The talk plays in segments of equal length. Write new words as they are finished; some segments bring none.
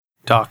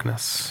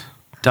Darkness.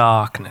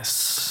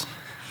 Darkness.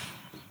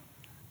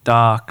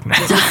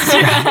 Darkness.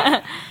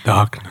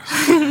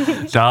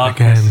 Darkness.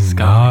 Darkness. Again,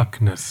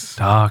 darkness.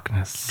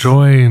 Darkness.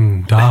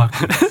 Join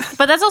darkness.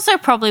 But that's also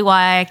probably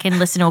why I can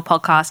listen to a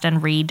podcast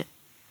and read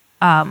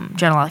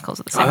journal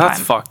articles at the same That's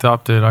time. fucked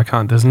up, dude. I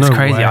can't. There's no It's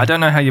crazy. way. I don't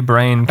know how your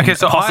brain can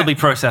possibly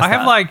process I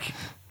have that.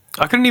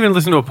 I couldn't even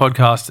listen to a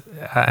podcast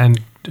and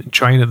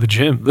train at the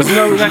gym.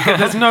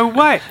 There's no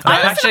way. I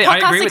listen Actually, to I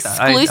podcasts agree with that.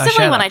 I exclusively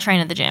share when that. I train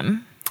at the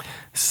gym.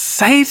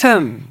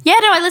 Satan Yeah,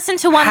 no, I listen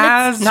to one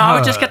that's... has No, I would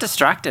her. just get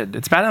distracted.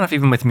 It's bad enough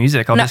even with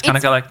music. I'll No, just kind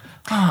of it's- go like,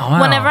 oh,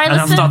 wow. Whenever I and I'll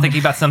listen- start thinking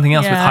about something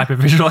else Yeah. with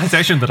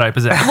hypervisualization that I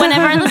possess.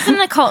 Whenever I listen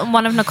to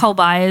one of Nicole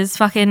Byers'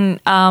 fucking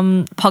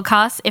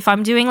podcasts, if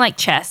I'm doing like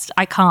chest,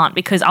 I can't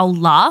because I'll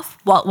laugh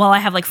while I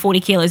have like 40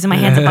 kilos in my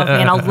hands above me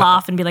and I'll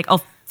laugh and be like, oh,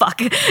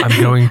 fuck.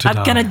 I'm going to die.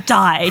 I'm going to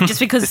die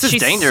just because This is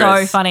she's so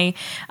dangerous. funny.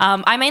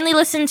 I mainly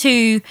listen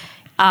to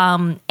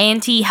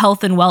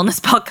anti-health and wellness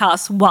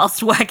podcasts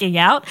whilst working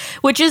out,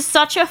 which is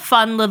such a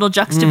fun little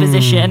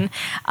juxtaposition.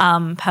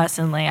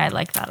 Personally, I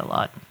like that a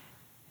lot.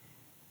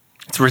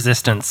 It's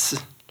resistance.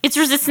 It's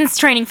resistance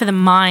training for the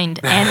mind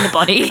and the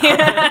body.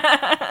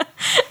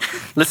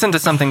 Listen to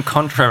something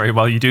contrary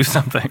while you do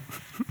something.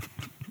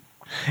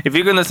 If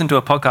you can listen to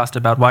a podcast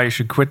about why you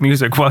should quit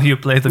music while you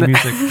play the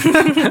music,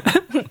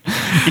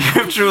 you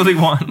have truly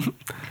won.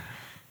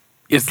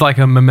 It's like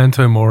a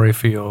memento mori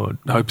for your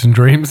hopes and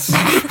dreams.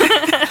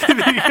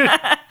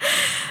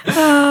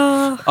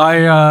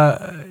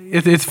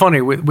 It's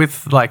funny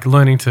with like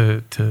learning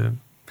to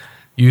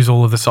use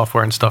all of the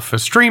software and stuff for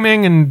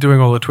streaming and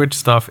doing all the Twitch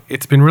stuff.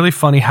 It's been really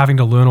funny having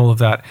to learn all of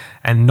that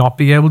and not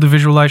be able to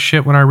visualize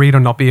shit when I read or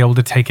not be able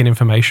to take in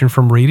information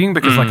from reading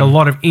because like a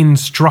lot of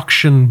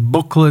instruction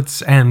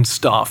booklets and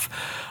stuff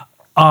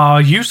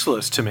are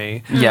useless to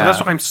me. Yeah. And that's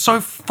why I'm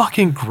so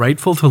fucking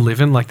grateful to live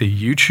in like the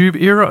YouTube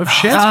era of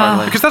shit.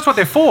 Totally. Because that's what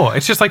they're for.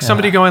 It's just like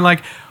somebody going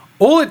like,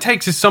 all it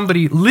takes is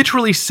somebody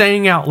literally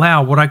saying out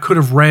loud what I could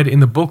have read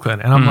in the booklet.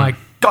 And I'm like,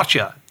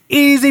 gotcha.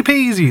 Easy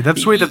peasy.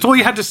 That's sweet. That's all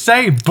you had to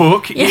say,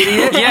 book,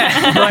 idiot.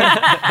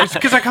 Yeah.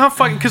 Because I can't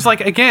fucking, because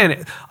like,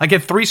 again, I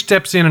get 3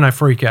 steps in and I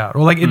freak out.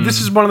 Or like, this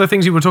is one of the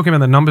things you were talking about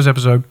in the numbers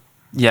episode.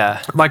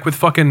 Yeah. Like with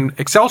fucking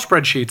Excel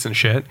spreadsheets and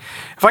shit.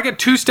 If I get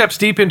 2 steps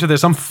deep into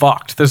this, I'm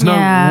fucked. There's no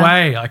Yeah.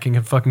 way I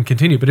can fucking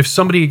continue. But if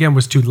somebody again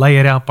was to lay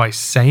it out by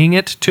saying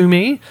it to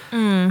me,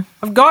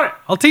 I've got it.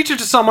 I'll teach it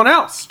to someone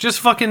else. Just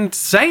fucking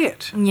say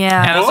it.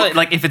 Yeah. And also,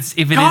 like, if it is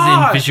in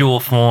God. visual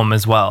form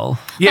as well.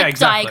 Yeah, like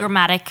exactly.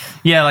 diagrammatic.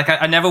 Yeah, like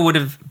I never would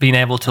have been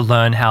able to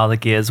learn how the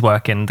gears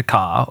work in the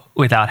car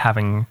without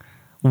having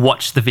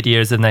watched the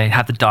videos and they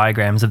have the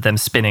diagrams of them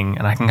spinning,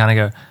 and I can kind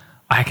of go,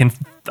 I can see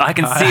it. I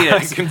can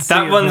see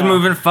that it one's now.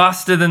 moving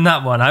faster than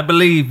that one. I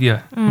believe you.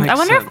 I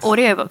wonder sense. if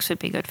audiobooks would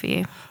be good for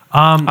you.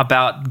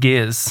 About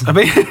gears. I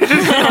mean,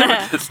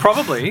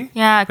 probably.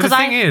 Yeah, But the 'cause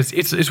thing is,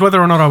 it's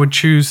whether or not I would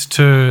choose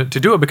to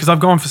do it because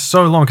I've gone for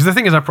so long. Because the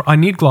thing is, I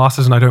need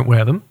glasses and I don't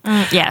wear them.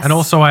 Yes. And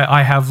also,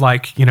 I have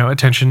like,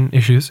 attention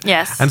issues.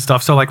 Yes. And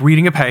stuff. So like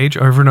reading a page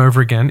over and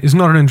over again is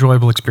not an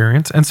enjoyable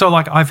experience. And so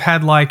like I've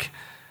had like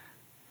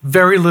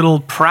very little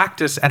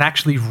practice at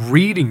actually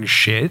reading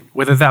shit,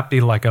 whether that be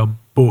like a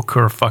book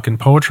or fucking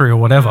poetry or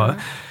whatever.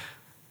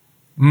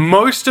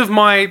 Most of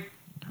my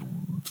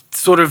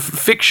sort of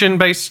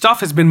fiction-based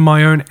stuff has been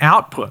my own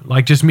output,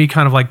 like just me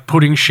kind of like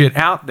putting shit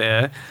out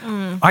there.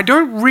 I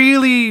don't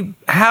really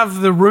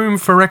have the room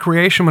for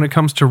recreation when it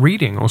comes to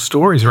reading or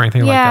stories or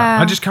anything like that.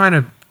 Yeah. I just kind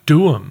of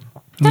do them.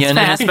 That's and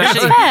fair.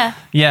 especially, That's fair.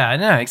 Yeah,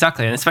 no,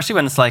 exactly. And especially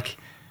when it's like,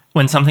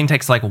 when something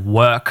takes like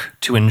work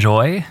to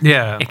enjoy,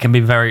 Yeah. it can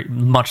be very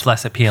much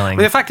less appealing.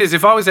 The fact is,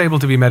 if I was able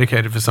to be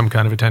medicated for some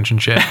kind of attention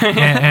shit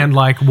and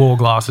like wore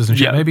glasses and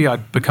shit, Yeah. maybe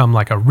I'd become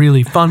like a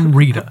really fun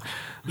reader.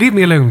 Leave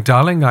me alone,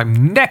 darling.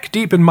 I'm neck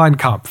deep in Mein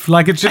Kampf.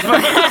 Like it's just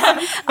like,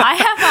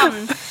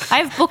 I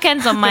have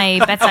bookends on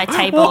my bedside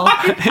table.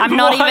 I'm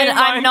not Why even.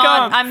 Mein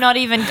Kampf? I'm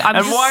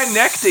And just, why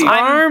neck deep?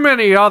 so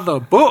many other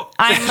books.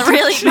 I'm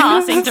really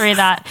passing through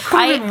that.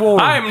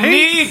 I'm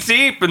knee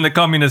deep in the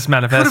Communist Could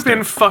have Manifesto.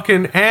 been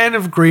fucking Anne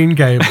of Green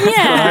Gables.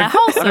 Yeah,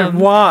 wholesome.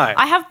 Why?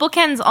 I have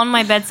bookends on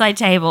my bedside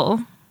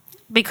table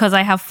because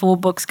I have 4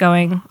 books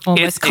going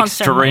almost It's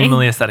constantly.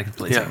 extremely aesthetically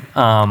pleasing.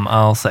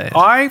 I'll say it.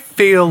 I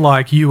feel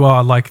like you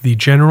are like the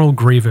General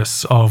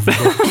Grievous of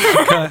books.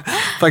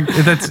 Like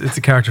it's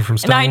a character from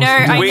Star And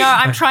I Wars. know.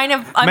 I'm trying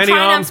to. Many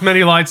arms,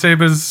 many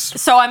lightsabers.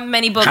 So I'm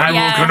many books.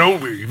 Yeah.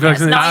 Kenobi. Yes, no, It's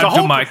the Add to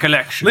whole- my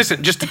collection.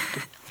 Listen, just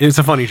it's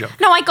a funny joke.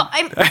 No,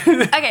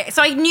 okay.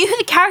 So I knew who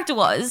the character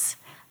was,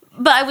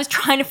 but I was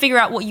trying to figure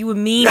out what you were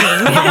meaning.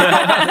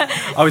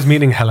 I was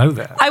meaning hello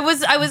there. I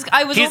was He's a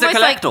almost like,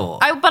 collector.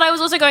 but I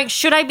was also going,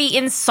 should I be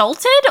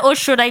insulted or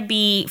should I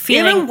be In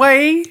feeling? a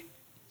way,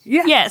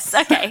 yeah. Yes.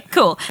 Okay.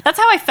 Cool. That's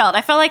how I felt.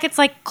 I felt like it's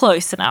like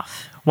close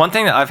enough. One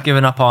thing that I've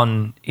given up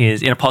on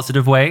is in a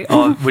positive way,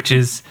 which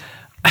is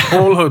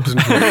All hopes and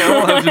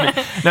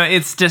dreams. No,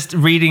 it's just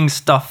reading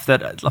stuff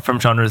that from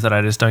genres that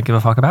I just don't give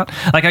a fuck about.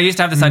 Like I used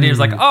to have this idea, it's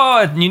like,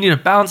 oh, you need a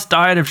balanced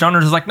diet of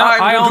genres. It's like, no,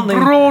 I I'm only going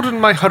to broaden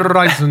my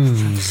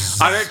horizons.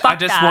 I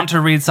just that. want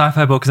to read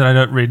sci-fi books and I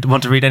don't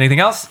want to read anything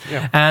else.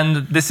 Yeah.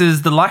 And this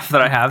is the life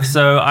that I have,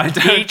 so I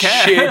don't Eat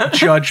care. shit,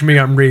 judge me,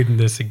 I'm reading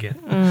this again.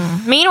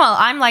 Meanwhile,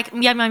 I'm like,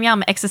 yum, yum,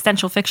 yum,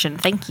 existential fiction.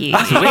 Thank you.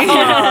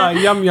 Ah,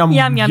 yum, yum,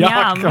 Yum, yum, yuck.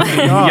 yum. Oh my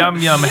God.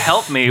 Yum yum,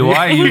 help me!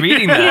 Why are you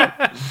reading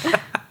that?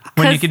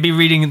 When you could be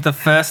reading The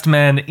First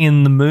Man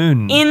in the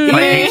Moon. In the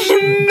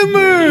In the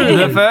moon.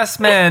 The First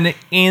Man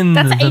in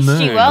That's the H.G.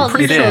 Moon. Wells,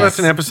 Pretty It sure is. that's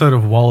an episode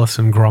of Wallace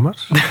and Gromit.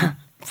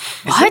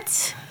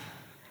 What?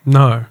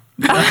 No.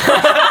 We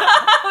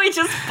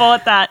just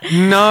bought that.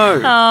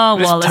 No. Oh,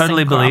 Just Wallace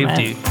totally and believed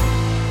Gromit. you.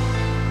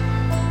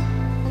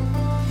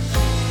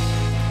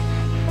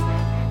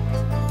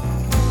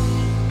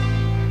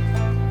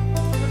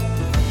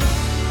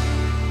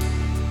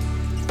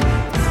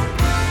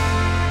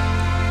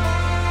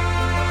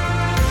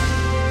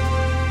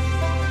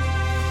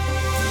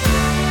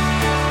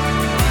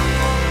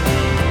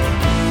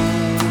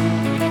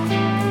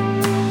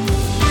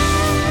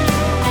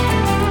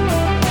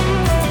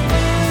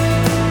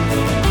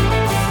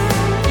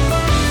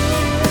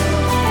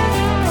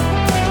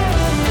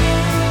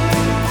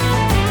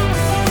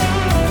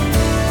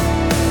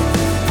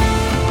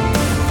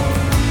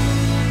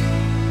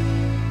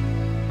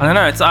 I don't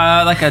know. It's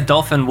like a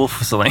dolphin wolf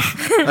whistling.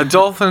 A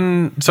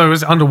dolphin. So it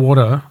was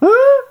underwater.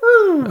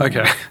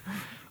 Okay.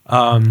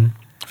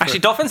 Actually,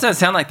 dolphins don't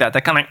sound like that.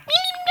 They're kind of like.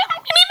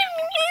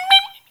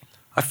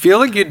 I feel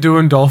like you're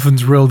doing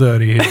dolphins real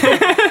dirty here.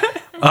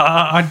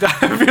 I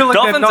feel like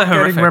Dolphins they're not are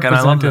horrific, getting and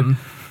I love represented.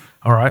 them.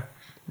 All right.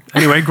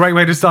 Anyway, great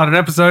way to start an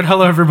episode.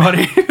 Hello,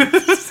 everybody.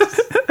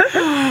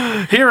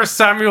 Here are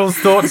Samuel's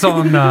thoughts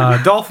on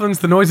dolphins,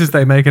 the noises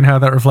they make, and how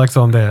that reflects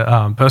on their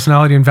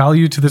personality and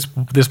value to this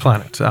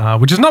planet,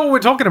 which is not what we're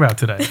talking about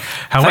today.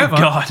 However,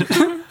 Thank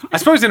God. I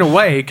suppose in a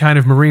way, kind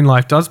of marine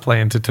life does play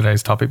into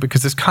today's topic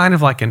because there's kind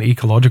of like an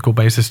ecological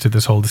basis to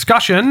this whole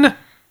discussion.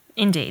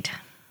 Indeed.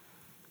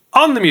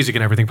 On the Music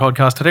and Everything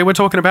podcast today, we're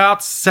talking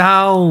about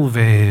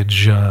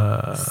salvage.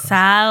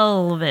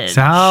 Salvage.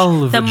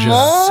 Salvage. The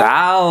more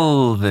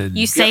Salvage.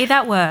 you say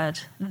that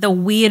word, the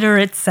weirder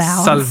it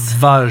sounds.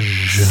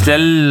 Salvage.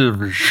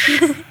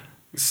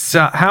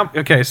 Salvage.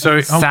 Okay,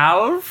 so...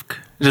 Salve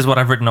is what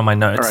I've written on my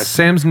notes. all right,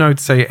 Sam's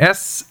notes say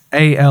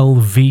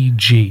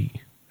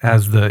SALVG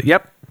as the...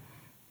 Yep.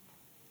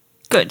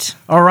 Good.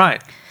 All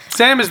right.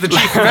 Sam is the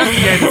chief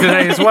investigator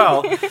today as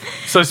well.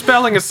 So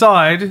spelling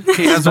aside,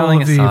 he has all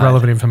Spelling of the aside.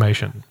 relevant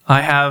information. I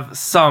have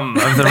some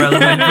of the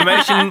relevant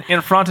information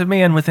in front of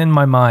me and within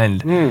my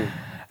mind.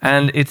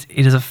 And it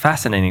is a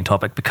fascinating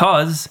topic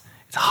because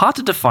it's hard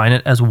to define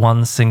it as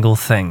one single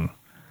thing.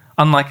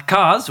 Unlike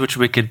cars, which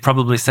we could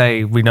probably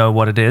say we know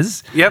what it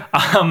is. Yep.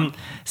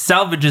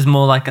 Salvage is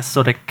more like a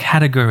sort of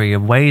category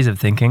of ways of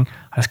thinking.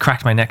 I just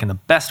cracked my neck in the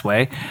best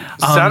way.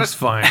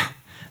 Satisfying.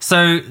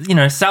 So,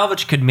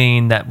 salvage could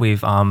mean that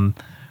we've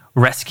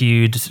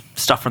rescued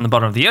stuff from the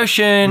bottom of the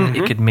ocean.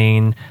 It could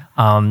mean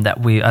that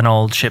an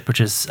old ship which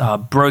is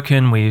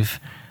broken, we've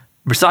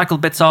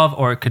recycled bits of,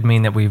 or it could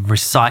mean that we've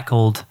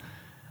recycled,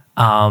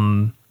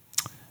 en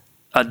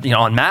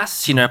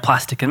masse,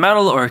 plastic and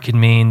metal, or it could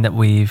mean that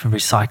we've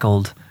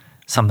recycled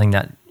something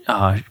that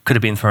could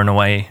have been thrown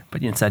away,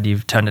 but instead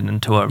you've turned it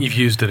into a... You've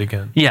used it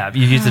again. Yeah,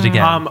 you've used it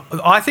again.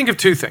 I think of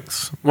two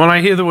things when I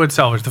hear the word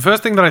salvage. The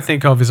first thing that I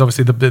think of is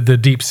obviously the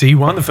deep sea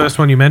one, the first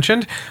one you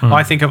mentioned.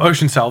 I think of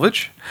ocean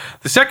salvage.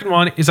 The second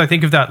one is I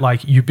think of that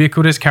like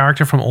ubiquitous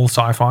character from all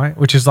sci-fi,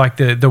 which is like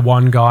the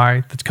one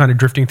guy that's kind of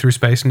drifting through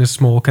space in a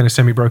small kind of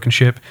semi-broken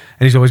ship,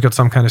 and he's always got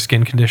some kind of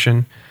skin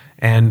condition,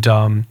 and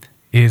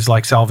is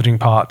like salvaging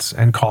parts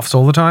and coughs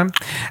all the time.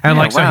 And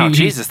Yeah, like, so wow, he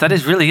Jesus, that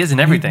really is in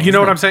everything. You know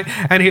what I'm isn't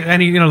saying?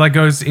 And he like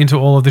goes into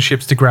all of the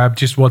ships to grab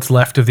just what's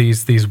left of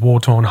these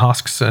war-torn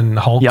husks and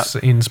hulks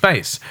in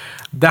space.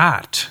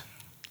 That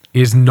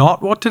is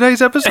not what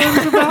today's episode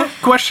is about?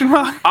 Question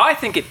mark. I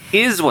think it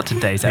is what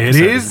today's It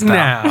episode is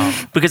about.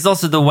 now. Because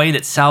also the way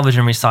that salvage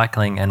and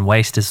recycling and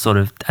waste is sort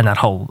of, and that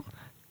whole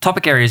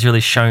topic area is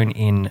really shown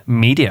in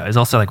media is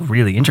also like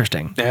really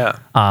interesting. Yeah.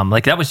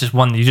 Like that was just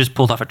one, you just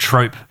pulled off a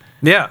trope.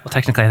 Yeah. Well,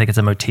 technically I think it's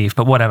a motif,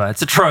 but whatever.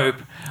 It's a trope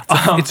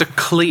It's a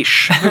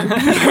cliche.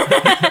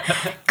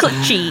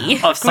 Glitchy.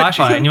 of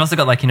sci-fi. And you also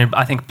got like,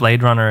 I think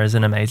Blade Runner is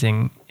an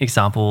amazing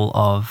example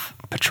of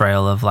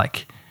portrayal of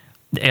like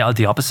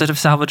the opposite of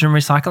salvage and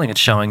recycling. It's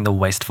showing the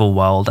wasteful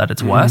world at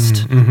its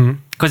worst.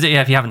 Because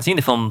if you haven't seen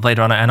the film Blade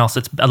Runner, and also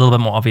it's a little bit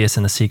more obvious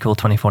in the sequel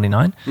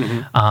 2049,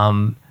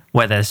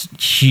 where there's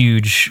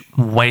huge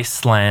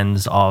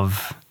wastelands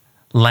of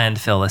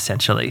landfill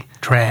essentially.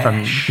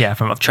 Trash.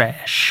 From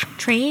trash.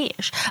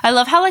 Trash. I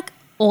love how like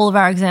all of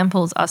our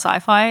examples are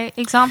sci-fi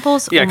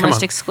examples Yeah, come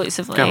almost on.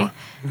 exclusively. Come on.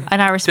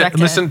 And I respect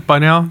it. Listen, by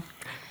now,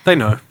 they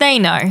know. They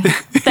know.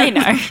 They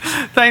know.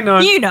 They know.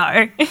 You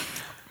know.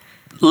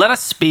 Let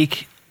us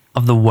speak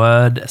of the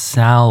word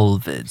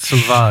salvage.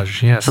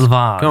 Salvage, yes.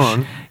 Salvage. Go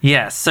on.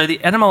 Yes. So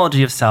the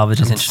etymology of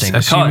salvage is interesting.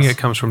 Assuming because it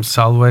comes from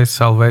salve,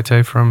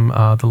 salvete from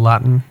the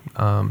Latin.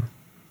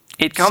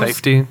 it comes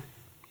Safety.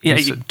 Yeah,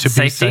 To be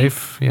safety.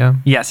 safe, yeah.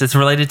 Yes, it's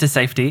related to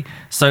safety.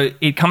 So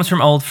it comes from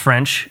Old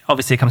French.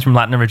 Obviously, it comes from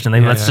Latin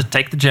originally. Yeah, Let's yeah. just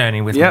take the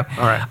journey with Yep, me.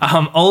 all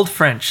right. Old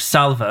French,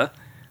 salve,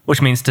 which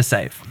means to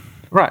save.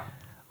 Right.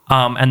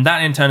 And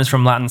that in turn is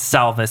from Latin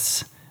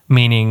salvus,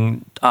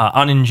 meaning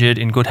uninjured,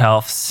 in good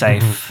health,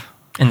 safe,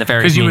 in the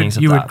various Because meanings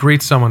you of would that.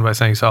 greet someone by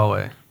saying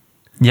salve,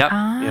 Yep. you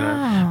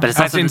know. But it's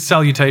As also in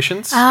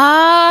salutations.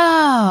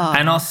 Oh.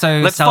 and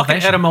also Let's fucking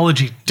salvation.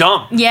 etymology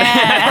dump. I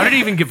Yeah. don't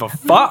even give a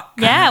fuck.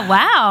 Yeah,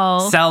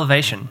 wow.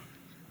 Salvation.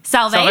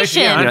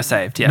 Salvation. yeah. You're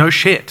saved. Yeah. No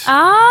shit.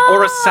 Oh.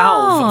 Or a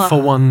salve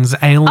for one's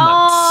ailments.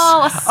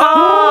 Oh, a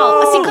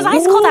salve. See, because I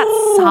used to call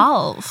that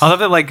salve. I love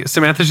that, like,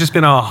 Samantha's just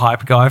been our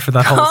hype guy for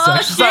that whole Oh,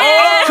 section. She's shit. like,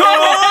 oh,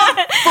 come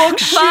on. Fuck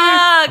shit.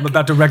 Fuck. I'm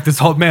about to wreck this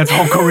whole man's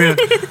whole career.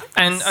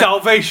 And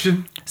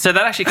Salvation. so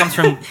that actually comes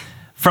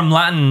from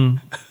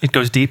Latin. It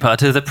goes deeper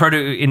to the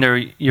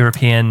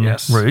Proto-Indo-European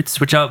Yes. roots,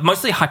 which are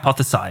mostly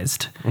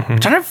hypothesized.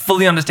 Which I don't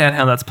fully understand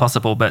how that's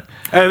possible, but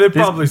They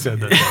probably said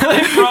that.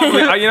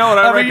 probably. You know what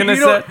I, reckon you they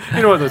know, said?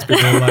 you know what those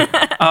people are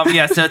like.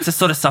 Yeah, so it's a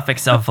sort of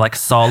suffix of like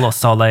sol or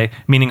sole,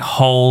 meaning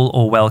whole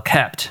or well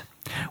kept,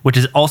 which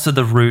is also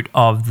the root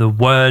of the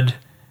word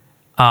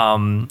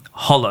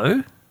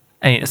hollow.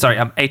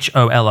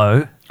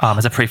 HOLO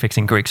as a prefix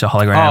in Greek, so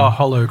hologram. Oh,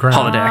 hologram.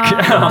 Holodeck.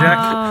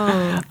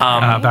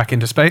 Holodeck. Back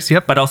into space,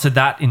 yep. But also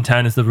that in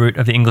turn is the root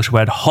of the English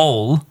word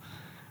whole,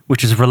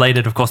 which is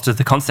related, of course, to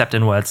the concept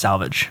and word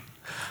salvage.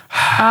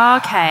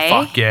 Okay.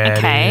 Fuck yeah,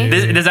 Okay.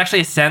 dude. There's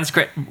actually a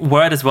Sanskrit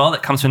word as well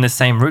that comes from the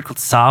same root called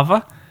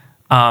sava,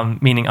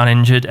 meaning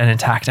uninjured and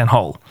intact and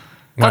whole.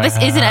 Well, this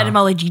is an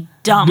etymology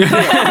dump.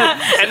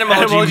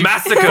 Etymology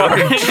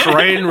massacre.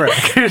 Train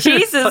wreck.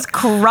 Jesus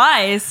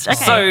Christ. Okay.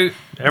 So,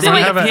 Everyone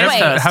wait, have,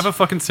 wait. have a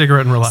fucking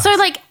cigarette and relax. So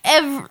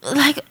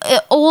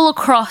all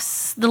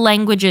across the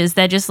languages,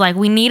 they're just like,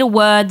 we need a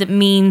word that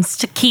means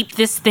to keep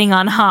this thing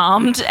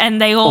unharmed, and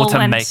they all to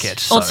went, make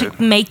it, or so,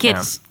 to make it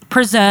yeah.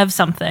 preserve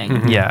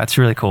something. yeah, it's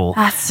really cool.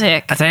 That's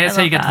sick. That's how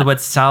I you get love to the word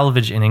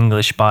salvage in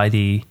English by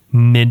the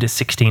mid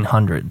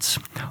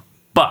 1600s.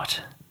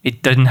 But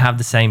it didn't have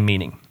the same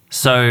meaning.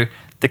 So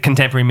the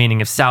contemporary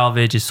meaning of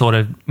salvage is sort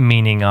of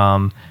meaning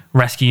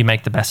rescue,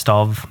 make the best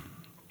of,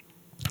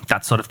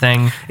 that sort of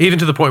thing. Even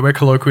to the point where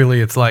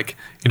colloquially it's like,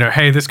 you know,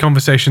 hey, this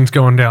conversation's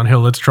going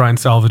downhill. Let's try and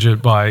salvage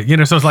it by, you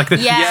know, so it's like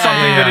something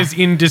that is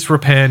in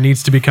disrepair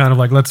needs to be kind of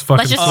like, let's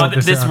fucking just- sort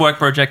This out. work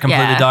project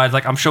completely Yeah. died.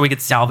 Like, I'm sure we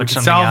could salvage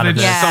something out of salvage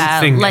this.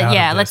 something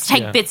out of let's this,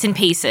 take yeah. bits and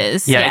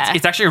pieces. Yeah,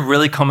 It's actually a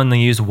really commonly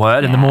used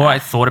word. And the Yeah. more I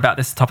thought about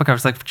this topic, I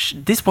was like,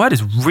 this word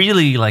is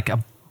really like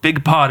a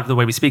big part of the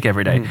way we speak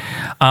every day.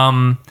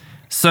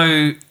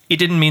 So it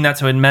didn't mean that.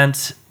 So it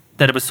meant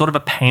that it was sort of a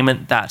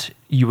payment that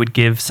you would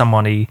give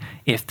somebody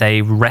if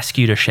they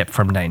rescued a ship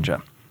from danger.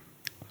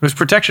 It was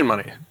protection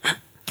money.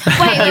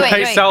 Wait, You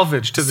pay wait.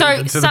 salvage to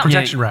the So-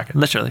 protection racket.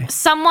 Literally.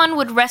 Someone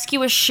would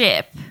rescue a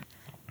ship,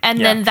 and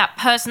Yeah. then that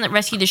person that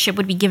rescued the ship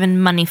would be given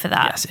money for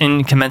that. Yes,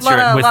 in commensurate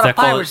Lot of- with lot the of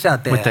pirates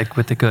out there.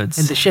 with the goods.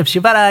 In the ships,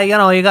 you better,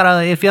 you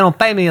gotta, if you don't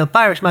pay me, the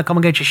pirates might come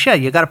and get your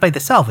shit. You gotta pay the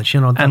salvage,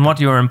 and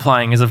what you're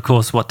implying is, of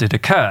course, what did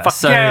occur. Fuck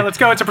yeah, let's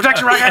go. It's a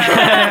protection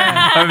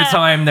racket. over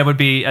time, there would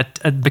be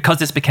because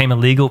this became a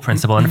legal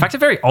principle, and in fact, a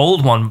very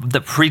old one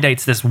that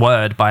predates this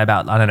word by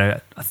about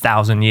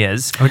 1,000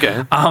 years.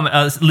 Okay.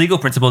 A legal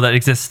principle that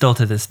exists still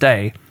to this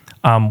day,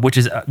 which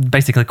is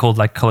basically called,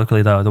 like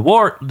colloquially, the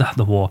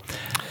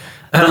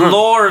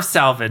law of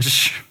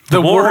salvage.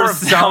 The War of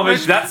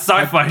Salvage? That's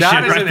sci-fi That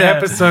shit is right an there.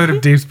 episode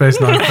of Deep Space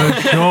Nine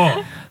for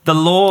sure. The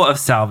law of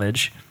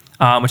salvage,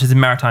 which is a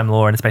maritime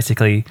law, and it's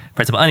basically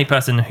principle. Any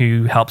person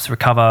who helps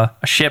recover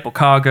a ship or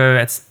cargo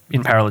that's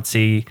in peril at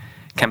sea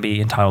can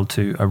be entitled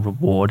to a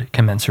reward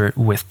commensurate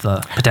with the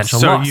potential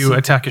So loss. you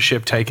attack a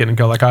ship, take it, and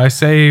go like, I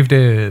saved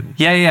it.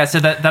 Yeah. So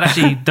that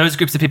actually, those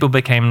groups of people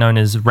became known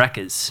as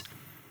wreckers.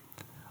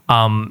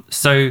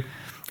 So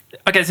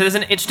there's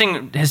an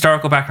interesting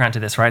historical background to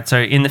this, right? So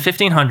in the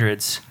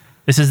 1500s,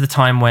 this is the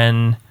time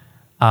when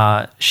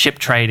ship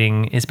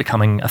trading is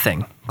becoming a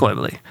thing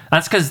globally.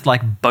 That's because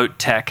like boat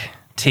tech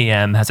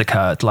TM has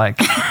occurred. Like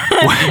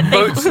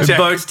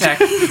boat tech.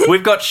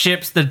 We've got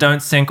ships that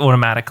don't sink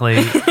automatically,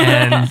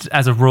 and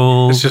as a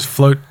rule, It's just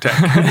float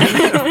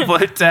tech.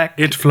 boat tech.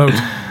 It floats.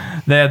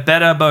 They're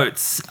better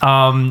boats,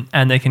 and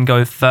they can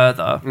go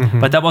further.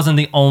 But that wasn't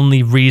the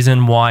only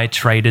reason why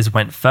traders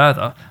went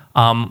further.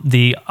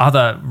 The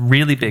other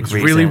really big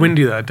reason... Really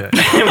windy that day.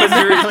 It was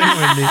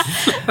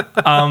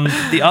really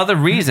windy. The other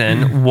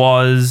reason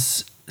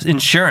was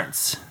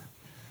insurance.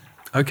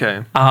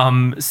 Okay.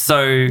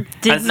 So...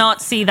 Did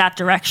not see that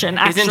direction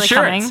actually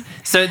coming.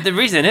 So the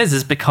reason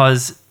is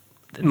because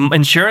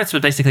insurance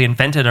was basically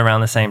invented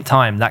around the same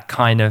time, that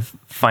kind of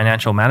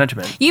financial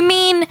management. You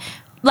mean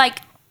like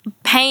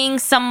paying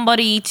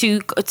somebody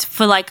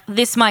for like,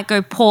 this might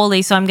go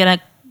poorly, so I'm going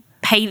to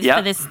pay Yep.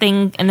 for this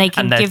thing and they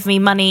can And that's- give me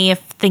money if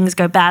things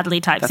go badly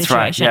type That's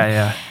situation. right,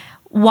 yeah.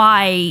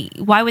 why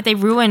would they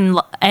ruin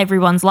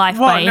everyone's life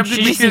by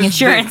introducing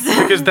insurance?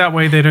 Because that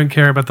way they don't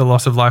care about the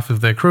loss of life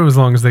of their crew as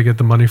long as they get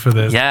the money for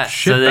this. Yeah,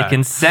 shit so they back.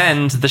 can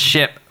send the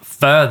ship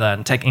further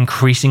and take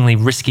increasingly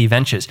risky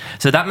ventures.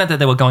 So that meant that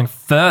they were going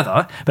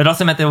further, but it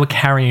also meant they were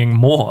carrying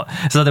more.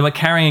 So they were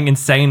carrying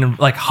insane,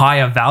 like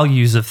higher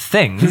values of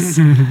things.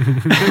 So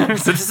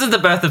this is the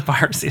birth of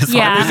piracy as well.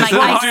 Yeah, This is like, the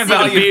I high see.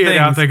 value Beard things.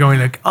 out there going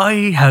like, I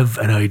have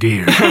an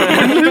idea.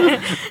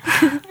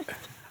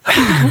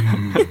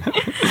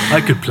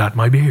 I could plait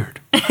my beard.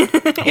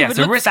 Yeah, would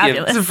so look risky.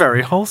 fabulous. It's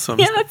very wholesome.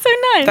 Yeah, that's so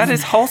nice. That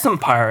is wholesome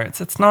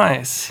pirates. It's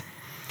nice.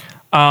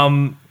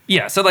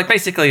 Yeah, so like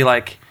basically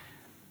like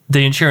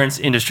the insurance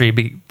industry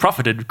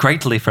profited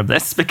greatly from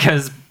this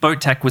because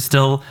boat tech was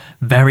still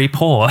very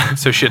poor.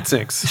 So shit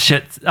sinks.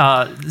 Shit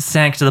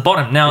sank to the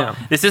bottom. Now, Yeah.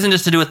 this isn't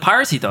just to do with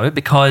piracy though,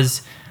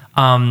 because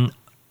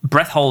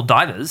breath hold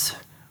divers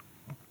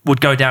would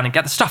go down and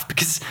get the stuff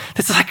because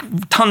there's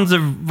like tons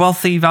of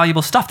wealthy,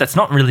 valuable stuff that's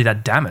not really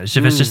that damaged.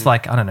 If it's just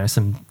like, I don't know,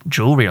 some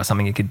jewelry or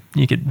something, you could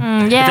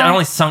yeah. It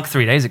only sunk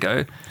 3 days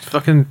ago.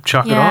 Fucking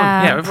chuck it on.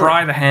 Yeah. Yeah,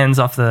 pry the hands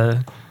off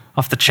the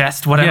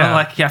chest, whatever Yeah.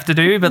 like you have to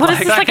do. But what like,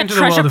 is this, like a into the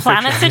world Treasure of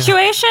Planet fiction,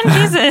 situation?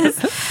 Jesus.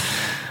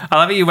 I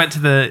love how you went to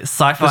the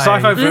sci-fi, The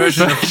sci-fi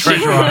version of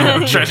Treasure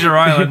Island. Treasure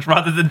Island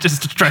rather than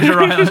just Treasure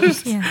Island.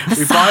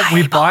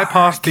 We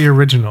bypassed the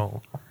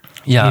original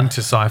Yeah. into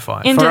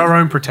sci-fi Into- for our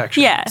own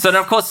protection. Yeah. So now,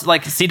 of course,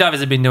 like sea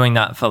divers have been doing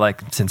that for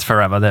like since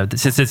forever.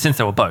 Since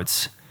there were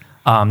boats.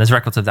 There's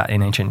records of that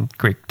in ancient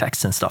Greek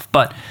texts and stuff.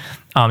 But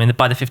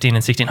by the 15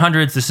 and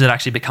 1600s, this had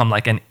actually become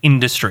like an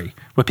industry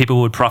where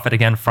people would profit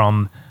again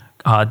from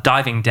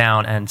diving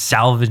down and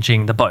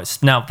salvaging the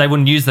boats. Now, they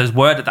wouldn't use those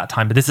words at that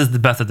time, but this is the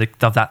birth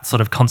of that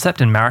sort of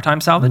concept in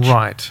maritime salvage.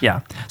 Right.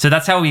 Yeah. So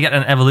that's how we get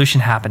an evolution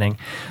happening.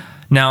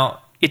 Now,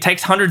 it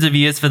takes hundreds of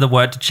years for the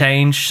word to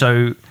change.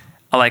 So,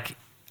 like,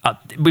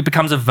 it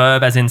becomes a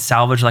verb as in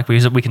salvage, like we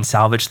use it, we can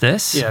salvage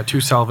this. Yeah, to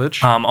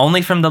salvage.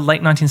 Only from the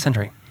late 19th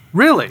century.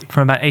 Really?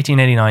 From about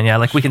 1889, yeah.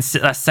 Like we can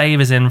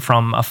save as in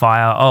from a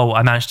fire. Oh,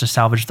 I managed to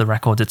salvage the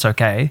records. It's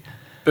okay.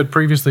 But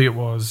previously it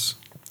was...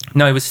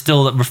 No, it was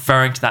still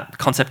referring to that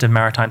concept of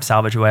maritime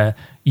salvage where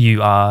you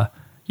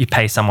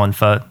pay someone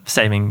for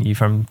saving you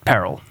from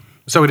peril.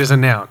 So it is a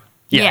noun.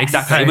 Yeah, Yes.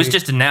 exactly. It was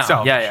just a noun.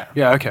 Salvage. Yeah.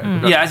 Yeah, okay.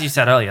 Yeah, as you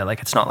said earlier, like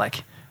it's not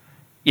like...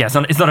 Yeah, it's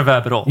not a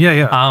verb at all.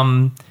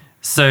 Yeah.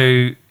 So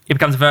it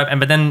becomes a verb,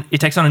 but then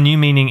it takes on a new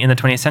meaning in the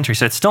 20th century.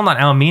 So it's still not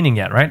our meaning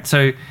yet, right?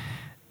 So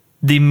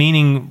the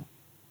meaning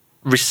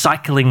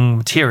recycling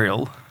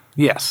material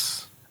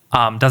Yes.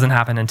 doesn't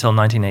happen until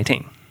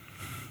 1918.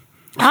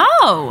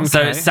 Oh. So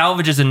Okay.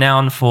 salvage is a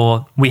noun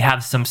for we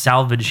have some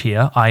salvage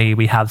here, i.e.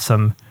 we have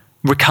some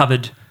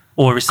recovered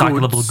or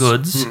recyclable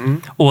goods,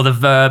 or the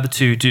verb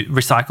to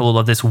recycle all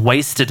of this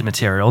wasted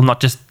material, not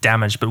just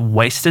damaged, but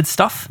wasted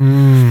stuff.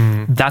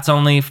 That's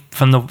only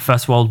from the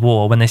First World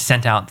War when they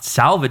sent out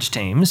salvage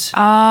teams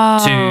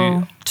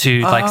to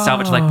like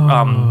salvage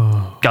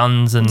like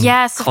guns and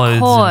Yes, of clothes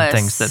course. and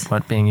things that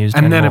weren't being used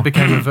And anymore. then it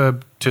became a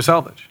verb to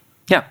salvage.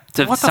 yeah,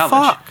 to What salvage.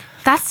 the fuck?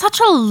 That's such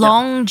a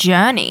long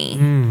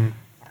journey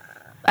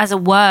as a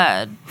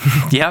word.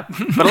 Yeah.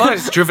 But a lot of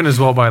it's driven as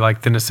well by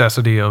like the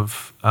necessity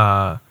of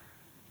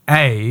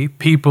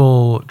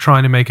people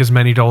trying to make as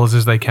many dollars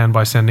as they can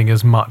by sending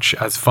as much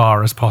as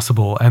far as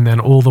possible, and then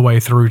all the way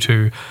through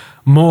to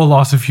more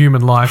loss of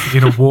human life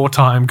in a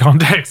wartime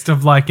context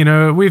of like, you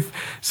know, we've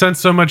sent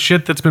so much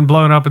shit that's been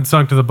blown up and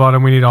sunk to the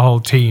bottom, we need a whole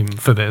team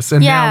for this.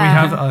 And now we Yeah.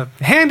 have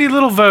a handy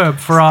little verb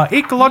for our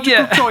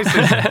ecological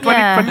choices.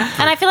 Yeah.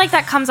 And I feel like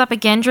that comes up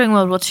again during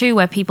World War II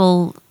where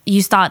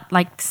you start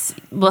like,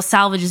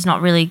 salvage is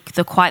not really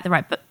quite the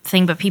right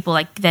thing, but people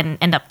like then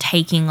end up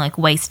taking like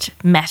waste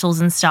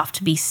metals and stuff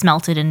to be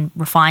smelted and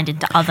refined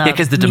into other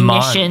 'cause the demand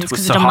munitions was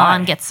because so the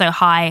demand high. gets so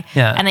high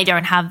Yeah. and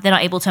they're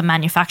not able to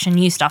manufacture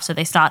new stuff. So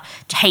they start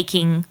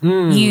taking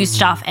used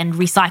stuff and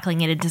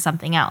recycling it into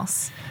something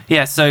else.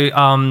 Yeah, so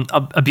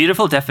a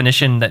beautiful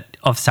definition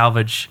of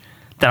salvage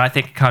that I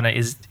think kind of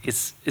is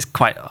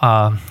quite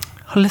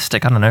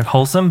holistic. I don't know,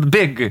 wholesome,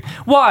 big,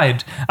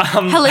 wide.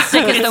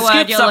 Holistic is it the word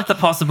scoops you're up looking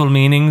the possible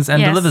meanings and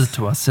Yes. delivers it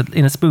to us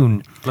in a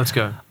spoon. Let's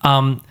go.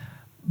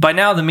 By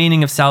now, the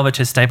meaning of salvage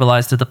has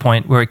stabilized to the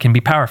point where it can be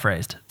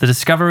paraphrased. The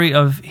discovery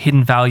of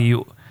hidden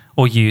value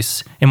or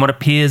use in what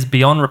appears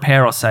beyond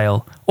repair or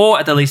sale, or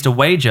at the least a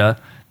wager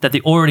that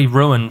the already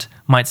ruined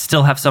might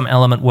still have some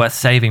element worth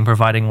saving,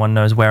 providing one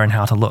knows where and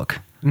how to look.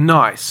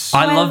 Nice.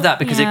 I love that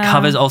because it yeah.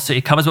 covers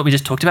what we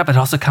just talked about, but it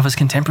also covers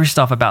contemporary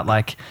stuff about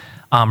like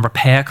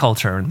repair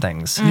culture and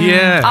things.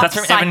 Yeah. That's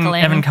from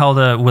Upcycling. Evan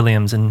Calder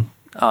Williams in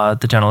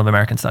the Journal of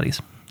American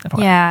Studies.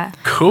 Yeah.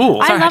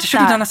 Cool. I Sorry, I love should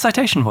have that. done a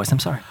citation voice. I'm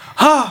sorry.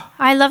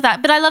 I love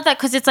that. But I love that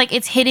because it's like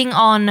it's hitting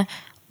on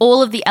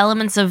all of the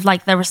elements of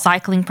like the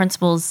recycling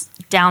principles,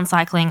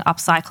 downcycling,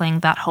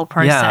 upcycling, that whole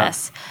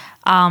process.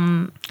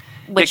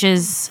 Which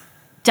is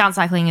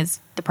downcycling is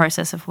the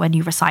process of when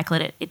you recycle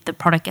it, the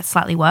product gets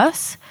slightly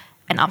worse,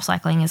 and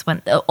upcycling is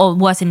when or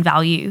worse in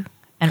value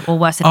or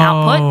worse in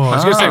output. I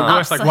was going to say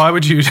worse. Like, why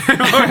would you?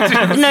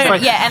 No,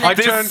 yeah, and I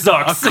then turned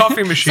sucks. a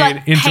coffee machine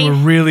like into a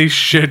really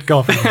shit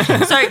coffee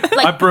machine. so I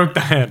like broke the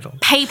handle.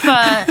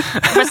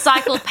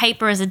 recycled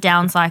paper is a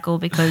down cycle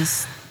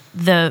because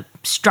the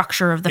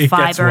structure of the It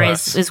gets fiber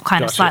worse. is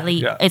kind of Gotcha, slightly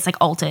yeah. it's like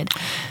altered,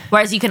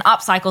 whereas you can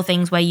upcycle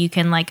things where you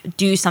can like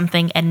do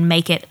something and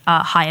make it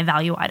a higher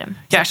value item.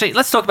 Yeah, actually,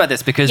 let's talk about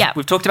this because Yeah.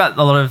 we've talked about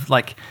a lot of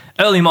like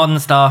early modern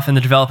stuff and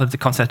the development of the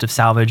concept of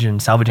salvage and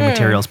salvaging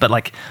materials, but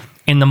like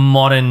in the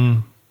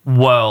modern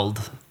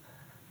world,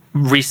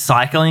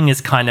 recycling is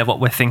kind of what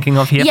we're thinking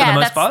of here for the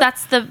most part.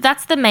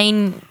 That's the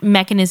main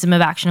mechanism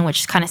of action in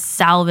which kind of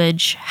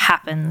salvage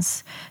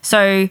happens.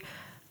 So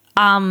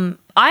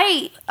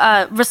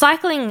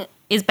recycling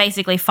is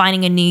basically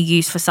finding a new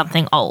use for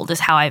something old, is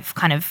how I've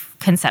kind of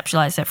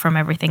conceptualized it from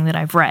everything that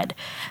I've read.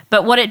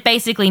 But what it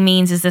basically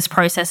means is this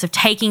process of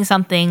taking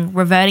something,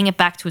 reverting it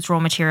back to its raw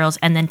materials,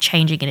 and then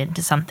changing it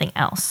into something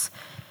else.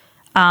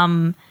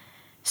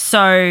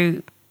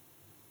 So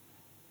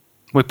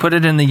We put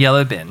it in the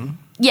yellow bin.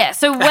 yeah,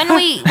 so when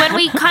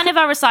we kind of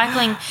are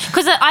recycling,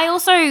 because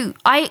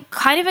I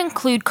kind of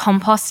include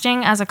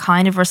composting as a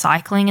kind of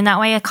recycling in that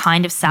way, a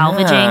kind of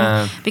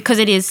salvaging, because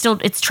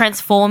it's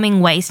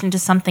transforming waste into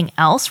something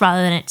else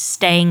rather than it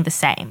staying the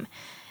same.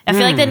 I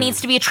feel like there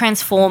needs to be a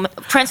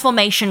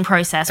transformation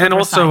process. And with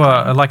also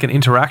recycling. like an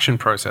interaction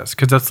process,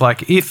 because it's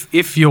like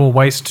if your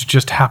waste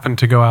just happened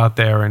to go out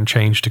there and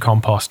change to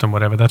compost and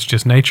whatever, that's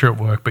just nature at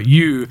work. But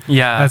you,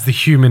 as the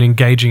human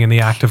engaging in the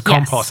act of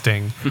Yes.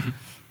 composting,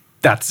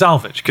 that's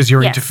salvage, because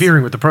you're Yes.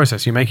 interfering with the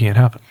process. You're making it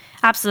happen.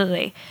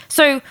 Absolutely.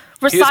 So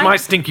Here's my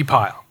stinky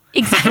pile.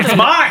 exactly. It's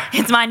mine.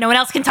 It's mine. No one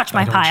else can touch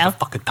my I don't want you pile. to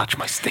fucking touch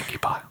my stinky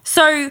pile.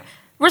 So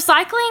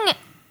recycling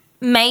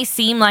may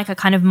seem like a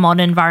kind of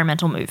modern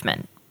environmental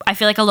movement. I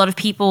feel like a lot of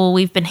people,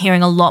 we've been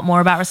hearing a lot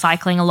more about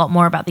recycling, a lot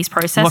more about these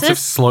processes. Lots of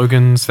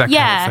slogans, that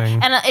Yeah, kind of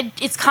thing. and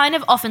it's kind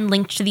of often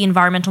linked to the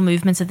environmental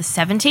movements of the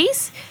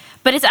 70s,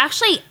 but it's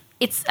actually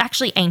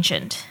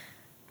ancient.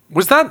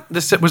 Was the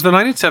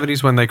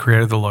 1970s when they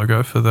created the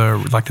logo for the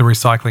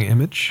recycling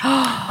image?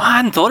 I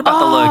hadn't thought about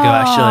the logo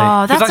actually.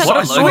 Oh, that's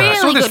Because a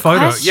really good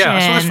question. Yeah, I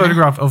saw this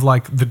photograph of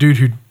like the dude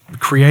who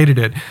created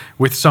it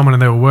with someone,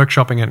 and they were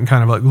workshopping it and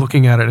kind of like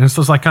looking at it, and it's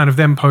just like kind of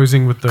them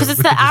posing with the Because it's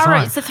with the arrow,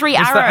 design. it's the three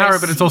It's arrows. the arrow,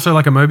 but it's also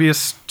like a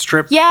Mobius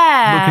strip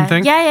looking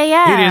thing.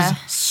 Yeah. It is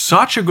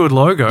such a good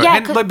logo, Yeah,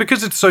 and like,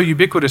 because it's so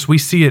ubiquitous, we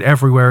see it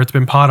everywhere. It's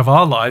been part of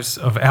our lives,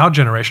 of our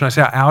generation. I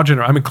say our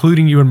generation. I'm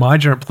including you in my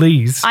generation.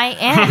 Please, I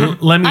am.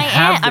 let me I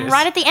have am. this. I'm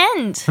right at the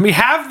end. Let me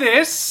have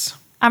this.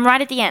 I'm right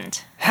at the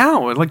end.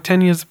 How? Like 10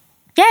 years?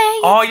 Yeah.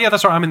 Oh yeah,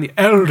 that's right. I'm in the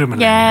elder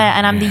millennium. Yeah,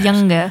 and I'm the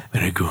younger.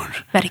 Very good.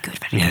 Very good.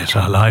 Very good. Yes,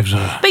 our lives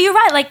are. But you're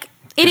right. Like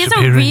it is a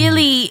Disappearing.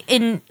 really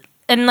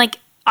and like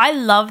I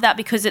love that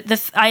because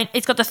it's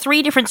got the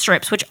three different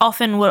strips, which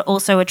often were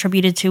also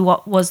attributed to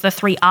what was the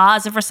 3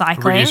 R's of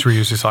recycling. Reduce,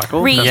 reuse,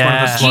 recycle. That's one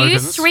of the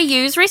slogans.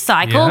 Reduce, reuse,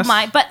 recycle.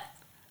 Yes. But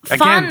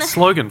fun, Again,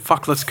 slogan.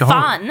 Fuck, let's go.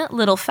 fun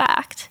little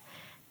fact.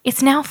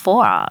 It's now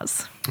 4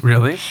 R's.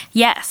 Really?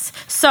 Yes.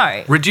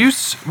 So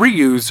Reduce,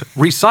 reuse,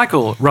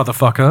 recycle,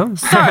 rotherfucker.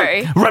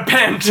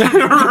 Repent.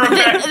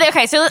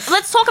 okay, so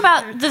let's talk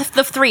about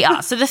the 3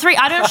 R's. So the 3,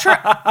 I'm not sure.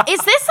 Is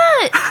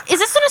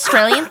this an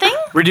Australian thing?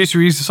 Reduce,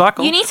 reuse,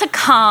 recycle. You need to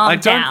calm I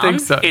don't down. think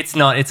so. It's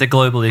not. It's a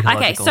global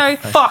ecological. Okay,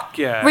 so Fuck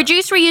yeah.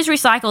 reduce, reuse,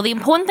 recycle. The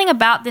important thing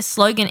about this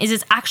slogan is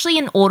it's actually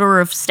an order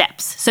of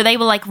steps. So they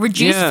were like,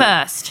 reduce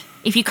Yeah. first.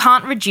 If you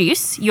can't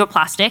reduce your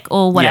plastic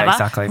or whatever,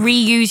 exactly.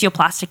 reuse your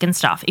plastic and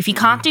stuff. If you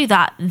can't do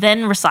that,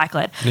 then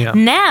recycle it. Yeah.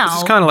 Now, This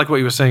is kind of like what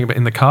you were saying about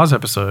in the cars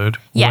episode,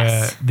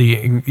 Yes. where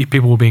the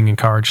people were being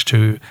encouraged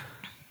to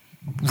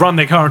run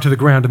their car into the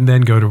ground and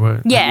then go to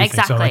work. Yeah, So like,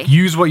 exactly.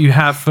 use what you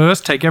have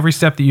first, take every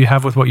step that you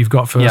have with what you've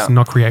got first, Yeah. and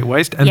not create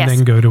waste, and yes.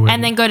 then go to it.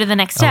 and then go to the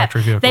next step.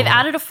 electric vehicle. They've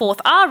added a 4th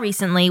R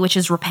recently, which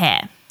is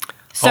repair.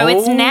 So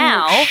it's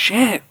now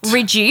shit.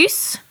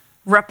 reduce,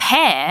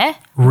 repair,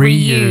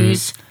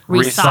 Reuse,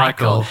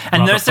 recycle.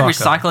 And notice the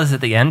Motherfucker. recycle is at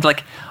the end.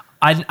 Like,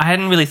 I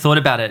hadn't really thought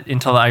about it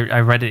until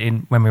I read it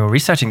when we were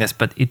researching this,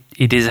 but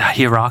it is a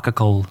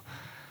hierarchical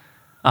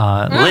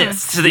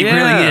list. It Yeah.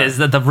 really is.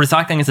 That the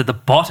recycling is at the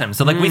bottom.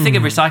 So, like, we think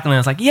of recycling and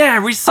it's like, yeah,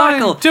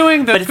 recycle. I'm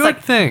doing the but it's good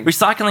like, thing.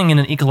 Recycling in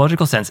an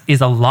ecological sense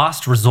is a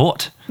last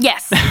resort.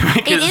 Yes,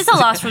 it is a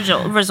last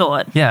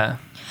resort. Yeah.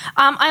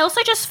 I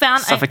also just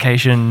found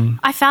Suffocation.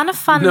 I found a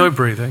fun. No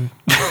breathing.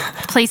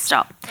 Please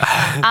stop.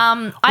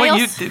 I Wait,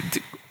 also,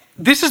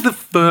 this is the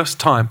first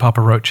time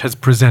Papa Roach has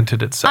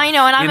presented itself. I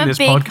know, and I'm in a this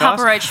big podcast.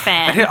 Papa Roach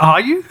fan. Are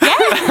you?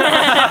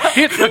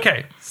 Yeah.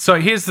 Okay, so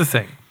here's the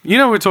thing. You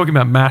know, we're talking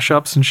about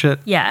mashups and shit.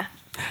 Yeah.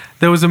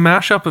 There was a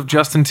mashup of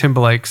Justin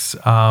Timberlake's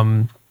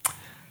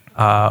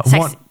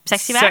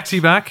Sexy Back? Sexy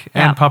Back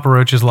Yeah. and Papa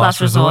Roach's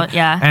Last Resort,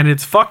 yeah. And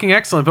it's fucking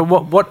excellent. But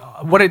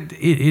what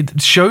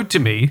it showed to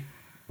me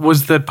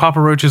was that Papa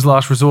Roach's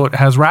Last Resort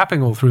has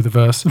rapping all through the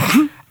verse.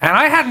 And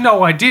I had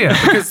no idea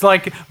because,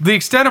 like, the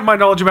extent of my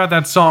knowledge about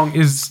that song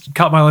is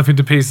 "Cut My Life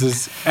into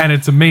Pieces" and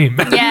it's a meme.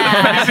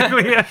 Yeah.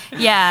 Basically, yeah.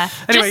 Yeah.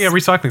 Anyway,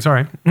 recycling.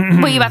 Sorry.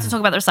 Were you about to talk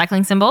about the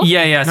recycling symbol?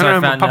 Yeah. So No, I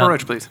found Papa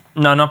Roach, please.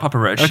 No, not Papa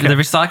Roach. Okay. The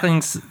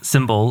recycling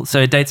symbol. So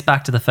it dates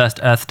back to the first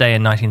Earth Day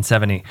in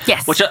 1970.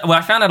 Yes. Which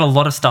I found out a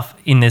lot of stuff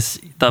in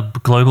the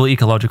global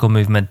ecological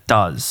movement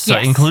does. So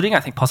Yes. including,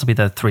 I think, possibly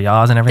the 3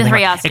 Rs and everything. The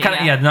 3 Like, Rs, it kinda,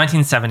 yeah.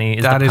 1970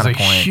 is That the is kind a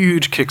of point.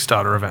 huge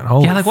Kickstarter event.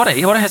 Holy Yeah, like what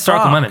a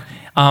historical fuck. moment.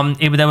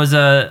 There was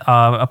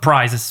a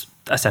prize, it's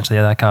essentially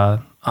like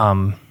a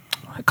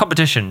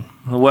competition.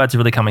 The words are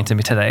really coming to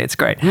me today. It's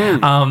great.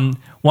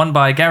 Won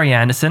by Gary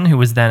Anderson, who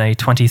was then a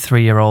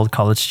 23-year-old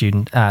college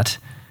student at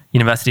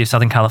University of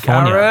Southern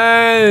California.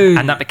 Hooray!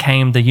 And that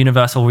became the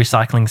universal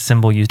recycling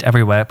symbol used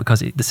everywhere because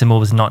the symbol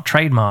was not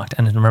trademarked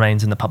and it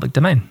remains in the public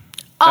domain.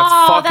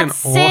 fucking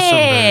that's awesome, dude.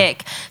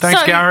 sick.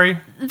 Thanks, Gary.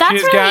 That's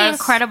Cheers, really guys.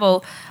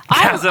 incredible.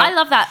 Gaza. I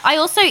love that. I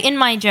also, in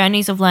my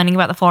journeys of learning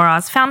about the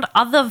 4Rs, found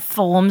other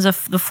forms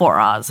of the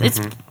 4Rs. It's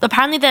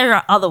apparently there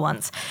are other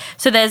ones.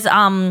 So there's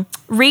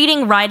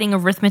reading, writing,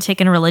 arithmetic,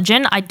 and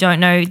religion. I don't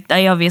know.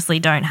 They obviously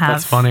don't have.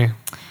 That's funny.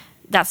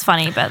 That's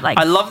funny, but like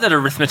I love that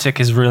arithmetic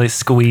is really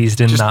squeezed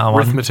in Just that one.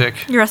 arithmetic.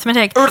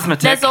 arithmetic.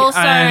 Arithmetic. There's also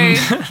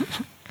And-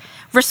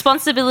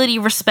 responsibility,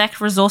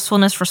 respect,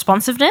 resourcefulness,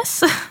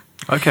 responsiveness.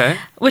 Okay.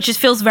 Which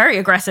feels very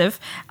aggressive.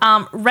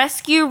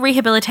 Rescue,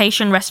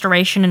 rehabilitation,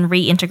 restoration, and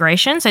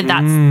reintegration. So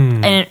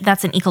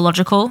that's an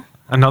ecological.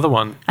 Another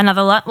one.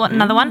 Another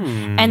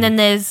one. And then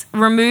there's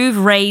remove,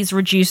 raise,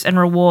 reduce, and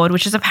reward,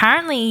 which is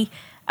apparently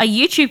a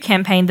YouTube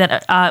campaign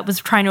that was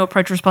trying to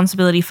approach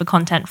responsibility for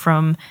content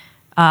from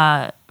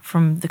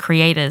the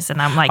creators.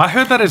 And I'm like, I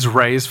heard that as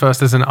raise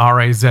first as an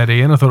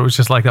R-A-Z-E, and I thought it was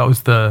just like that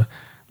was the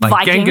like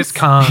Vikings. Genghis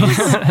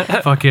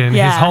Khan's fucking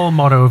Yeah. his whole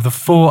motto of the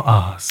 4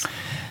 R's.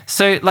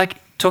 So, like,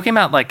 talking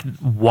about, like,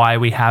 why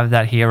we have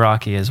that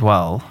hierarchy as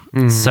well.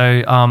 Mm.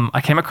 So,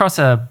 I came across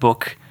a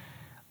book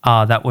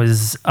that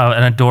was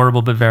an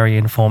adorable but very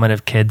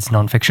informative kids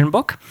nonfiction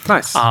book.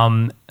 Nice.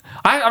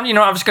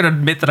 I'm just going to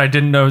admit that I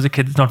didn't know it was a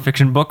kids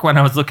nonfiction book when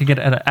I was looking at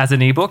it as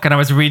an ebook, and I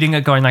was reading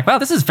it going like, wow,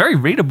 this is very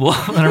readable.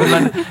 And I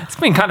realized it's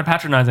been kind of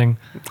patronizing.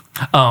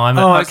 I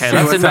Okay, see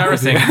that's what's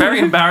embarrassing. Very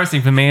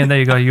embarrassing for me, and there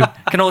you go. You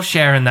can all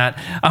share in that.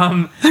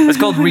 It's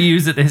called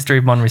Reuse It, the History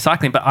of Modern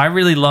Recycling, but I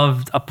really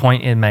loved a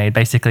point it made,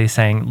 basically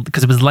saying,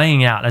 because it was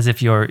laying out as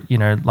if you're,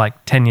 like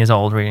 10 years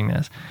old reading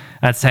this,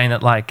 and it's saying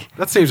that, like,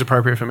 That seems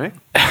appropriate for me.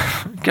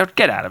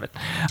 get out of it.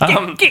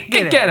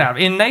 Get out.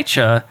 In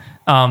nature,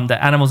 the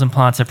animals and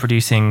plants are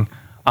producing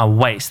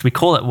waste. We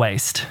call it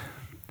waste,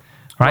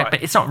 right?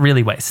 But it's not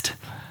really waste.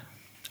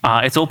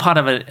 It's all part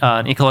of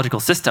an ecological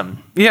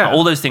system. Yeah.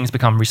 All those things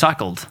become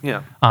recycled.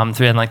 Yeah.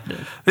 Through like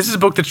This is a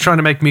book that's trying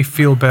to make me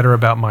feel better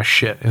about my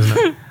shit, isn't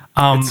it?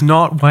 It's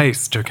not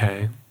waste,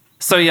 okay?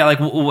 so yeah, like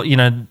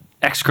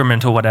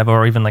excrement or whatever,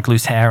 or even like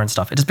loose hair and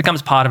stuff. It just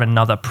becomes part of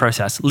another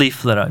process.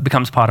 Leaf litter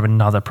becomes part of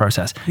another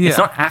process. Yeah. It's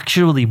not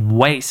actually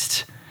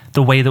waste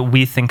the way that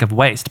we think of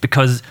waste,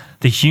 because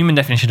the human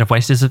definition of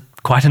waste is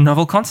quite a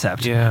novel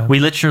concept. Yeah. We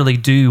literally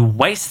do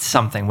waste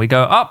something. We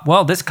go, oh,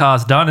 well, this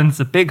car's done and it's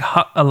a big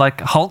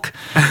like Hulk.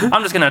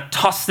 I'm just going to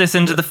toss this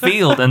into the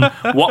field, and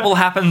what will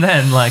happen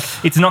then? Like,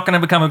 it's not going to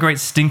become a great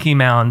stinky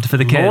mound for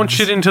the kids. Launch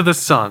it into the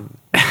sun.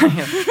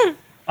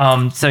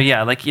 So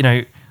yeah, like,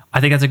 I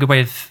think that's a good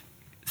way of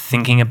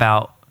thinking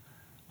about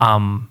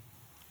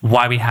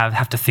why we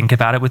have to think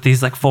about it with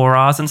these like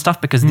 4Rs and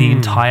stuff, because the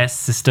entire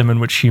system in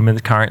which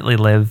humans currently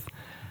live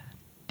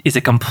is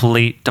a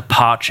complete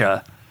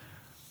departure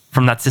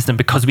from that system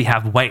because we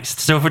have waste.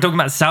 So if we're talking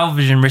about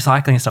salvage and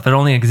recycling and stuff, it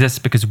only exists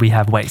because we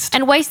have waste.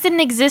 and waste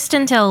didn't exist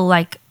until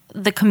like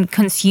the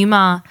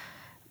consumer,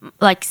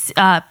 like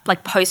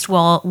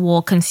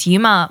post-war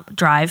consumer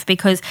drive,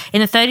 because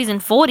in the 30s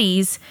and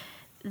 40s,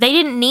 they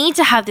didn't need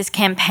to have this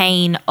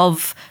campaign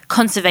of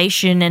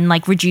conservation and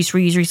like reduce,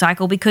 reuse,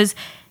 recycle, because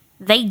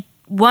they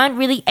weren't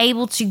really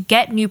able to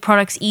get new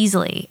products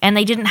easily, and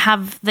they didn't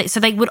have so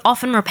they would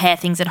often repair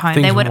things at home.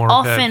 Things They were would more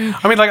often repaired.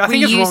 I mean, like, I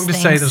think it's reuse wrong to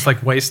say things. that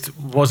like waste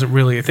wasn't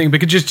really a thing,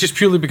 because just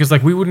purely because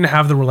like we wouldn't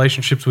have the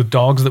relationships with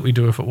dogs that we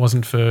do if it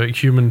wasn't for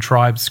human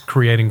tribes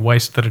creating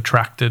waste that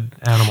attracted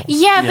animals.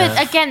 Yeah,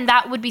 but again,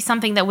 that would be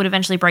something that would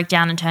eventually break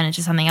down and turn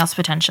into something else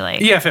potentially.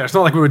 Yeah, fair. It's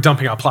not like we were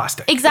dumping our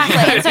plastic. Exactly.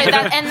 And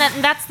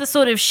so that's the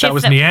sort of shift That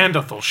was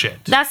Neanderthal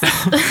shit. that's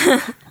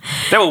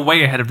They were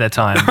way ahead of their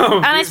time.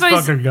 and I These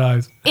suppose fucking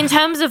guys. in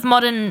terms of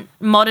modern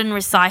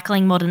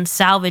recycling, modern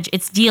salvage,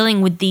 it's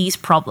dealing with these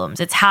problems.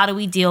 It's how do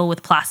we deal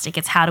with plastic?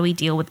 It's how do we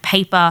deal with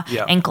paper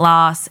Yeah. and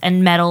glass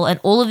and metal and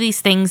all of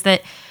these things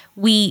that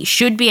we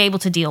should be able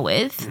to deal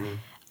with,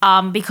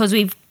 because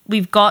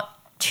we've got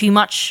too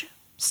much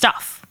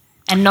stuff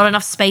and not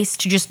enough space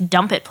to just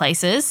dump it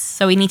places.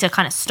 So we need to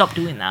kind of stop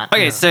doing that.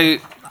 Okay, so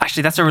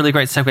actually that's a really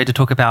great segue to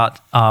talk about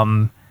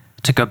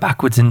to go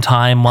backwards in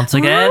time once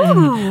again.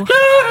 Ooh.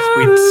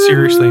 We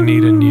seriously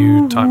need a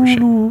new time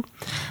machine.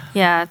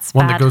 Yeah, it's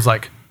One bad. that goes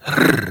like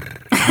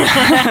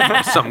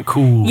something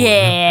cool.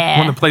 Yeah.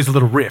 One that plays a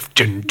little riff.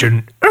 Dun,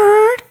 dun.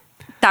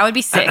 That would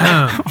be sick.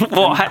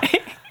 Why?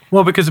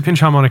 Well, because a pinch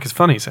harmonic is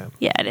funny, Sam.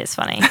 Yeah, it is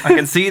funny. I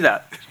can see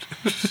that.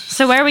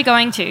 So where are we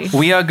going to?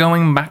 We are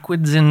going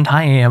backwards in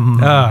time.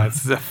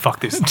 Fuck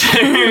this.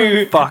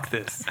 Fuck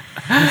this.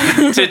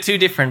 To two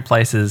different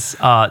places.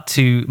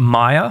 To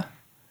Maya.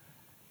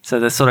 So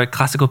the sort of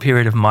classical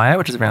period of Maya,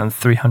 which is around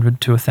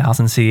 300 to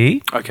 1000 CE.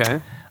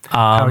 Okay.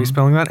 How are you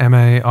spelling that?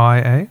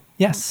 M-A-I-A?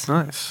 Yes.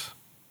 Nice.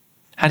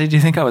 How did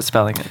you think I was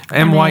spelling it?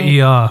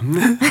 M-Y-E-R. Oh,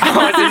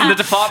 it's in the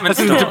department That's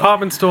in store. the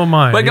department store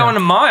Maya. We're going to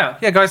Maya.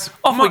 Yeah, guys.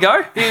 Off we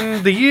go.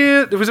 In the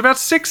year, it was about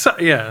 6...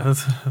 Yeah,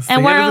 that's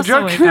And the where end else of are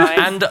the we joke. going?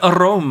 And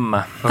Rome.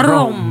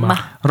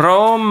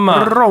 Rome.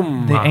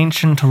 Rome. The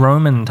ancient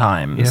Roman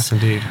times. Yes,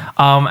 indeed.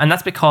 And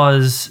that's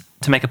because,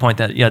 to make a point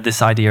that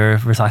this idea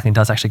of recycling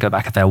does actually go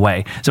back their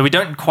way. So we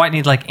don't quite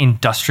need like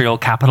industrial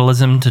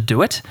capitalism to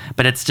do it,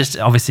 but it's just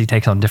obviously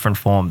takes on different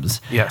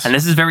forms. Yes. And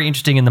this is very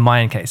interesting in the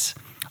Mayan case.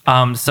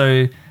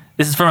 So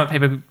this is from a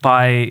paper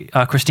by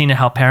Christina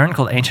Halperin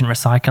called Ancient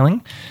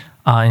Recycling.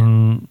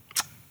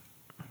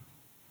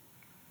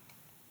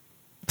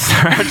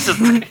 Sorry, I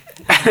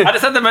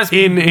just had the most...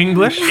 In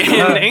English?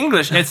 In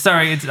English. It's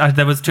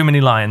there was too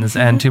many lines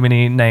and too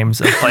many names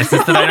of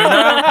places that I don't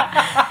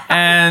know.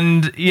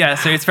 And yeah,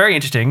 so it's very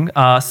interesting.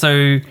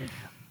 So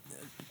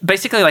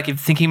basically, like if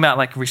thinking about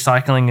like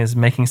recycling as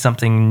making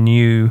something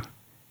new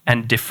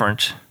and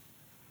different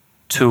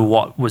to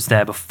what was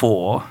there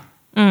before,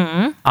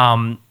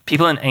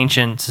 people in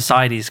ancient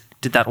societies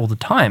did that all the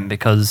time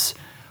because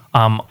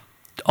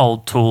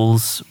old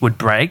tools would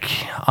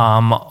break,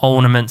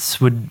 ornaments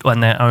would,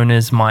 when their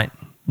owners might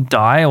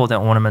die, or their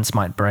ornaments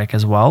might break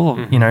as well,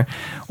 or,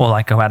 or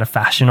like go out of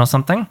fashion or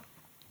something.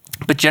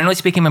 But generally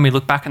speaking, when we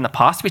look back in the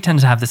past, we tend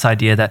to have this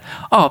idea that,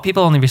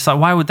 people only recycle.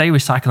 Why would they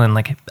recycle and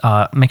like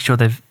make sure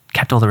they've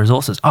kept all the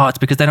resources? Oh, it's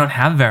because they don't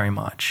have very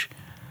much.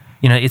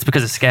 It's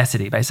because of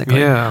scarcity, basically.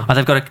 Yeah.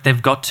 They've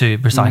got to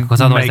recycle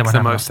because otherwise they Make won't the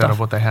have enough most out stuff. of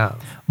what they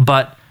have.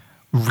 But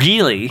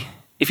really,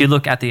 if you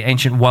look at the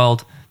ancient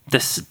world,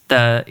 it's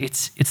the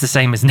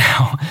same as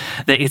now.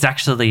 It's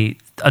actually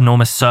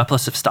enormous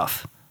surplus of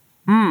stuff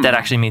that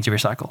actually means you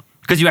recycle.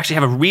 Because you actually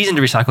have a reason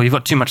to recycle. You've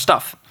got too much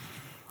stuff.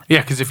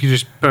 Yeah, because if you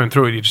just burn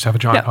through it, you just have a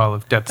giant pile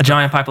of dead stuff. A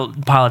giant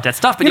pile of dead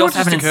stuff. But you also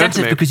have an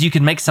incentive because you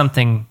can make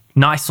something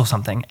nice or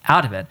something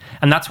out of it.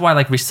 And that's why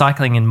like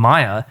recycling in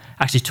Maya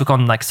actually took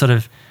on like sort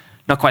of,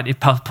 not quite,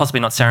 possibly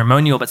not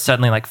ceremonial, but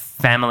certainly like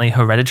family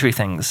hereditary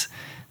things.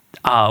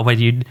 Where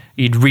you'd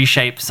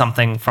reshape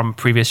something from a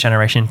previous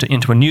generation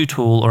into a new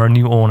tool or a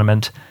new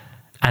ornament,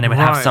 and it would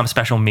have some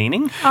special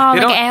meaning. Oh,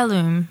 like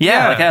heirloom.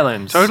 Yeah, like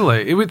heirlooms.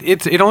 Totally.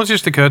 It almost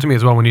just occurred to me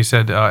as well when you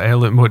said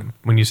heirloom,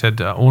 when you said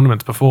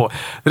ornaments before,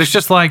 that it's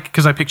just like,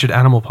 because I pictured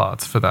animal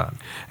parts for that.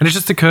 And it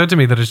just occurred to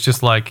me that it's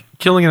just like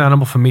killing an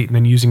animal for meat and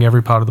then using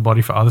every part of the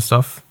body for other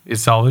stuff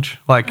is salvage.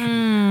 Like,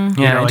 like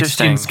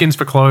interesting. skins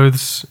for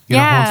clothes,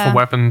 horns for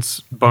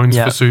weapons, bones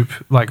for soup,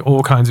 like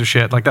all kinds of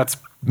shit. Like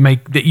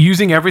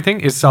using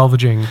everything is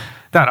salvaging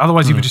that.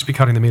 Otherwise, you would just be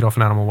cutting the meat off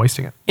an animal and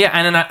wasting it. Yeah,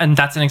 and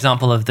that's an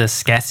example of the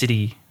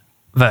scarcity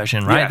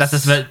version, right?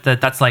 Yes.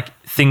 That's like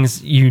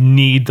things, you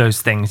need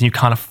those things. You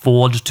can't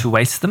afford to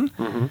waste them.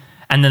 Mm-hmm.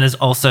 And then there's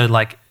also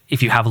like,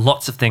 if you have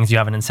lots of things, you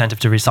have an incentive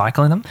to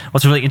recycle them.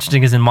 What's really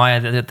interesting is in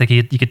Maya, that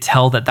you could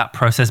tell that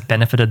process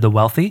benefited the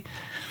wealthy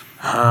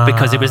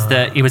because it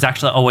was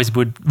actually always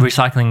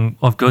recycling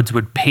of goods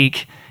would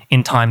peak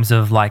in times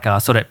of like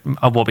sort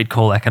of what we'd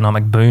call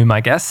economic boom,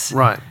 I guess.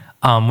 Right.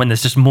 When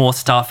there's just more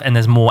stuff and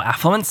there's more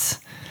affluence.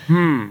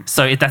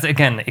 So it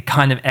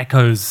kind of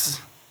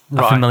echoes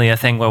a familiar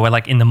thing where we're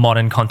like in the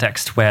modern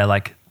context where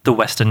like the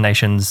Western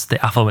nations,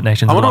 the affluent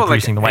nations, are not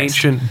producing the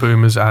waste. Ancient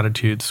boomers'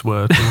 attitudes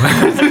were.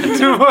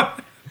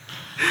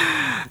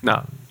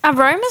 No.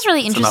 Rome is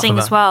really interesting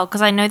as well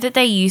because I know that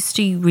they used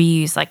to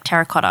reuse like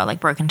terracotta, like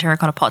broken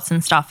terracotta pots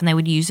and stuff, and they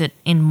would use it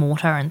in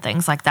mortar and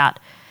things like that.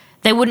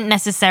 They wouldn't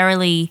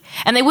necessarily,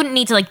 and they wouldn't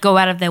need to like go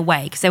out of their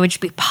way because there would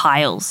just be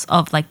piles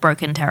of like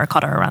broken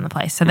terracotta around the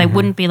place. So they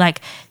wouldn't be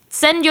like,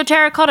 send your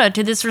terracotta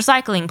to this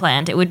recycling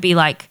plant. It would be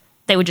like,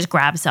 they would just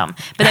grab some,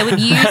 but they would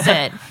use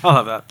it. I'll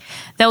have that.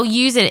 They'll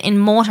use it in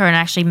mortar and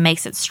actually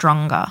makes it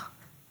stronger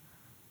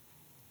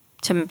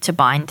to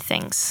bind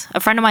things.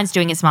 A friend of mine's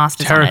doing his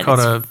master's on it.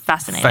 Terracotta It's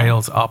fascinating.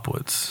 fails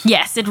upwards.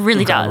 Yes, it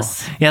really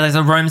does. Yeah,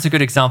 Rome's a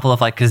good example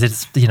of like, because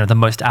it's the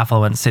most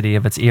affluent city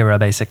of its era,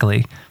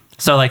 basically.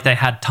 So like they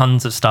had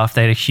tons of stuff.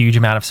 They had a huge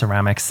amount of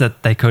ceramics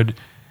that they could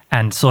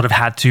and sort of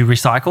had to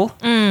recycle.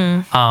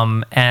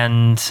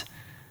 And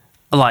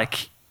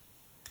like,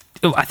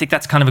 I think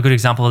that's kind of a good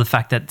example of the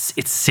fact that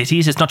it's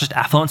cities. It's not just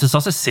affluence. It's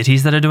also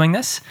cities that are doing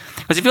this.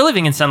 Because if you're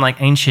living in some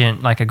like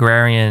ancient like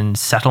agrarian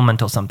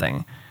settlement or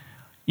something,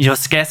 your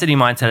scarcity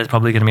mindset is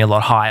probably going to be a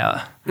lot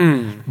higher.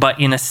 But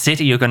in a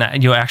city,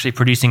 you're actually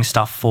producing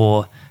stuff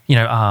for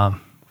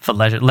for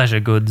leisure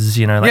goods,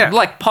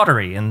 like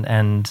pottery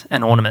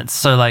and ornaments.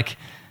 So like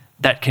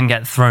that can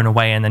get thrown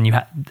away, and then you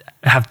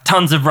have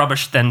tons of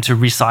rubbish then to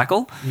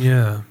recycle.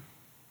 Yeah.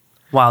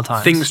 Wild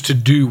times. Things to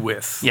do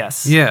with.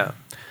 Yes. Yeah.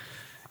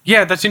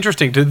 Yeah, that's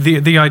interesting.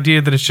 The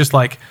idea that it's just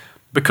like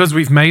because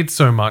we've made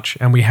so much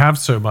and we have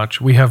so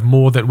much, we have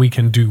more that we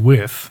can do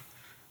with,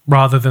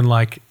 rather than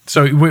like,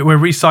 so we're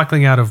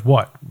recycling out of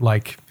what?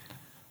 Like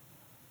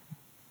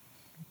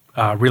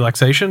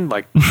relaxation,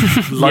 like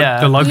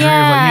the luxury of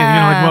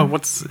like, well,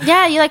 what's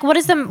you're like, what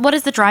is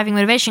the driving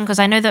motivation? Because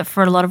I know that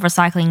for a lot of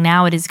recycling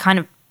now, it is kind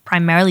of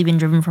primarily been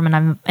driven from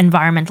an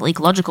environmental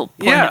ecological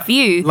point of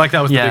view. Like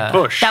that was the big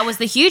push. That was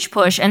the huge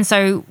push. And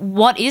so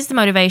what is the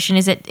motivation?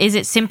 Is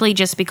it simply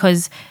just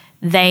because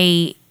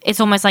it's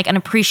almost like an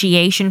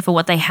appreciation for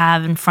what they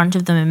have in front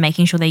of them and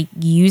making sure they're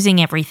using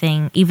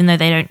everything, even though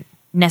they don't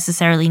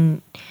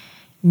necessarily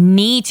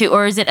need to,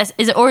 or is it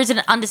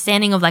an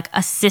understanding of like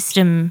a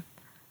system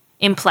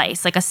in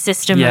place, like a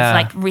system of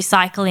like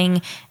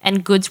recycling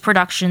and goods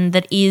production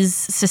that is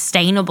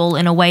sustainable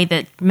in a way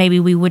that maybe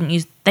they wouldn't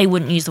use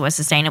the word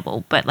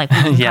sustainable, but like we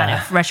can kind of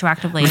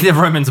retroactively. The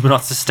Romans were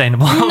not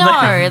sustainable.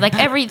 No, like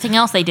everything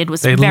else they did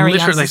was they very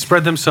they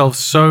spread themselves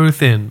so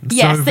thin.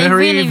 Yes, so they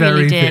very,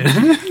 really thin.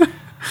 did.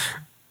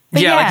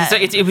 But like, so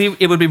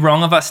it would be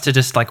wrong of us to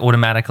just like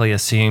automatically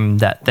assume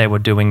that they were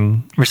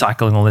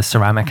recycling all this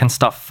ceramic and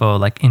stuff for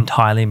like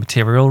entirely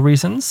material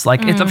reasons.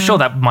 Like I'm sure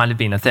that might have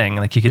been a thing.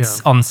 Like you could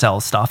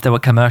on-sell stuff. There were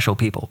commercial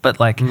people, but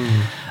like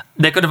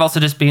there could have also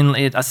just been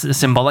a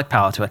symbolic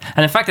power to it.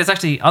 And in fact, there's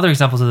actually other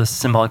examples of this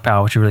symbolic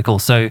power, which are really cool.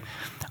 So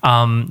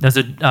there's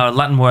a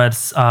Latin word,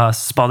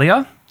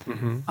 spolia,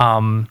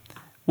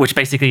 which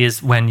basically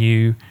is when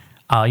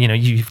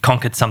you've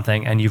conquered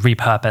something and you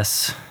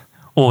repurpose.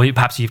 Or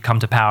perhaps you've come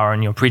to power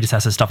and your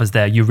predecessor stuff is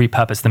there. You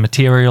repurpose the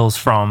materials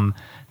from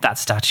that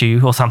statue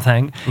or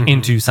something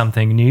into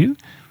something new.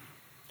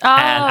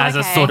 And as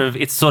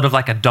it's sort of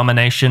like a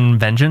domination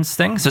vengeance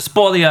thing. So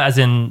spolia as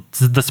in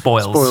the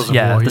spoils.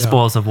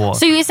 Spoils of war.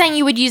 So you're saying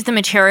you would use the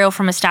material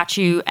from a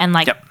statue and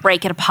like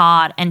break it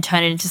apart and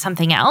turn it into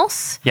something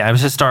else? Yeah, it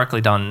was historically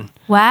done.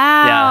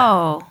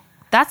 Wow. Yeah.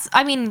 That's,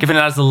 I mean... Given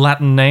it as a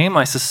Latin name,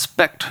 I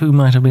suspect who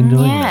might have been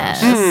doing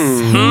yes. this.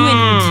 Who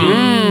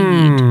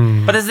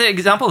indeed? But there's the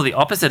example of the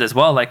opposite as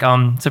well. Like,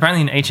 so apparently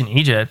in ancient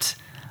Egypt,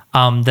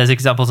 there's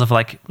examples of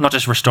like not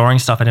just restoring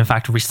stuff, but in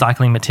fact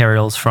recycling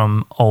materials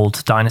from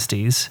old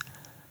dynasties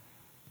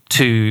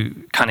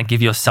to kind of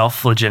give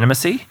yourself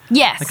legitimacy.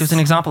 Yes. Like there's an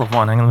example of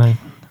one.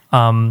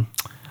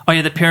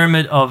 The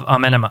pyramid of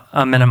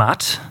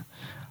Amenemhat,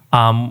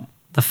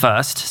 the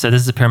first. So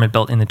this is a pyramid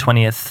built in the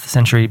 20th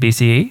century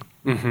BCE.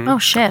 Mm-hmm. Oh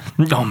shit!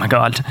 Oh my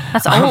god,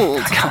 that's old.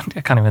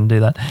 I can't even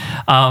do that.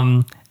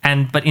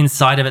 But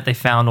inside of it, they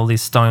found all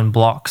these stone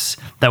blocks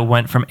that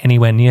weren't from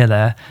anywhere near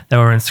there. They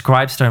were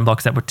inscribed stone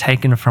blocks that were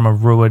taken from a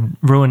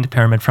ruined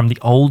pyramid from the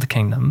Old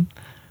Kingdom,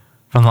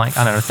 from like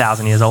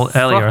 1,000 years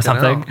earlier or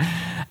something.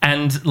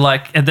 And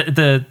like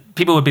the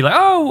people would be like,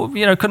 oh,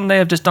 couldn't they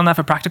have just done that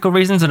for practical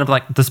reasons? And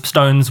like the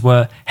stones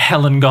were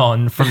hell and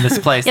gone from this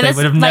place. They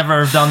would have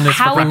never have done this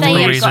for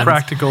practical reasons.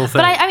 Practical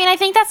thing. But I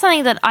think that's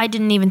something that I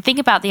didn't even think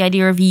about, the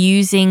idea of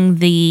using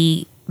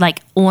the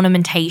like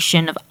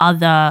ornamentation of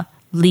other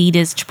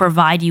leaders to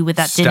provide you with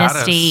that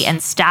dynasty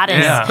and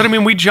status. Yeah. But I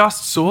mean, we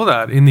just saw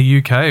that in the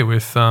UK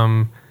with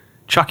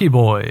Chucky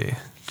Boy.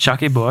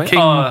 Chucky Boy?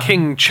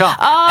 King Chuck.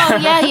 Oh,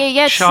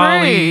 yeah,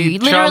 Charlie,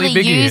 true. Literally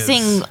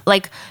using,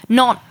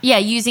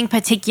 using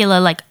particular,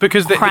 like,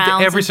 because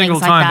crowns every and single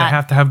things time like that. they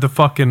have to have the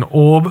fucking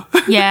orb.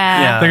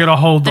 Yeah. They got to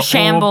hold the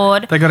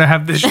shamboard. Orb. They got to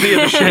have the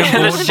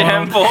shamboard. The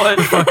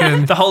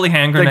shamboard. The holy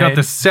hand grenade. They got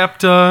the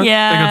scepter.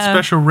 Yeah. They got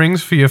special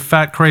rings for your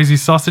fat, crazy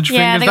sausage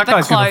fingers. That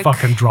guy's going to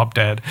fucking drop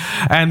dead.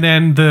 And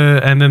then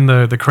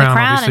the crown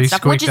obviously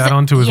squeaked that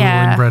onto his little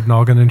inbred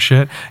noggin and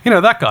shit.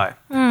 That guy.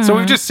 So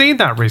we've just seen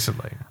that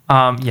recently.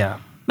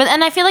 But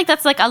I feel like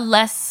that's like a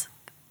less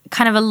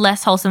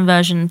wholesome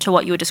version to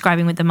what you were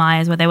describing with the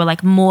Mayas, where they were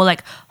like more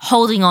like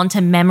holding on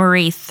to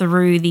memory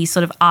through these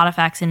sort of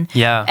artifacts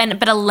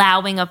but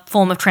allowing a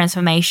form of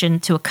transformation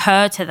to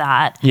occur to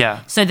that,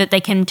 so that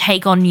they can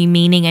take on new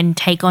meaning and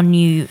take on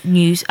new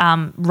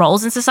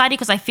roles in society.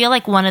 Because I feel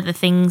like one of the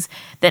things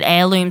that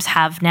heirlooms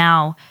have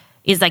now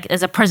is like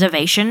as a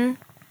preservation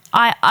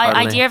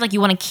idea of like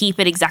you want to keep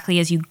it exactly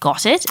as you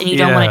got it and you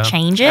don't want to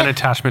change it. An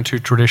attachment to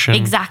tradition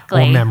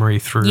or memory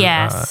through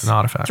an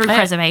artifact. Through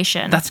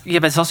preservation. But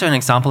it's also an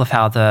example of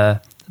how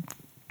the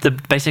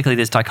basically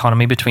this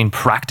dichotomy between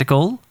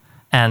practical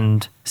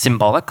and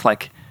symbolic,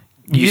 like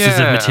uses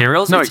of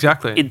materials.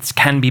 Exactly. It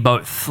can be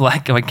both.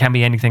 Like it can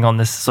be anything on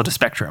this sort of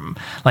spectrum.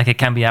 Like it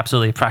can be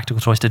absolutely a practical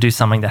choice to do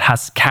something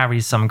that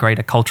carries some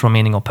greater cultural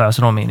meaning or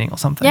personal meaning or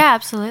something. Yeah,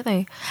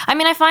 absolutely. I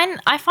mean, I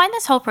find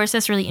this whole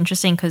process really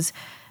interesting because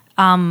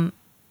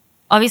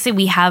obviously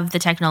we have the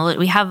technology.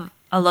 We have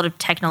a lot of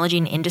technology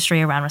and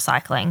industry around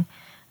recycling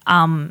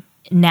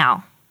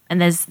now,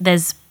 and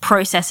there's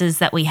processes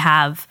that we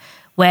have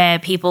where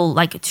people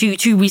like to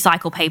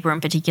recycle paper in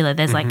particular.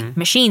 There's like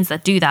machines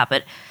that do that,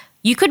 but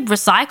you could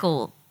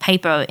recycle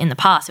paper in the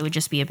past. It would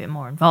just be a bit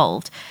more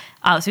involved.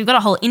 So we've got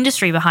a whole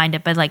industry behind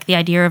it, but like the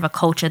idea of a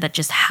culture that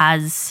just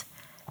has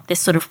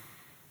this sort of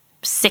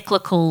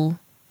cyclical,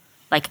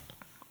 like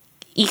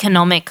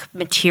economic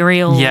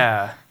material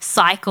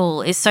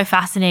cycle is so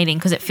fascinating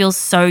because it feels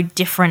so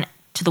different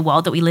to the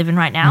world that we live in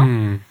right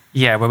now.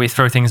 Yeah, where we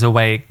throw things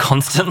away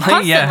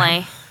constantly. Yeah.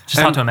 Constantly.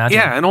 Just hard to imagine.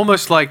 Yeah, and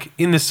almost like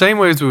in the same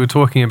way as we were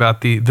talking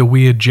about the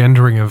weird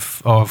gendering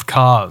of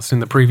cars in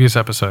the previous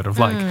episode of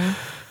like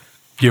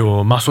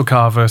your muscle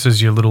car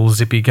versus your little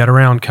zippy get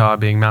around car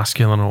being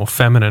masculine or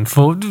feminine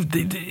for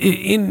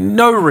in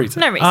no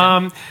reason. No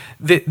reason.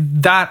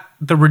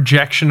 The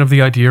rejection of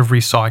the idea of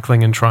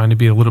recycling and trying to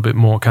be a little bit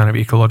more kind of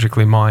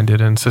ecologically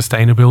minded and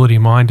sustainability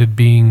minded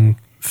being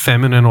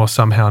feminine or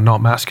somehow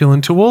not masculine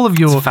to all of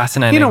your It's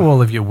fascinating.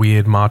 all of your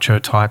weird macho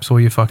types, all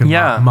your fucking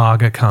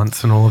MAGA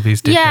cunts and all of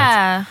these dickheads.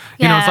 Yeah.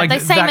 It's like the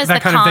same as the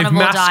kind of they've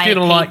carnivore diet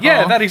masculinized. people.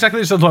 Yeah, that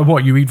exactly. It's like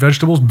what you eat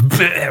vegetables.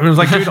 It was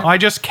like, dude, I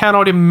just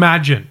cannot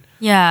imagine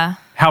Yeah.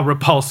 how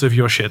repulsive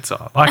your shits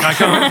are. Like I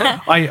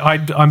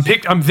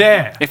can't. I'm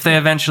there. If they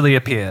eventually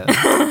appear.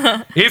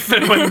 If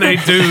and when they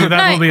do,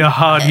 that will be a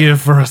hard year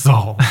for us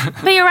all.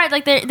 But you're right.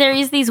 Like there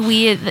is these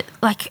weird,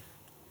 like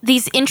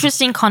these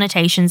interesting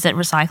connotations that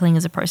recycling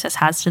as a process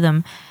has to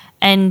them,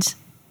 and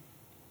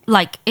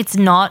like it's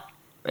not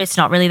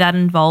really that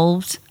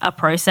involved a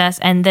process.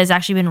 And there's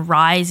actually been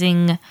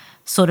rising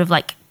sort of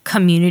like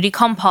community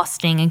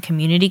composting and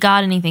community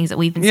gardening things that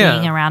we've been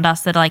seeing around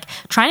us that are like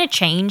trying to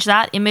change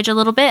that image a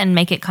little bit and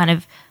make it kind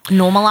of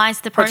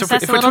normalize the process So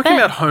if a we're little talking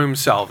bit. about home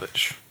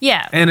salvage,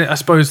 Yeah. and I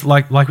suppose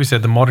like we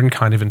said, the modern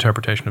kind of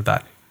interpretation of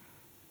that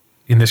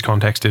in this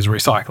context is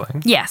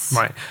recycling. Yes.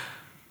 Right.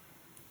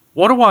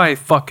 What do I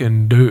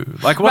fucking do?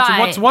 Like,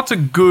 what's a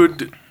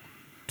good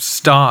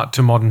start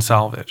to modern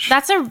salvage?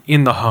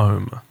 In the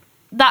home.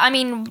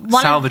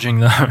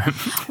 Salvaging the home.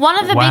 One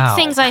of the Wow.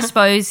 big things, I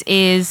suppose,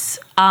 is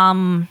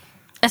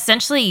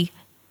essentially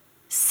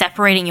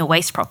separating your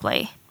waste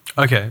properly.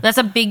 Okay. That's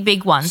a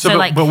big one. So,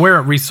 but we're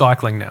at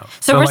recycling now.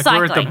 So like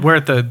recycling. we're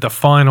at the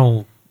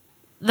final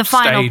The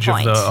final stage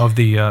point. of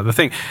the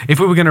thing. If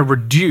we were going to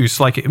reduce,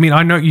 like, I mean,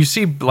 I know you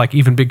see like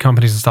even big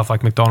companies and stuff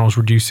like McDonald's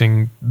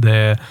reducing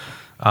their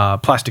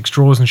plastic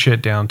straws and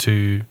shit down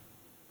to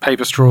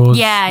paper straws.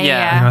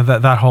 Yeah.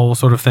 That whole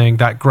sort of thing,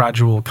 that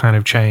gradual kind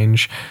of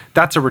change,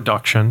 that's a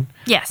reduction.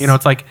 Yes.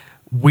 It's like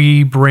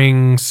we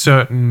bring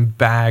certain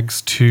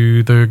bags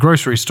to the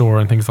grocery store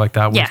and things like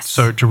that. Yes.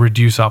 So to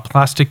reduce our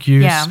plastic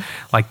use, Yeah.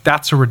 like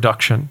that's a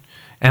reduction.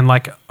 And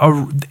like,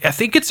 I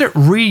think it's at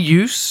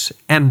reuse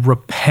and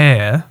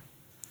repair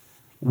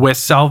where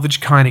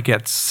salvage kind of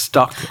gets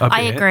stuck a bit.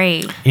 I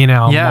agree. In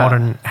our Yeah.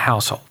 modern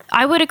household.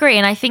 I would agree.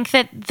 And I think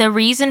that the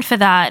reason for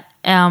that,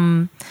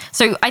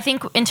 so I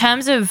think in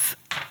terms of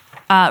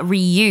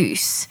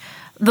reuse,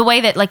 the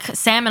way that like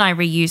Sam and I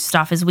reuse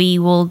stuff is we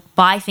will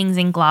buy things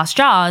in glass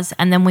jars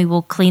and then we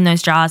will clean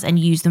those jars and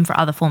use them for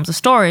other forms of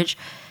storage.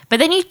 But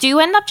then you do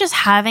end up just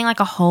having like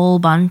a whole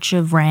bunch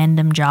of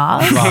random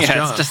jars. Glass Yeah,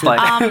 jars. it's just like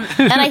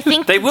And I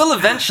think, they will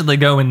eventually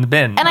go in the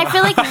bin. and I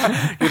feel like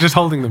You're just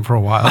holding them for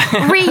a while.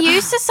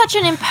 reuse is such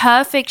an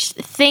imperfect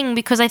thing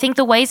because I think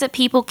the ways that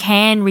people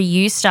can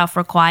reuse stuff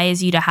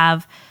requires you to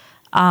have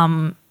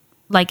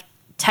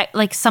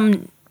like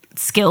some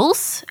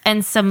skills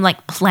and some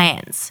like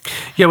plans.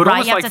 Yeah, but Right,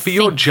 almost you have like to for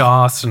your think.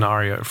 jar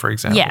scenario, for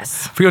example.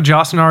 Yes. For your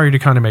jar scenario to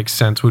kind of make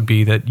sense would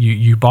be that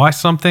you buy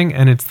something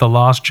and it's the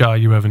last jar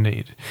you ever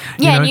need.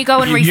 Yeah, and you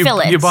go and refill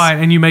it. You buy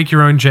it and you make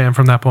your own jam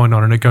from that point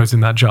on and it goes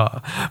in that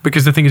jar.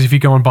 Because the thing is, if you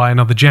go and buy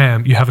another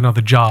jam, you have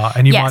another jar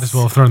and you Yes. might as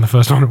well have thrown the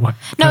first one away.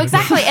 No,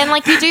 exactly. And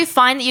like you do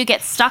find that you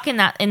get stuck in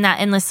that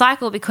endless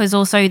cycle because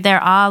also there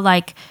are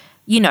like,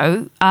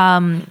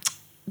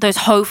 those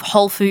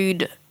whole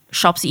food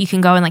shops that you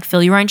can go and like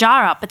fill your own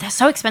jar up, but they're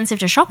so expensive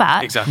to shop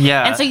at. Exactly.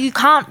 Yeah. And so you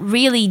can't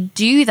really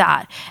do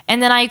that.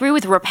 And then I agree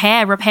with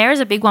repair. Repair is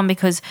a big one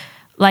because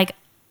like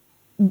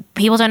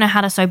people don't know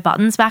how to sew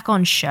buttons back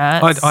on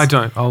shirts. I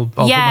don't. I'll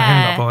put my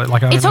hand up.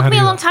 Like, I don't it know took how to me a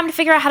do long that. time to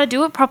figure out how to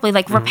do it properly,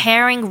 like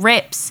repairing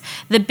rips.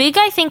 The big,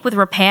 I think, with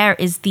repair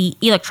is the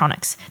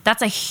electronics.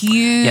 That's a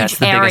huge it's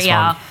the biggest area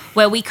one.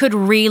 where we could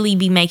really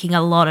be making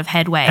a lot of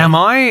headway. Am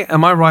I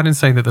right in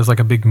saying that there's like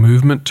a big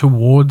movement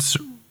towards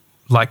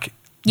like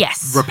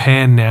Yes.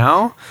 repair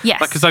now? Yes.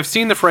 Because I've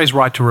seen the phrase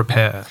right to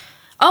repair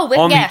Oh,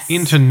 on yes. the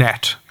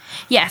internet.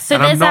 Yes. So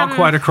And there's I'm not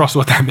quite across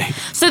what that means.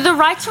 So the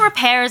right to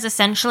repair is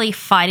essentially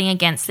fighting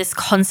against this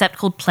concept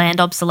called planned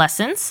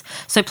obsolescence.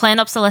 So planned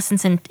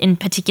obsolescence in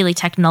particularly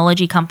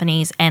technology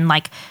companies and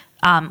like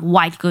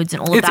white goods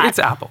and all of that. It's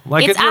Apple.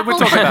 Like It's we're Apple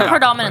talking about Apple,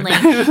 predominantly.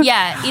 right?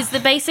 Yeah, is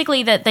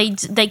basically that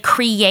they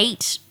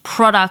create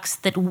products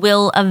that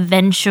will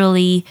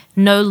eventually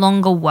no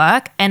longer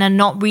work and are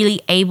not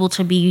really able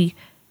to be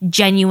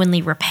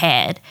genuinely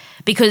repaired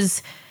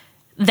because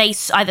they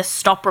either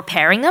stop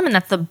repairing them, and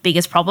that's the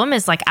biggest problem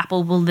is like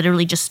Apple will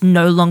literally just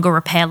no longer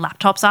repair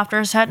laptops after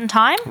a certain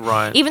time.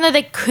 Right. Even though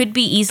they could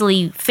be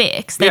easily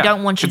fixed, they Yeah,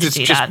 don't want you to 'cause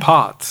do it's just that.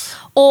 parts.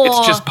 Or-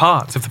 It's just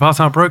parts. If the parts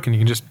aren't broken, you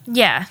can just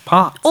Yeah.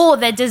 parts. Or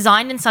they're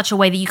designed in such a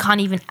way that you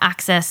can't even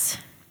access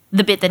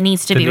the bit that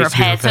needs to be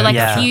repaired. So like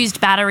yeah. fused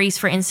batteries,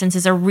 for instance,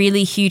 is a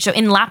really huge. So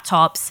in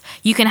laptops,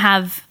 you can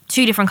have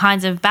two different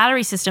kinds of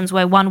battery systems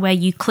where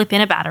you clip in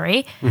a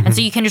battery and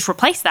so you can just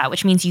replace that,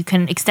 which means you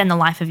can extend the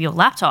life of your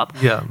laptop.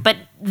 Yeah. But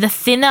the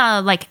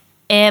thinner, like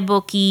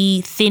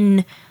airbooky,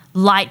 thin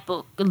light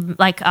book,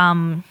 like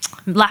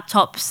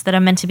laptops that are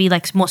meant to be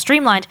like more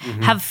streamlined,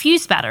 have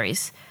fused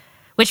batteries,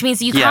 which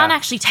means you can't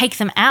actually take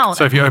them out.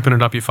 So if you open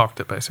it up, you fucked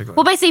it, basically.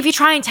 Well, basically, if you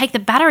try and take the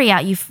battery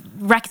out, you've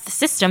wrecked the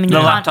system. And The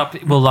you can't.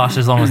 laptop will last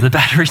as long as the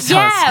battery does.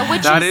 Yeah,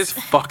 which That is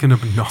fucking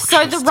obnoxious.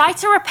 So the right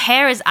to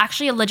repair is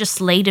actually a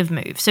legislative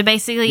move. So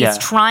basically, it's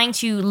trying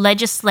to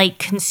legislate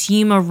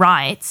consumer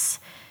rights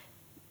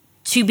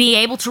to be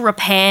able to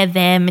repair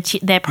their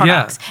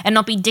products and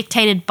not be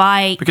dictated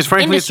by Because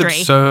frankly, industry. it's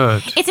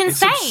absurd. It's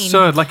insane. It's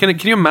absurd. Like, can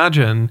you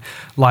imagine,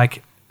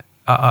 like,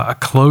 a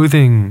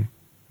clothing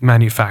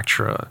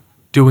manufacturer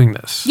doing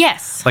this?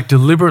 Yes. Like,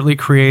 deliberately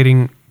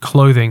creating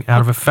clothing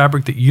out of a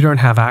fabric that you don't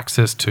have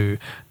access to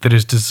that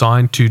is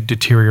designed to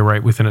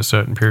deteriorate within a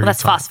certain period Well, that's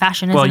of time. fast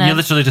fashion, isn't Well, it? you're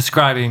literally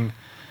describing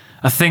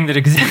a thing that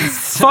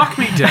exists. Fuck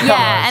me down.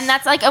 Yeah, and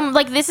that's like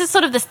this is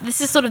sort of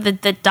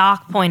the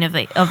dark point of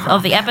the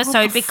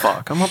episode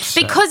Fuck, I'm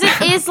upset. because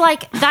it is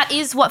like that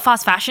is what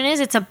fast fashion is.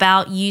 It's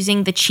about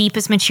using the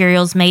cheapest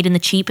materials made in the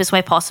cheapest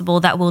way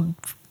possible that will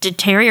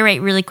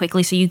deteriorate really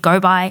quickly, so you go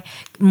buy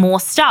more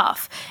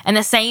stuff. And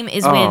the same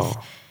is with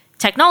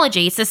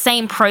technology. It's the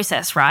same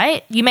process,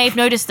 right? You may have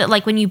noticed that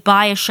like when you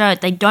buy a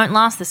shirt, they don't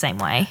last the same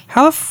way.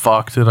 How the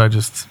fuck did I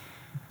just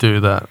do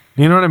that?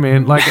 You know what I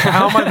mean? Like,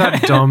 how am I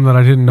that dumb that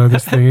I didn't know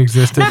this thing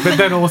existed, but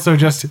then also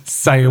just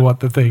say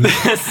what the thing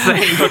is?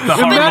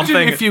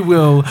 Imagine, if you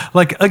will,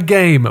 like a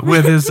game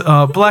where there's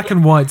black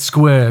and white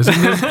squares and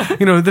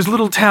there's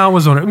little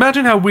towers on it.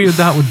 Imagine how weird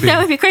that would be. That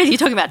would be crazy. You're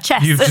talking about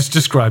chess. You've just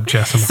described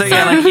chess. So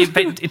yeah,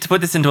 like to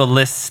put this into a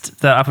list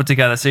that I put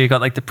together, so you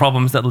got like the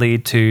problems that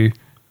lead to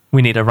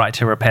we need a right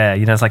to repair.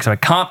 You know, it's like, so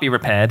it can't be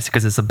repaired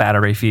because it's a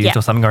battery fused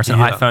or something, or it's an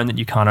iPhone that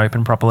you can't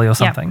open properly or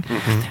something.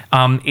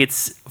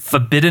 It's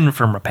forbidden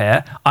from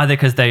repair, either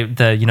because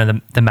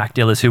the Mac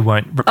dealers who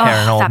won't repair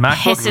an old that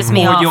MacBook, pisses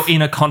me or off. you're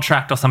in a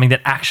contract or something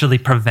that actually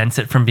prevents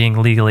it from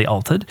being legally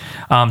altered,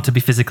 to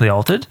be physically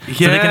altered.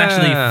 So they can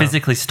actually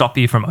physically stop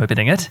you from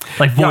opening it,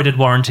 like voided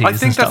warranties. I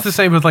think and that's stuff. the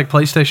same with like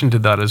PlayStation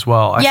did that as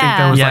well. I think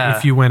that was like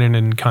if you went in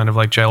and kind of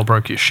like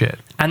jailbroke your shit.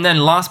 And then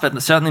last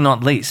but certainly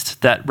not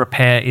least, that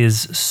repair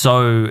is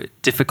so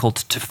difficult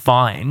to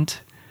find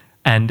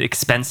and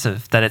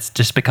expensive that it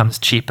just becomes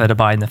cheaper to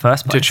buy in the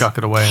first place. To chuck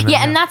it away. And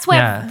And that's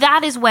where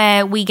that is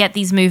where we get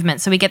these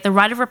movements. So we get the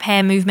right of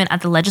repair movement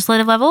at the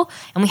legislative level,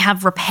 and we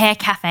have repair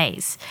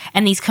cafes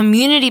and these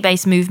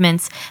community-based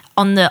movements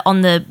on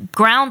the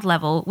ground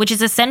level, which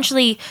is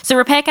essentially, so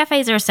repair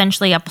cafes are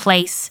essentially a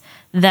place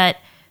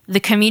that the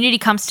community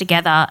comes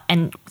together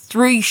and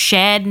through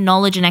shared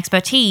knowledge and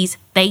expertise,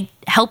 they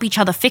help each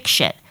other fix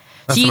shit.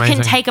 That's so you amazing.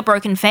 can take a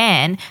broken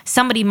fan,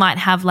 somebody might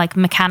have like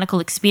mechanical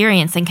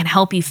experience and can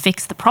help you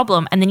fix the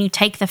problem, and then you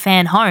take the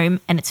fan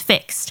home and it's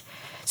fixed.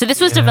 So this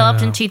was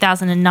developed in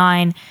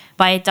 2009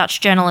 by a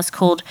Dutch journalist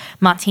called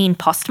Martine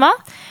Postma.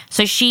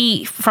 So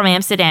she, from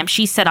Amsterdam,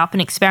 she set up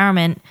an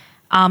experiment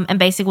and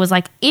basically was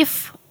like,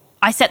 if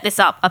I set this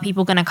up, are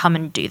people going to come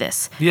and do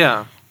this?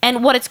 Yeah.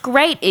 And what it's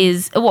great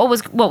is, what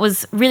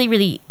was really,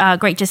 really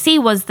great to see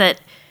was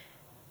that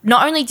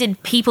not only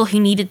did people who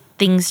needed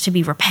things to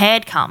be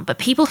repaired come, but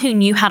people who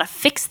knew how to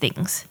fix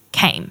things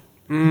came.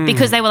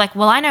 Because they were like,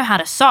 well, I know how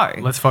to sew.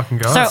 Let's fucking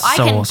go. So I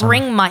can awesome.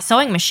 bring my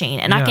sewing machine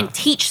and I can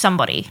teach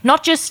somebody,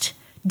 not just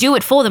do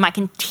it for them. I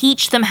can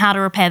teach them how to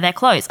repair their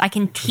clothes. I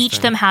can teach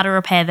them how to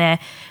repair their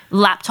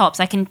laptops.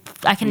 I can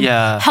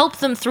help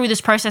them through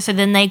this process, so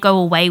then they go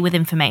away with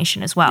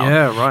information as well.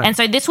 Yeah, right. And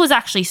so this was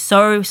actually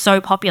so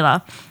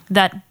popular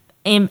that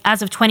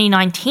as of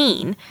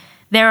 2019,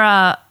 there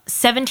are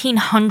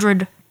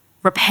 1,700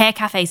 repair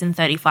cafes in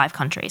 35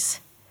 countries.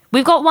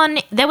 We've got one.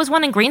 There was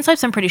one in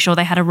Greenslopes. I'm pretty sure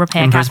they had a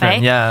repair In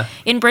cafe. Brisbane,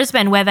 In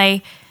Brisbane, where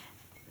they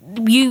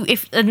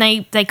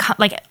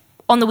like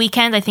on the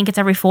weekend. I think it's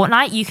every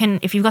fortnight. You can,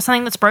 if you've got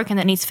something that's broken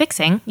that needs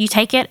fixing, you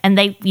take it and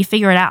you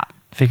figure it out.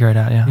 Figure it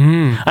out, yeah.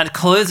 And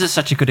clothes is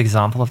such a good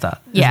example of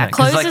that. Yeah, isn't it?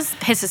 'Cause, clothes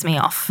pisses me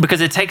off. because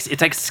it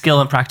takes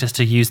skill and practice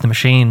to use the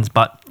machines,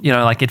 but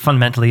like it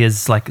fundamentally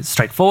is like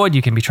straightforward.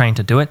 You can be trained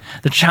to do it.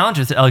 The challenge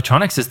with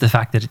electronics is the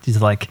fact that it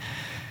is like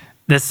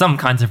there's some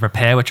kinds of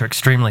repair which are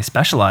extremely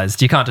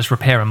specialized. You can't just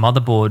repair a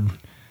motherboard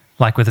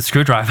like with a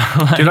screwdriver.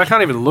 Dude, I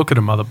can't even look at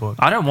a motherboard.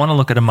 I don't want to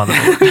look at a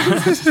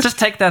motherboard. Just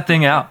take that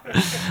thing out.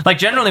 Like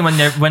generally when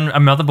a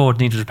motherboard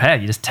needs repair,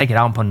 you just take it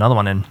out and put another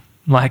one in.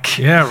 Like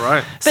Yeah,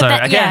 right. So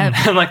again,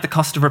 like the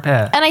cost of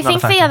repair. And I another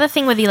think the factor. other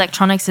thing with the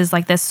electronics is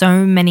like there's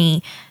so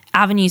many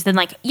avenues. Then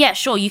like, yeah,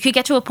 sure, you could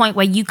get to a point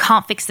where you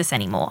can't fix this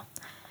anymore.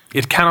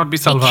 It cannot be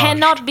salvaged. It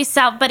cannot be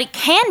salvaged, but it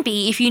can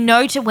be if you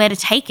know where to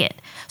take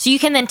it. So you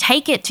can then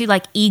take it to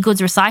like e-goods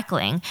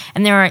recycling,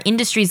 and there are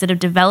industries that have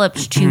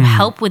developed to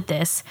help with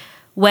this,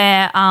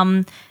 where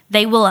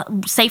they will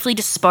safely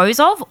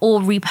dispose of or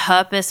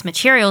repurpose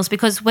materials,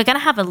 because we're going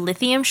to have a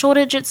lithium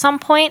shortage at some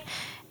point,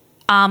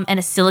 and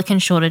a silicon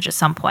shortage at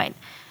some point.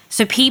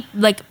 So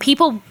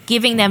people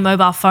giving their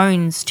mobile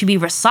phones to be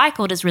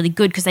recycled is really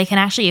good, because they can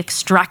actually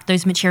extract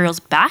those materials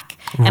back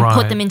and put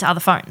Right. them into other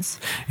phones.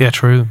 Yeah,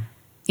 true.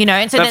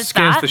 And so That there's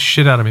scares that. the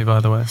shit out of me, by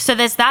the way. So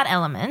there's that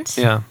element.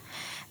 Yeah.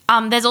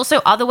 there's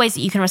also other ways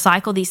that you can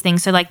recycle these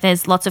things. So like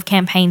there's lots of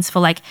campaigns for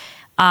like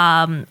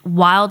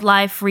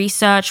wildlife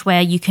research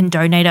where you can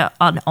donate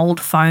an old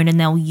phone and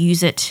they'll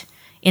use it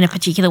in a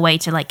particular way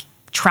to like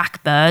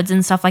track birds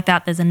and stuff like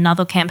that. There's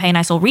another campaign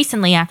I saw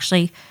recently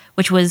actually,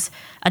 which was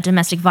a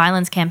domestic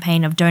violence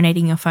campaign of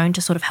donating your phone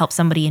to sort of help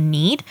somebody in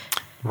need.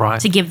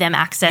 Right. To give them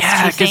access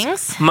to 'cause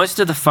things. Most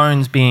of the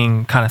phones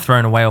being kind of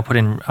thrown away or put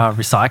in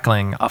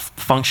recycling are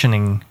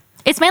functioning.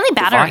 It's mainly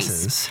batteries.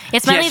 Devices.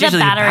 It's Yeah, mainly it's that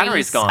usually the batteries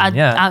battery's gone,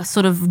 yeah. are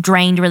sort of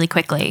drained really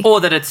quickly. Or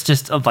that it's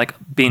just like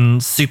been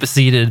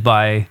superseded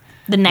by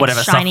The next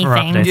whatever shiny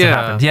software thing. updates Yeah. have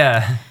happened.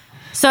 Yeah.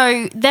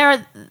 So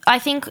I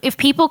think if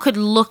people could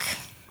look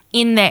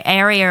in their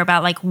area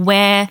about like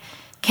where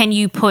can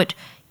you put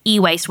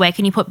e-waste, where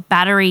can you put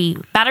batteries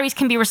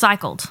can be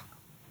recycled.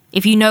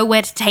 If you know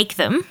where to take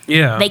them,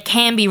 they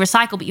can be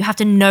recycled, but you have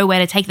to know where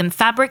to take them.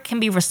 Fabric can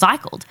be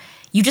recycled.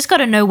 You just got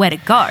to know where to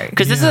go.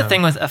 Because this is a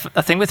thing with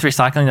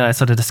recycling that I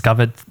sort of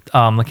discovered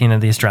looking at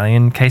the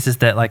Australian cases,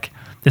 that like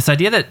this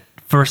idea that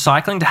for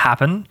recycling to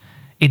happen,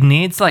 it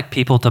needs like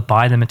people to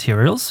buy the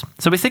materials.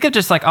 So we think of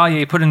just like, oh yeah,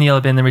 you put it in the yellow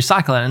bin, then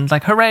recycle it, and it's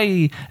like,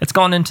 hooray, it's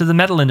gone into the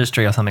metal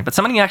industry or something. But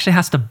somebody actually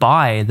has to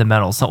buy the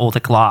metal, so all the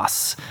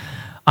glass,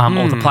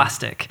 or the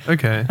plastic.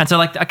 Okay. And so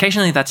like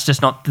occasionally that's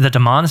just not, the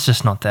demand is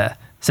just not there.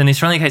 So in the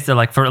Australian case, they're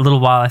like for a little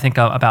while, I think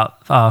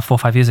about 4 or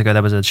 5 years ago,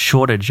 there was a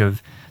shortage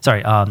of,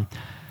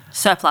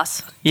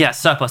 Surplus.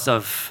 surplus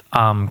of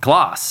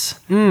glass.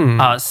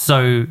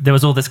 So there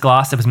was all this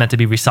glass that was meant to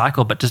be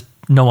recycled, but just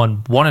no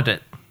one wanted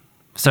it.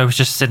 So it was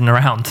just sitting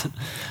around.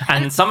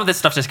 And some of this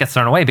stuff just gets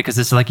thrown away because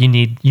it's like you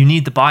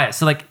need the buyers.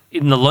 So like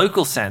in the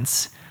local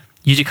sense,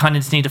 you kind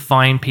of just need to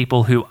find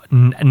people who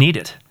need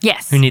it.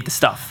 Yes. Who need the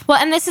stuff. Well,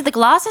 and the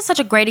glass is such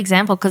a great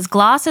example because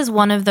glass is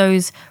one of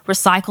those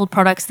recycled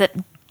products that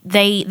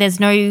there's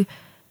no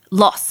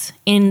loss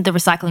in the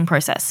recycling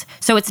process.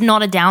 So it's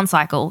not a down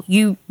cycle.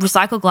 You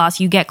recycle glass,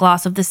 you get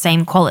glass of the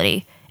same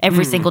quality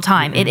every single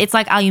time. It's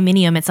like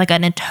aluminium. It's like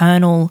an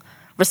eternal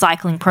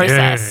recycling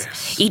process.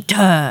 Yes.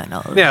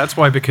 Eternal. Yeah, that's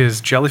why,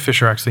 because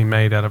jellyfish are actually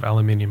made out of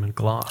aluminium and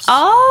glass.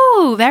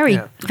 Oh, very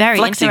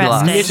Flexiglass.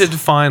 interesting. Knitted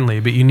finely,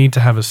 but you need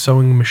to have a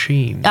sewing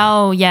machine.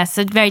 Oh, yes.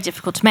 It's very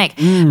difficult to make.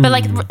 But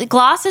like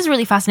glass is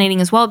really fascinating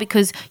as well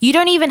because you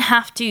don't even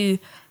have to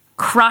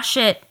crush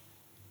it,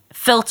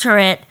 filter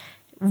it,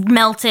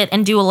 melt it,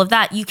 and do all of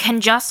that. You can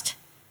just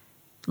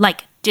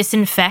like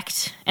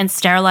disinfect and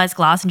sterilize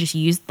glass and just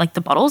use like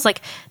the bottles.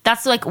 Like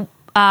that's like,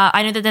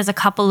 I know that there's a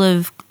couple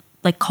of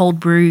like cold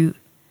brew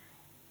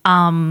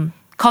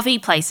coffee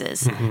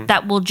places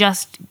that will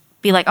just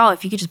be like, oh,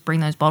 if you could just bring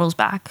those bottles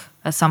back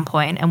at some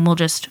point and we'll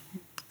just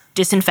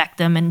disinfect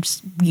them and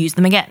just use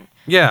them again.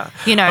 Yeah.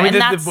 You know, I mean,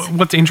 and that's...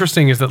 what's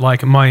interesting is that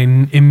like my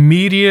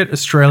immediate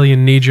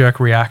Australian knee-jerk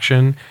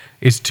reaction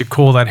is to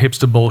call that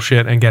hipster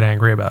bullshit and get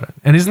angry about it.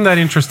 And isn't that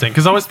interesting?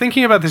 Because I was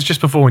thinking about this just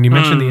before when you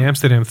mentioned the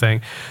Amsterdam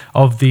thing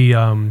of the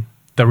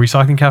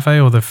recycling cafe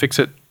or the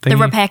fix-it thing. The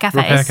repair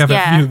cafes,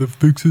 yeah. The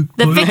fix-it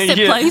The place.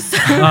 fix-it place.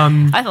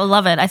 I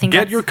love it. I think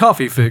Get your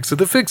coffee fixed at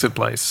the fix-it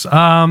place.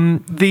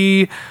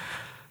 I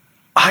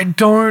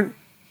don't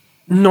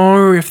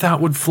know if that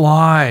would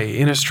fly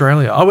in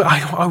Australia.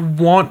 I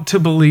want to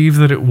believe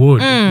that it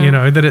would, you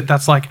know,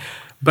 that's like,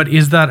 but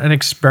is that an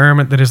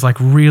experiment that is like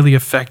really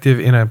effective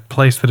in a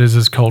place that is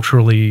as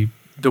culturally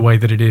the way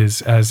that it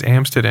is as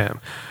Amsterdam?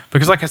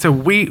 Because like I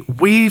said,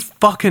 we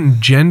fucking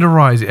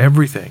genderize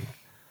everything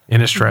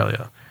in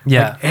Australia.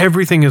 Yeah. Like,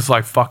 everything is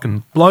like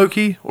fucking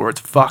blokey or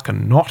it's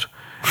fucking not.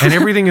 And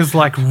everything is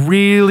like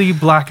really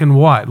black and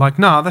white. Like,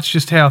 nah, that's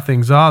just how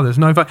things are. There's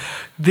no...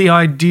 The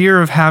idea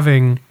of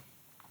having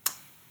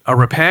a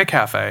repair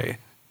cafe,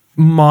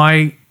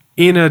 my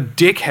inner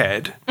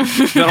dickhead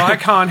that I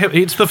can't help...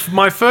 It's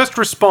my first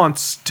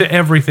response to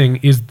everything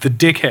is the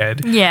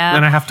dickhead. Yeah.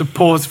 Then I have to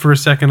pause for a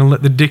second and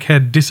let the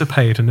dickhead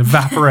dissipate and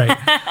evaporate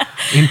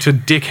into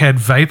dickhead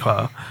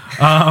vapor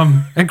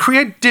and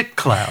create dick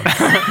cloud.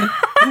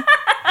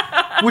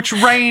 Which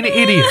rain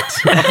idiots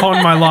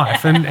upon my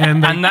life.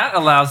 And that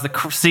allows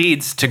the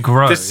seeds to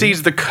grow.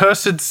 the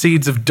cursed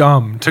seeds of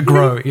dumb to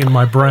grow in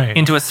my brain.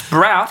 Into a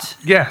sprout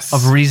Yes.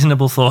 of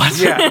reasonable thought.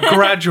 Yeah,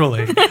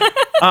 gradually.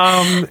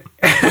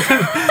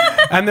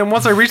 And then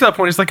once I reach that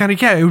point, it's like,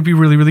 yeah, it would be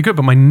really, really good.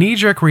 But my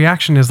knee-jerk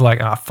reaction is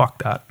like,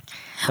 fuck that.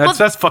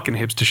 That's fucking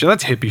hipster shit.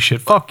 That's hippie shit.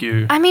 Fuck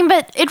you. I mean,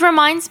 but it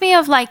reminds me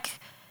of like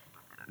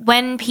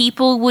when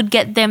people would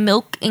get their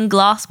milk in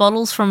glass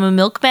bottles from a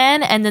milk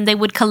ban and then they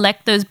would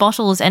collect those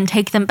bottles and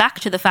take them back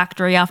to the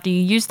factory after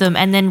you use them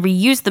and then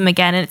reuse them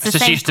again. And it's the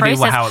Just same used to be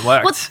process. how it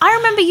worked. Well, I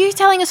remember you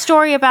telling a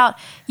story about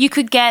you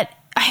could get,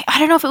 I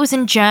don't know if it was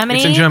in Germany.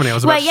 It's in Germany. I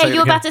was about to say it you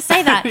were again. about to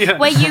say that. Yeah.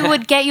 Where you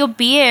would get your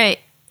beer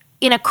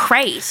in a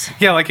crate.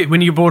 Yeah, like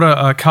when you bought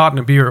a carton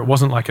of beer, it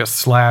wasn't like a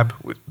slab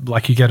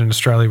like you get in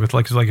Australia with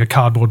like a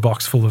cardboard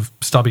box full of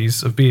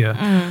stubbies of beer.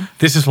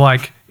 This is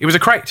like, it was a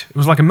crate. It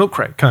was like a milk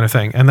crate kind of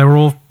thing. And they were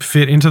all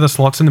fit into the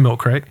slots in the milk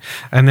crate.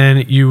 And then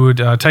you would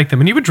take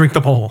them and you would drink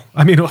them all.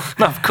 I mean,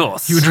 Of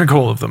course. you would drink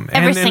all of them.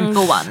 Every And then-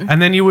 single one.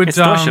 And then you would... It's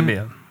Deutsche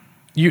beer.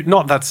 you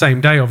not that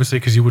same day, obviously,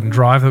 because you wouldn't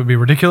drive. That would be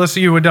ridiculous. So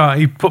you would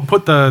you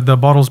put the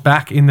bottles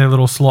back in their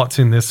little slots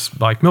in this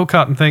like milk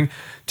carton thing,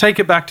 take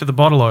it back to the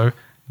bottle-o,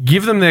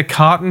 give them their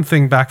carton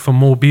thing back for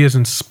more beers,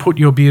 and put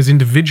your beers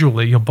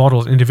individually, your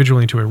bottles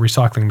individually into a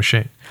recycling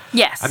machine.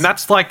 Yes. And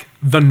that's like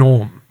the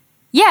norm.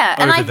 Yeah,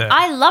 and over there.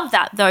 I love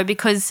that though,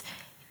 because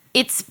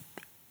it's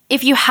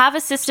if you have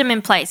a system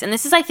in place, and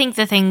this is I think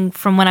the thing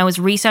from when I was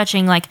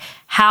researching like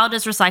how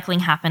does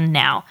recycling happen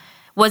now,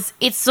 was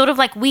it's sort of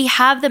like we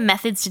have the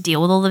methods to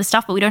deal with all of this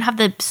stuff, but we don't have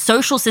the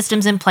social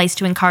systems in place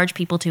to encourage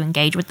people to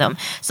engage with them.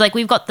 So like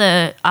we've got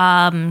the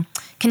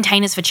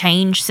containers for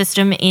change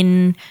system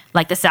in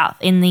like the South,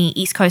 in the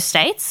East Coast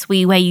states,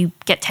 where you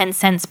get 10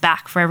 cents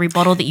back for every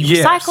bottle that you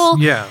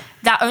recycle. Yeah.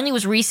 That only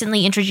was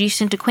recently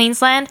introduced into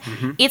Queensland.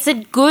 It's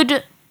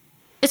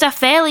a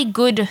fairly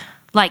good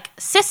like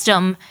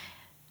system,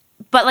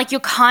 but like you're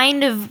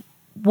kind of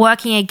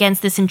working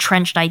against this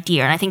entrenched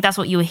idea. And I think that's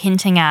what you were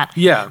hinting at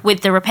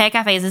with the repair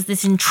cafes, is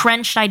this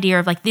entrenched idea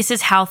of like, this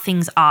is how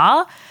things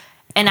are.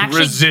 And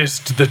actually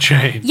resist the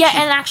change. Yeah,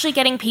 and actually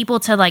getting people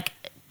to like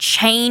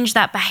change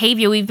that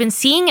behavior. We've been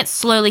seeing it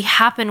slowly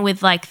happen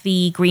with like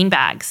the green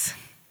bags.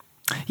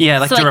 Yeah,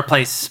 like So, to like,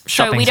 replace So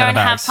shopping we centre don't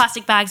have bags.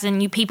 plastic bags,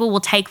 and people will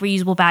take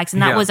reusable bags,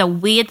 and that Yeah. was a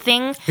weird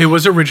thing. It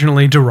was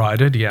originally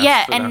derided, yes.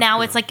 Yeah, for and that, now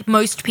yeah. it's like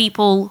most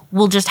people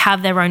will just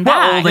have their own Well,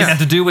 all bags. they had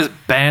to do was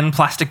ban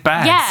plastic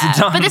bags. Yeah,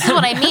 Done. but this is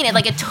what I mean.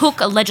 It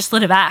took a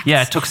legislative act.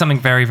 Yeah, it took something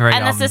very, very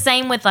and that's the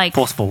same with like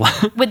forceful.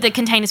 with the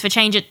containers for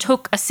change. It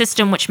took a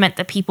system which meant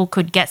that people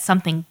could get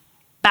something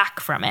back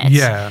from it.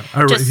 Yeah,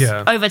 just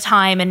yeah. over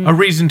time and A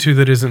reason to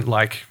that isn't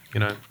like,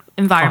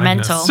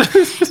 environmental.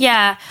 kindness.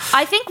 Yeah,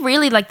 I think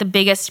really like the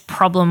biggest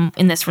problem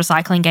in this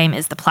recycling game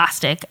is the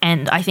plastic,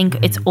 and I think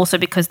it's also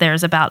because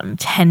there's about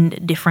 10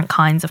 different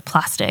kinds of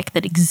plastic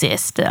that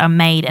exist that are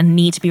made and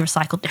need to be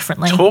recycled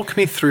differently. Talk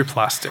me through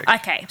plastic.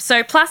 Okay,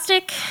 so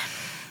plastic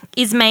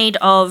is made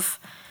of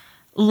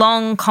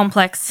long,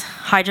 complex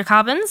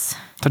hydrocarbons.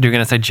 I thought you were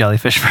going to say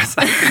jellyfish for a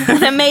second.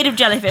 They're made of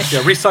jellyfish. Yeah,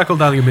 recycled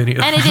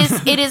aluminium. And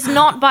it is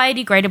not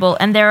biodegradable,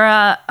 and there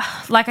are,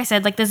 like I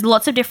said, like there's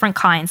lots of different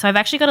kinds. So I've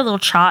actually got a little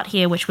chart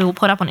here which we will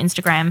put up on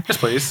Instagram. Yes,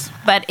 please.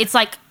 But it's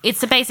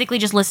basically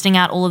just listing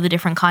out all of the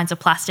different kinds of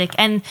plastic.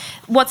 And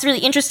what's really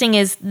interesting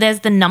is there's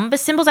the number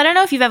symbols. I don't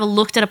know if you've ever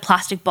looked at a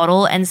plastic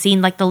bottle and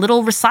seen like the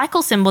little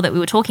recycle symbol that we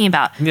were talking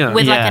about with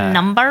like Yeah. a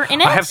number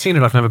in it. I have seen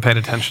it. I've never paid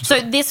attention. So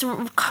this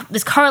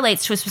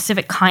correlates to a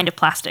specific kind of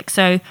plastic.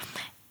 So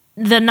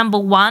the number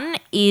 1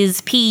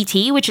 is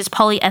PET, which is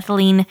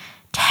polyethylene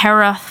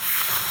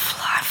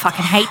I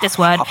fucking hate this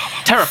word.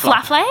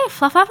 Teraflop.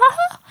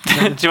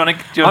 Flaflate? Do you want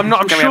to?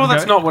 I'm sure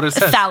that's not what it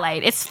says.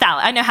 Phthalate. It's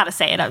phthalate. I know how to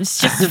say it. I was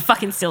just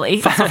fucking silly.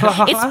 It's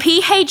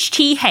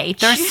PHTH.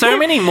 There are so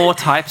many more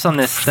types on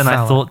this than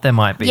I thought there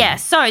might be. Yeah,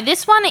 so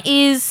this one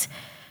is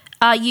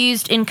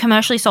used in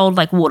commercially sold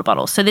like water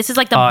bottles. So this is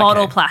like the Oh, okay.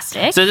 bottle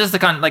plastic. So this is the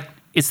kind of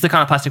it's the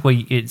kind of plastic where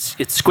it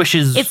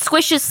squishes. It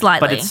squishes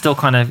slightly. but it's still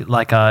kind of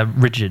like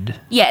rigid.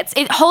 Yeah,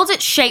 it holds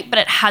its shape, but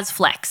it has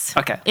flex.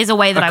 Okay. Is a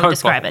way that A I would Coke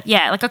describe bottle. it.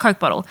 Yeah, like a Coke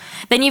bottle.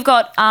 Then you've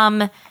got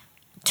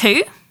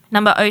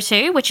number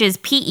 02, which is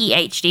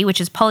PEHD,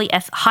 which is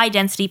high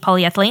density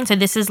polyethylene. So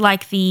this is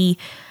like the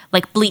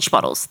bleach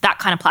bottles, that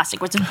kind of plastic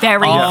where it's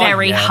very,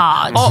 very yeah.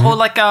 hard. Or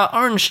like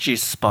orange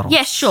juice bottles.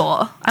 Yeah,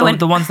 sure.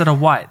 The ones that are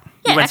white.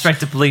 Yeah, You went straight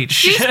to bleach.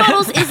 Juice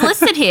bottles is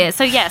listed here,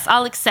 so yes,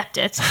 I'll accept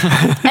it.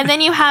 And then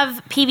you have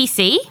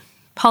PVC,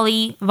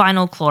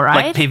 polyvinyl chloride.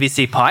 Like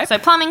PVC pipe. So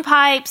plumbing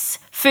pipes,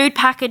 food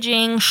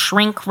packaging,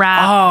 shrink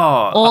wrap,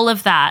 Oh. all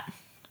of that.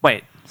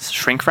 Wait,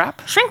 shrink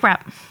wrap? Shrink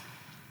wrap.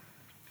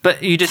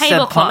 But you just said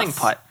Tablecloths. plumbing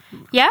pipe.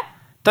 Yeah?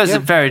 Those are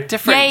very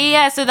different.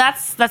 Yeah. So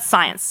that's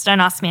science.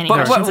 Don't ask me any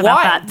But questions why?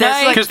 about that.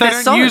 There's, like, Because they they're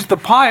don't solid. use the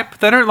pipe.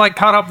 They don't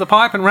cut up the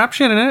pipe and wrap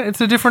shit in it. It's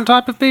a different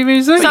type of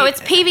PVC. So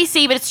it's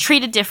PVC, but it's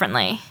treated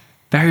differently.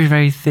 Very,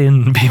 very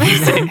thin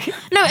PVC.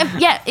 No,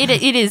 yeah, it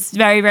is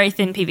very, very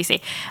thin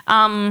PVC.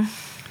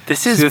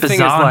 This is See, the thing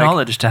bizarre like,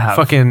 knowledge to have.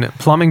 Fucking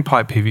plumbing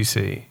pipe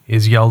PVC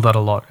is yelled at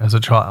a lot as a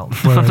child.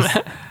 Whereas,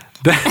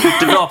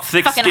 Develop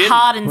thick Fucking skin.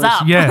 hardens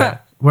up. yeah.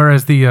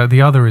 Whereas the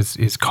other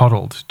is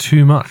coddled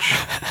too much.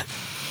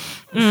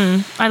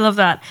 I love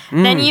that.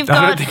 Then you've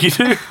got. I don't think you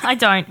do. I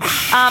don't.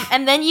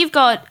 And then you've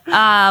got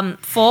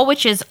 4,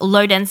 which is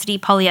low density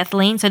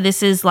polyethylene. So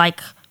this is like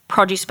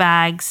produce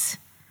bags,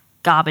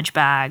 garbage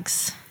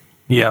bags,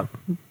 Yeah.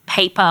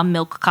 paper,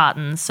 milk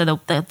cartons. So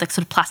the sort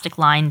of plastic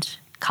lined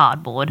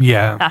cardboard.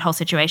 Yeah. That whole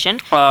situation.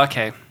 Oh,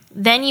 okay.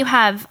 Then you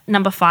have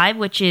number 5,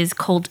 which is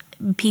called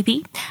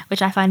PP,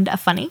 which I find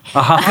funny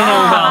because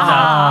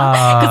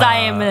I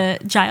am a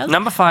child.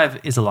 Number 5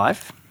 is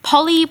alive.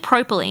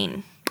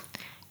 Polypropylene,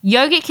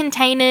 yogurt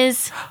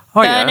containers,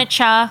 Oh, yeah.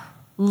 furniture,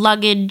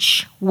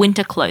 luggage,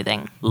 winter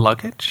clothing.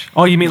 Luggage?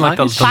 Oh, you mean like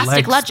Luggage?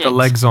 Plastic legs, the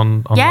luggage. legs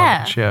on Yeah.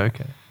 luggage? Yeah,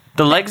 okay.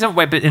 The legs are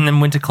but in the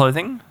winter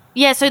clothing.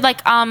 Yeah, so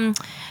like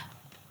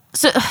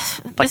so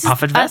this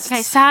puffered is vests?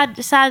 okay.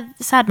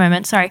 Sad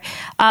moment. Sorry.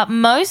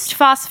 Most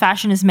fast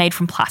fashion is made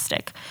from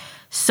plastic,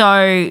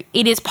 so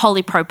it is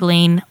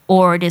polypropylene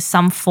or it is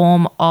some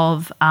form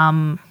of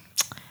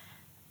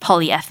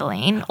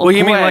polyethylene. Or Well,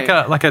 you mean Wait.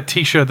 like a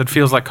t-shirt that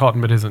feels like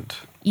cotton but isn't?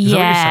 Is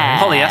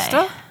that what you're yeah,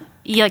 Polyester?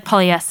 Yeah, like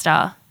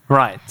polyester.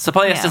 Right. So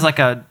polyester's Yeah. like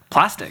a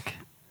plastic.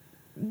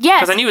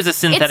 Yes, 'Cause I knew it was a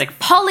synthetic-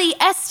 It's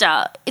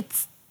polyester.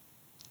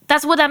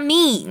 That's what that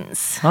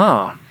means.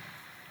 Oh.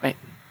 Wait.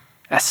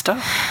 Ester?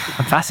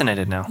 I'm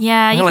fascinated now.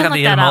 Yeah, I'm you gonna can look look at that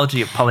the up.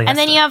 etymology of polyester. And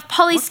then you have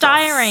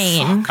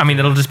polystyrene. I mean,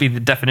 it'll just be the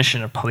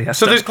definition of polyester.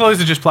 So these clothes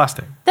are just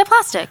plastic. They're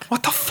plastic.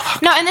 What the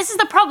fuck? No, and this is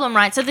the problem,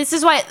 right? So this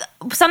is why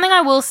something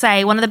I will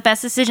say, one of the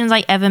best decisions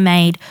I ever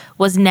made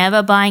was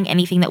never buying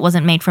anything that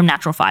wasn't made from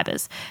natural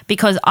fibers,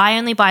 because I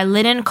only buy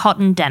linen,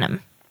 cotton,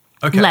 denim,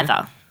 Okay.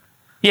 leather.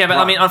 Yeah, but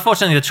I mean,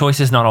 unfortunately, the choice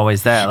is not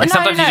always there. Like No,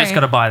 sometimes you no. just got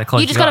to buy the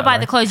clothes. You just got to buy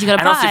right? the clothes you got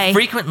to And buy. also,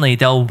 frequently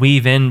they'll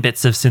weave in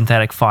bits of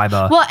synthetic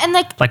fiber, Well, and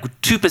like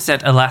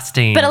 2%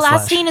 elastine. but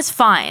slash- elastine is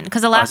fine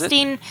because is it?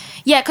 elastine,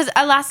 because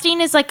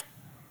elastine is like.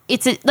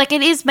 Like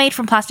it is made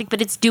from plastic,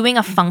 but it's doing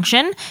a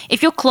function.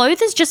 If your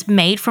clothes is just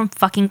made from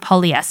fucking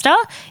polyester,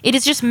 it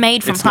is just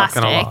made from It's not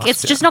gonna plastic. last,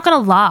 It's just not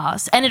going to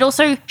last, and it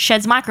also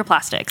sheds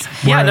microplastics.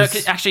 Yeah, no, Whereas-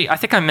 'cause actually, I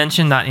think I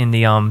mentioned that in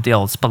the old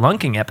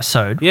spelunking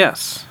episode.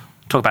 Yes.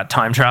 Talk about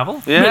time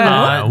travel.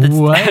 Yeah,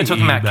 way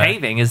talking about back.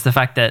 caving is the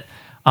fact that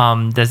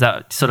there's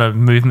that sort of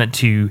movement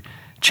to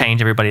change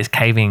everybody's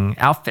caving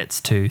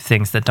outfits to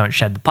things that don't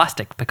shed the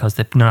plastic, because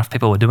enough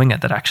people were doing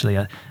it that actually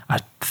a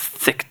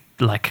thick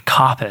like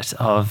carpet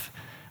of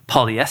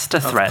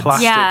polyester threads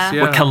plastics, Yeah.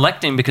 yeah. were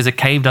collecting, because a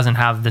cave doesn't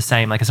have the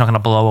same, like it's not going to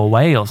blow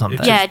away or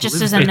something. Yeah, it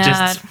just as a it nerd.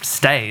 just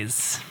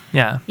stays.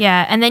 Yeah.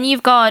 Yeah, and then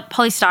you've got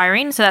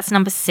polystyrene, so that's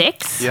number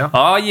 6. Yeah.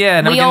 Oh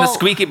yeah, now we're We getting the all-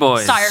 squeaky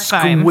boys.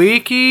 Styrofoam.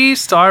 Squeaky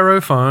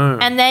styrofoam.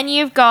 And then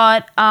you've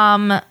got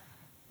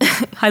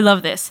I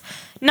love this.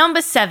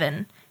 Number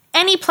 7.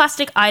 Any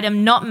plastic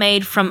item not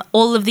made from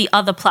all of the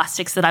other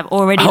plastics that I've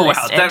already Oh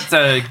wow,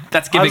 listed.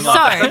 that's giving up.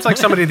 sorry. That's like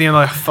somebody at the end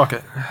like, fuck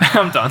it.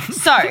 I'm done.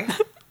 So,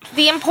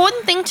 the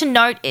important thing to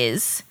note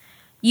is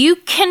you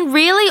can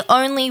really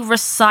only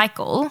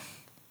recycle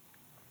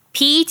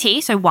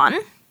PET, so 1,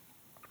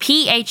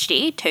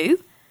 PHD, 2.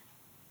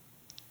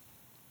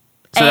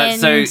 So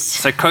that's and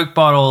so Coke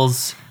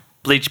bottles,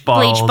 bleach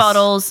bottles. bleach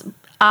bottles.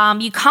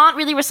 You can't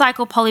really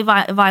recycle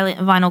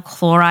polyvinyl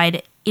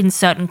chloride in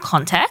certain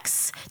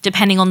contexts,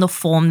 depending on the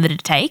form that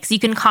it takes. You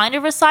can kind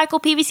of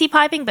recycle PVC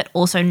piping, but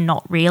also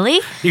not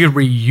really. You could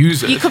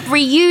reuse it. You could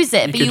reuse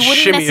it, but You you could wouldn't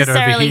shimmy it over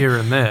necessarily. here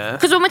and there.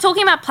 Because when we're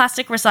talking about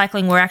plastic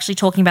recycling, we're actually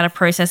talking about a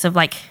process of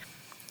like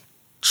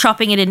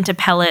chopping it into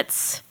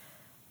pellets,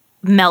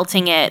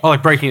 melting it, Oh,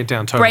 like breaking it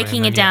down totally. breaking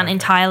and it then, down yeah, okay.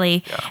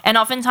 entirely. And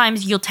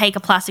oftentimes you'll take a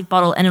plastic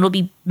bottle and it'll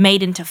be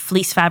made into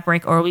fleece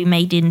fabric, or it'll be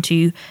made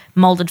into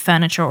molded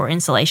furniture or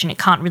insulation. It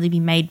can't really be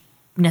made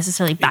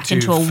necessarily back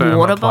into a firmer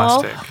water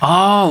bottle. plastic.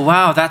 Oh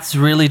wow, that's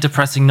really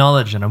depressing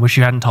knowledge, and I wish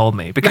you hadn't told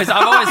me, because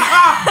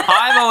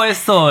I've always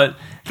thought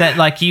that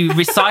like you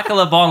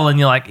recycle a bottle and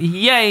you're like,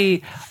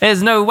 yay,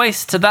 there's no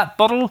waste to that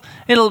bottle,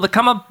 it'll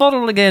become a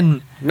bottle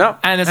again. No.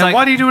 And it's like,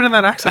 why do you do it in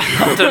that accent?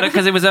 I don't know,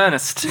 because it was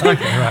earnest.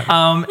 Okay, right.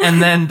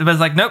 And then it was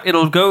like, nope,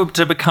 it'll go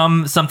to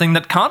become something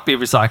that can't be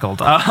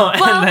recycled. Well,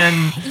 And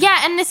then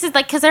yeah, and this is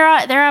like because there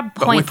are But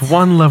points. with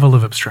one level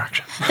of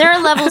abstraction. There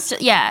are levels to,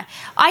 yeah.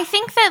 I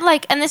think that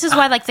like, and this is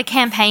why like the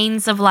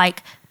campaigns of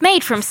like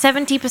made from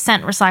 70%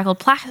 recycled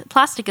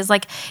plastic is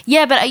like,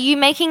 yeah, but are you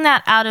making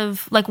that out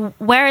of like,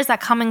 where is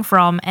that coming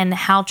from and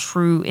how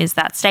true is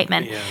that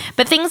statement? Yeah.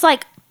 But things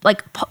like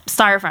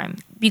styrofoam,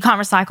 you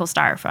can't recycle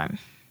styrofoam.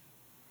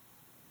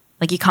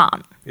 Like you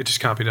can't. It just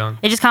can't be done.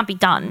 It just can't be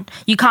done.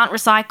 You can't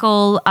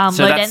recycle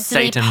So low that's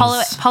density Satan's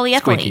polyethylene.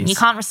 squeakies. You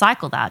can't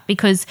recycle that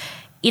because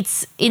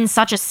it's in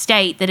such a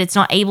state that it's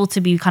not able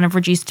to be kind of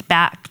reduced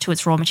back to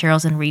its raw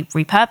materials and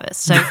repurposed.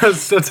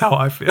 So That's how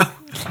I feel.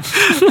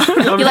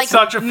 I'm in like,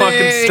 such a fucking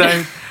mood.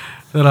 state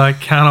that I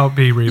cannot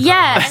be repurposed.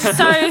 yeah, and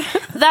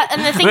so that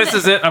and the thing this that,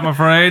 is it, I'm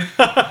afraid.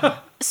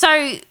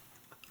 so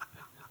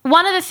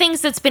one of the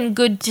things that's been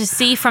good to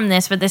see from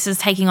this, but this is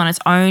taking on its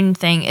own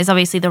thing, is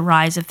obviously the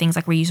rise of things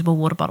like reusable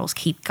water bottles,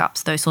 keep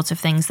cups, those sorts of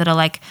things that are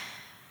like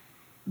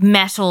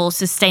metal,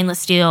 so stainless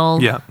steel,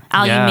 Yeah.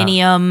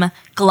 aluminium,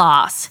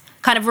 glass,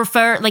 kind of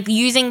like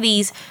using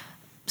these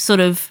sort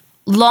of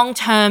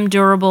long-term,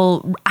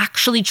 durable,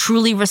 actually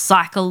truly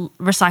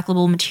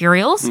recyclable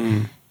materials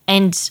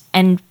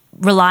and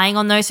relying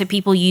on those. So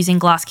people using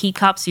glass keep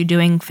cups, you're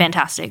doing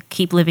fantastic.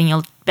 Keep living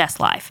your best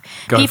life.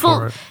 Go People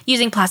for it.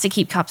 using plastic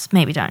keep cups,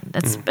 maybe don't.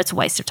 That's a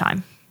waste of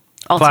time.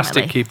 Ultimately.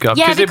 Plastic keep cup.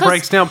 Yeah, Because it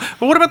breaks down.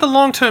 But what about the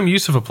long-term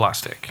use of a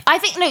plastic? I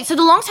think no. So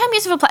the long-term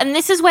use of and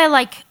this is where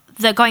like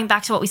going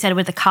back to what we said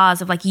with the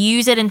cars of like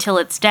use it until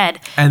it's dead.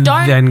 And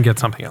don't then get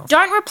something else.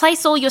 don't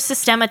replace all your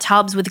Sistema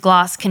tubs with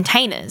glass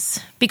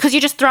containers because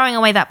you're just throwing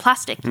away that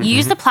plastic. Mm-hmm.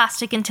 Use the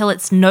plastic until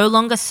it's no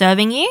longer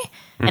serving you,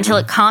 until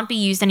it can't be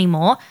used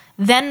anymore.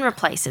 Then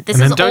replace it. This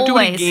And then is don't do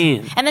it always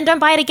again. and then don't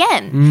buy it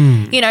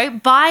again. You know,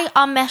 buy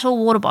a metal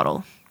water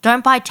bottle.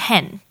 Don't buy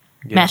 10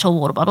 metal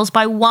water bottles.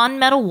 Buy one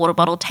metal water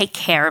bottle. Take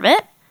care of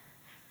it.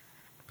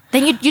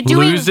 Then you're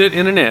doing. Lose it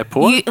in an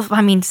airport.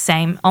 I mean,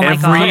 same. Oh my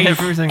god.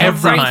 Every single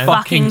Every time.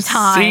 fucking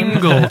time.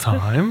 Single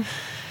time.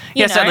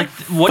 You So know?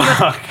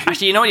 like,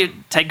 actually, you know what? You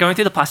take going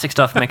through the plastic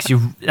stuff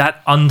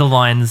that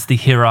underlines the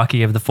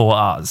hierarchy of the 4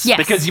 R's. Yes.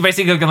 Because you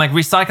basically go like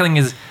recycling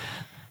is,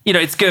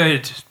 it's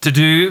good to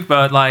do,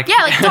 but like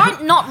Yeah, like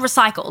don't not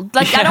recycle.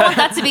 Like I don't want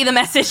that to be the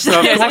message.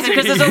 Yeah, exactly,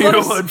 because there's a You lot know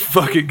of what?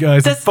 Fuck it,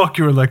 guys. Fuck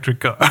your electric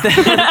car.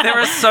 there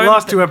are so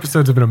Last 2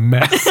 episodes have been a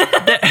mess.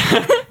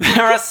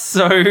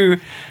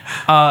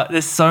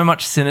 there's so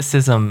much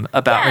cynicism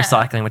about Yeah.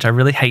 recycling, which I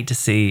really hate to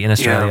see in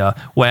Australia,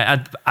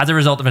 where as a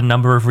result of a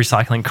number of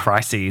recycling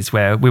crises,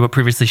 where we were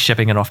previously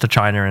shipping it off to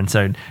China, and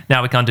so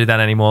now we can't do that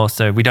anymore.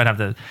 So we don't have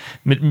the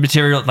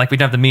material, like we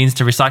don't have the means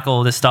to recycle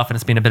all this stuff, and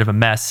it's been a bit of a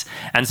mess.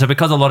 And so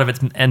because a lot of it's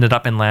ended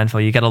up in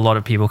landfill, you get a lot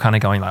of people kind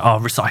of going like, "Oh,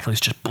 recycling is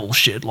just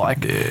bullshit.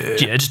 Like, yeah,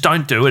 just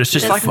don't do it. It's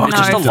just There's it's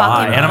just a no lie."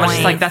 fucking And I'm just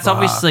point. like, that's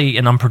obviously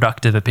an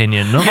unproductive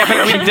opinion. Yeah, but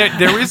I mean,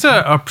 there is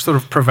a sort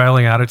of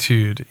prevailing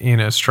attitude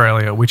in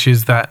Australia, which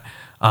is that,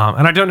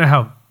 and I don't know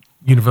how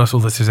universal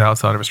this is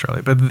outside of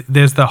Australia, but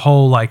there's the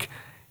whole like,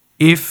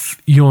 if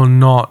you're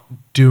not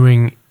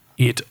doing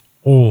it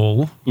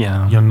all,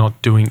 you're not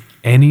doing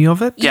any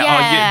of it.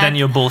 Yeah. Then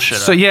you're bullshit.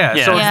 So so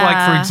it's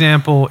like, for Yeah.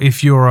 example,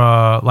 if you're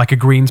like a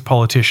Greens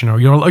politician or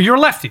you're a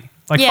lefty,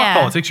 like Yeah.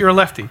 fuck politics, you're a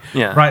lefty,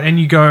 Yeah. right? And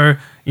you go,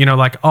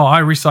 like, oh,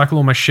 I recycle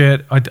all my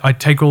shit, I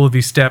take all of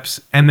these steps,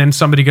 and then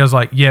somebody goes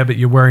like, yeah, but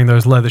you're wearing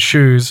those leather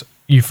shoes,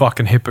 you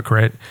fucking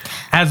hypocrite,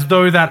 as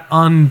though that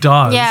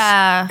undoes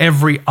Yeah.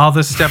 every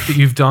other step that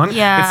you've done.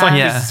 Yeah. It's like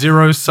Yeah. this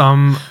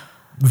zero-sum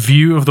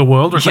view of the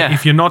world where it's like, Yeah.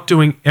 if you're not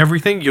doing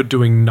everything, you're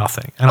doing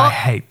nothing, and I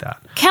hate that.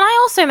 Can I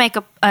also make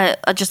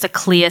just a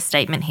clear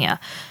statement here?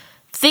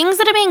 Things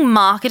that are being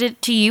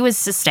marketed to you as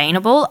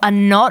sustainable are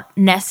not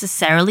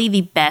necessarily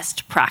the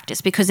best practice,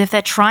 because if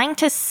they're trying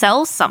to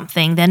sell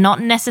something, they're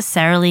not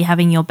necessarily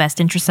having your best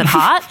interest at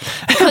heart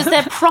because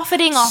they're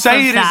profiting off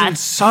Say of it that. isn't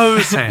so,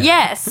 Sam.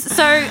 Yes.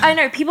 So I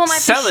know people might be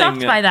selling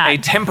shocked by that. a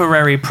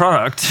temporary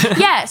product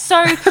Yeah.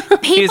 So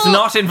people is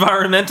not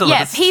environmentalist.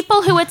 Yeah,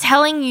 people who are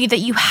telling you that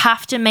you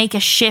have to make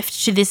a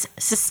shift to this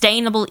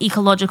sustainable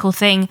ecological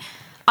thing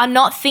are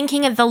not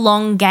thinking of the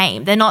long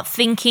game. They're not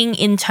thinking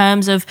in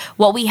terms of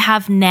what we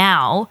have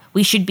now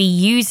we should be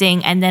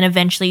using, and then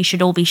eventually you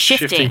should all be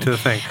shifting To the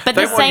thing. But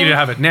They the want same, you to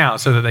have it now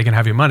so that they can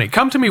have your money.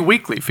 Come to me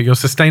weekly for your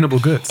sustainable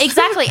goods.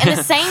 exactly, and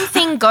the same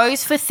thing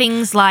goes for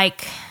things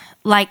like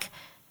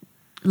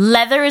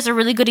leather is a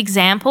really good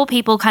example.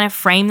 People kind of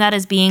frame that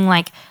as being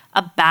like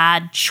a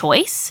bad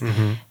choice,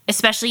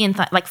 especially in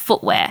like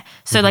footwear.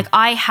 So like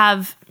I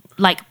have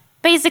like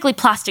basically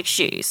plastic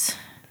shoes.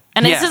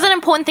 And this Yeah. is an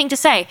important thing to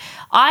say.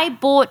 I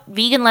bought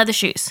vegan leather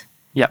shoes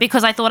Yep.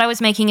 because I thought I was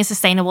making a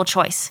sustainable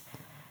choice.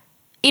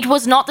 It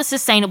was not the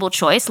sustainable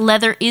choice.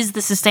 Leather is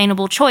the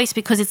sustainable choice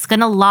because it's going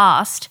to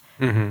last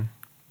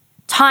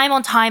time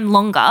on time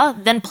longer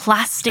than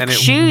plastic and it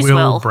shoes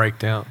will break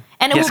down.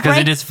 And it Yes, will 'cause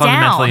break it is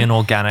fundamentally down.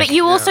 inorganic. But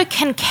you also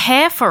can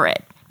care for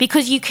it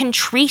because you can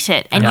treat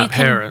it and you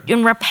repair it.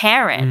 can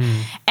repair it.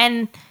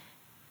 And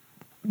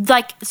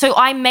like, so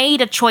I made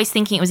a choice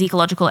thinking it was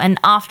ecological, and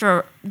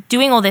after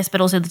doing all this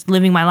but also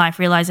living my life,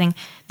 realizing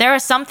there are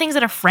some things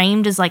that are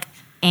framed as like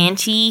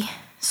anti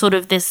sort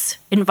of this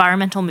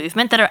environmental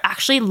movement that are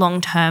actually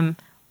long term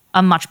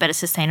a much better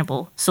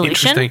sustainable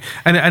solution. Interesting.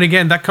 And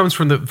again, that comes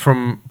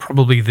from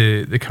probably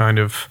the kind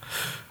of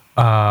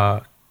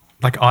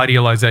like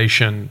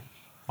idealization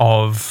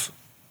of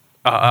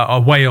a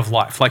way of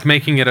life, like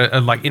making it a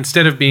like,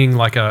 instead of being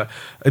like a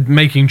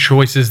making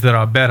choices that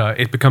are better,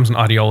 it becomes an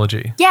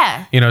ideology.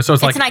 Yeah. So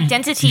it's like an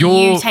identity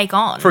your- you take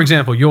on. For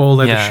example, your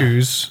leather Yeah.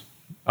 shoes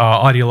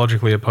are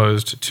ideologically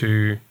opposed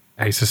to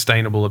a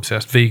sustainable,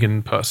 obsessed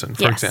vegan person,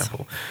 for Yes.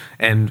 example.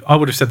 And I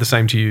would have said the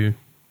same to you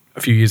a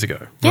few years ago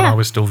when Yeah. I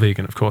was still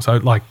vegan, of course. I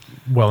like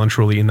well and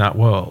truly in that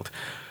world.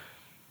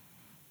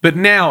 But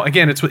now,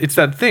 again, it's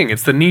that thing.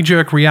 It's the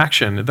knee-jerk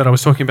reaction that I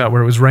was talking about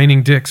where it was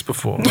raining dicks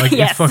before. Like,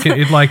 Yes.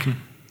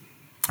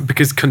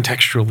 because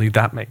contextually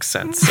that makes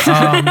sense.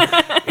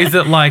 Is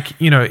that like,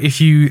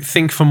 if you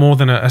think for more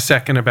than a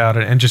second about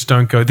it and just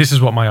don't go, this is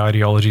what my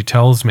ideology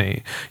tells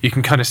me, you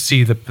can kind of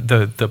see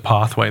the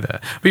pathway there.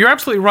 But you're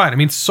absolutely right. I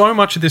mean, so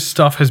much of this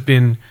stuff has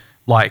been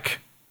like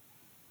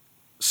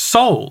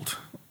sold.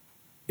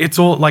 It's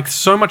all like,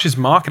 so much is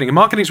marketing, and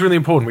marketing is really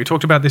important. We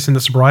talked about this in the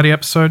sobriety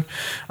episode,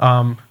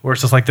 where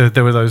it's just like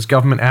there were those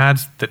government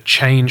ads that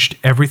changed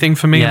everything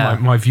for me, Yeah.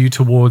 my view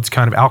towards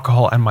kind of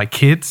alcohol and my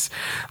kids.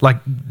 Like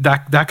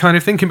that kind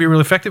of thing can be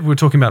really effective. We were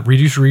talking about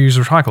reduce, reuse,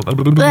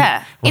 recycle.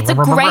 Yeah. It's a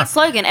great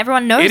slogan.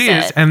 Everyone knows it. It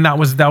is, and that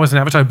was an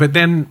advertisement. But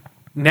then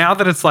now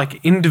that it's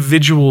like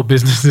individual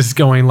businesses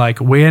going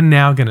like, we're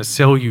now going to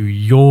sell you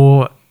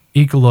your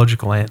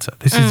ecological answer.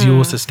 This is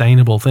your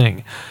sustainable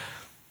thing.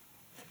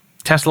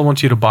 Tesla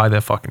wants you to buy their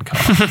fucking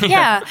car.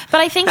 Yeah, but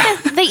I think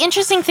that the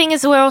interesting thing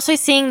is we're also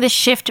seeing the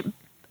shift,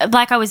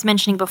 like I was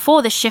mentioning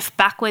before, the shift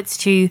backwards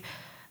to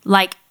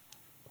like,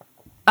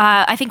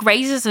 I think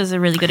razors is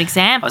a really good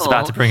example. I was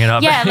about to bring it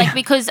up. Yeah, like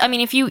because I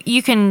mean, if you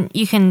can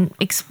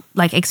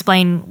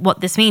explain what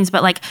this means,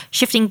 but like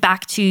shifting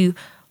back to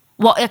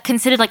what are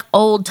considered like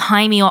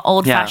old-timey or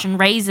old-fashioned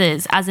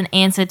razors as an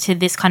answer to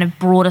this kind of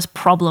broadest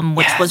problem,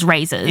 which was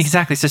razors.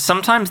 Exactly. So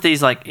sometimes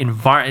these like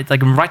right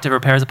to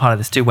repair is a part of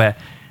this too, where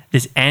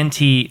this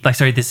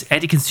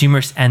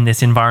anti-consumerist and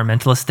this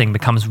environmentalist thing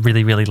becomes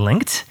really, really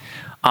linked.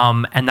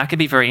 And that could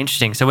be very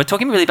interesting. So we're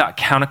talking really about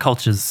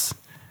countercultures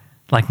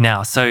like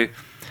now. So,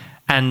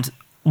 and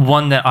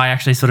one that I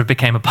actually sort of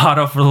became a part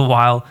of for a little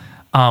while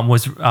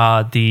was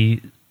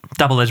the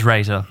double-edged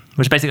razor,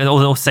 which basically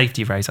or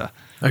safety razor.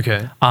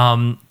 Okay.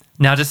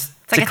 Now just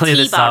It's like to clear a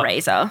this T-bar up,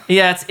 razor.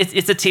 yeah,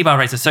 it's a T-bar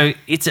razor. So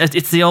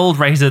it's the old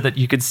razor that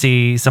you could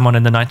see someone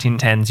in the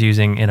 1910s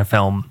using in a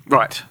film.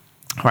 Right.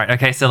 Right.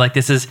 Okay. So like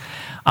this is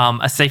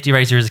a safety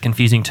razor is a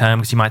confusing term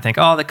because you might think,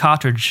 oh, the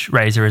cartridge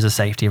razor is a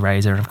safety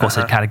razor, and of course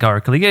it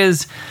categorically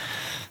is.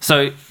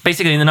 So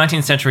basically, in the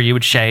 19th century, you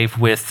would shave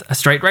with a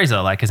straight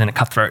razor, like as in a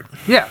cutthroat.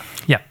 Yeah.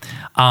 Yeah.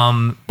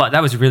 But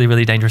that was really,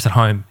 really dangerous at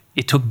home.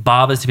 It took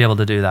barbers to be able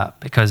to do that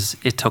because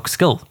it took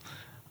skill.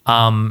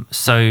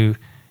 It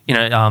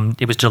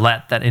was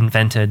Gillette that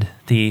invented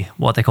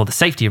what they call the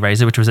safety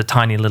razor, which was a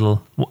tiny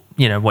little,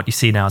 what you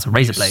see now as a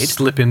razor blade.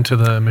 Slip into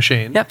the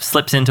machine. Yep,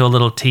 slips into a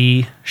little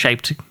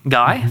T-shaped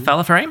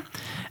fella frame,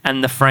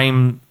 and the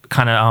frame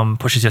kind of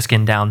pushes your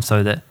skin down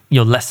so that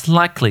you're less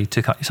likely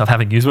to cut yourself.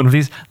 Having used one of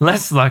these,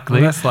 less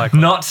likely. Less likely.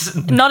 Not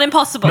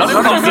impossible. Not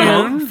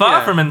impossible.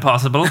 Far from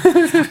impossible.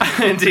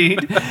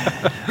 Indeed.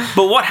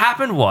 But what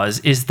happened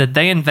is that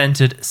they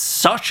invented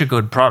such a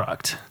good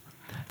product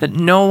that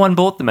no one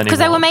bought them anymore. Because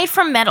they were made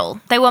from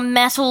metal. They were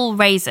metal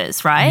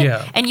razors, right?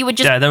 Yeah. And you would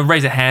just... Yeah, they were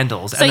razor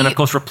handles. So and then, of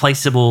course,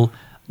 replaceable,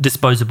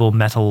 disposable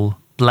metal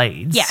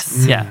blades.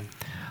 Yes. Yeah.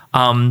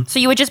 So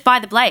you would just buy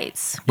the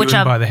blades. You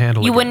wouldn't buy the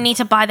handle You again. wouldn't need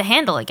to buy the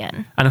handle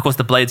again. And, of course,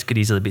 the blades could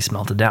easily be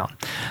smelted down.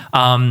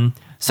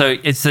 So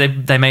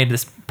they made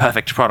this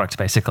perfect product,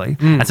 basically.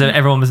 And so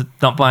everyone was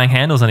not buying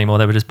handles anymore.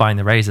 They were just buying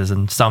the razors.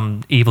 And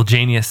some evil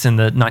genius in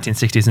the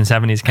 1960s and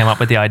 70s came up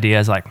with the idea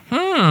as like,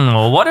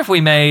 well, what if we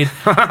made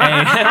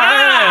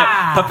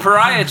a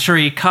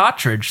proprietary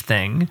cartridge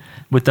thing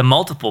with the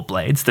multiple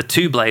blades, the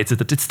two blades.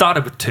 It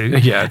started with two.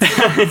 Yeah.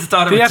 It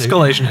started The with two.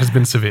 escalation has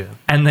been severe.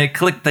 And they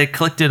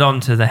clicked it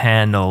onto the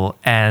handle,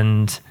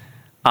 and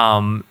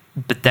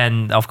but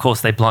then of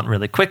course they blunt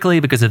really quickly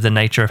because of the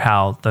nature of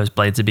how those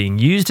blades are being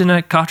used in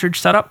a cartridge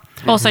setup.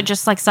 Also,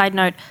 just like side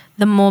note,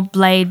 the more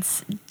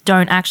blades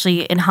don't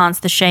actually enhance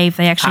the shave.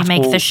 They actually At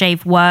make all. the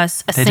shave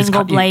worse. A They just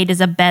single cut you. blade is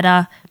a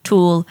better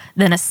tool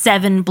than a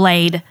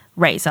 7-blade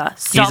razor.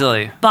 Stop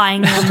Easily.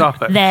 buying them.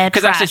 Stop it. They're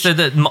Because trash. actually,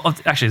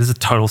 this is a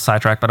total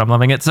sidetrack, but I'm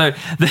loving it. So,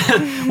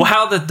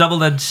 how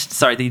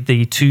the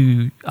the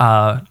two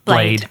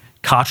blade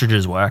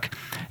cartridges work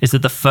is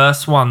that the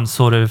first one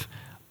sort of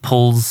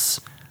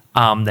pulls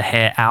the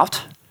hair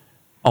out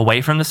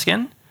away from the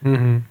skin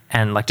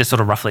and like just sort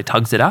of roughly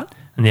tugs it out,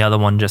 and the other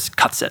one just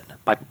cuts it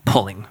by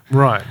pulling.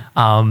 Right.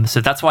 So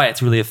that's why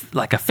it's really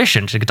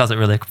efficient. It does it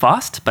really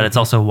fast, but it's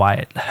also why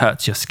it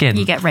hurts your skin.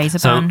 You get razor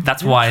So burn.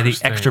 that's why the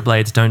Interesting. extra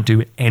blades don't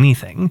do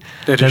anything.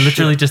 They're They're just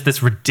literally shit. just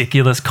this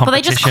ridiculous they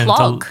competition. just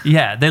clog.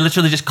 They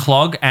literally just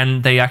clog,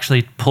 and they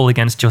actually pull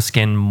against your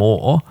skin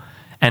more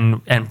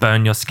and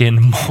burn your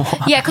skin more.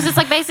 Yeah, because it's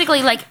like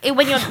basically like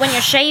when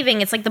you're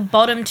shaving, it's like the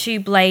bottom two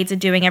blades are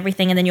doing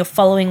everything, and then you're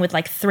following with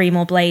like 3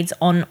 more blades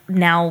on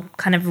now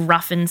kind of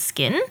roughened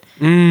skin.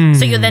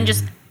 So you're then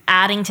just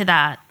adding to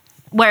that.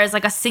 Whereas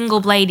like a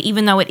single blade,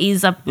 even though it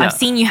is I've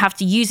seen you have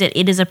to use it,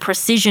 it is a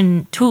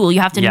precision tool.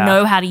 You have to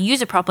know how to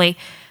use it properly,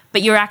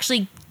 but you're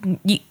actually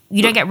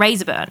you don't get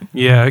razor burn.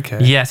 Yeah,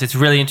 okay. Yes, it's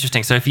really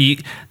interesting. So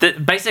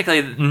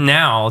basically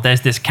now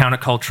there's this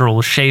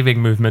countercultural shaving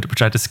movement,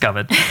 which I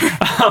discovered,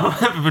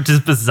 which is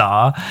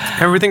bizarre.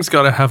 Everything's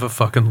got to have a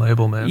fucking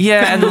label, man.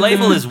 Yeah, and the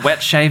label is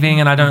wet shaving,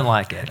 and I don't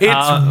like it. It's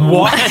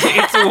what?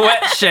 It's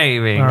wet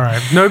shaving. All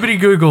right. Nobody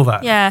Google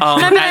that. Yeah. No,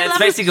 but And I it's love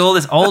basically all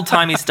this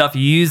old-timey stuff.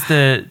 You use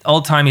the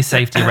old-timey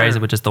safety razor,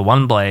 which is the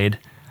one blade,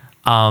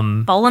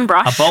 bowl and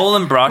brush. a bowl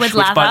and brush, With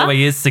which, by the lather.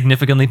 way, is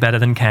significantly better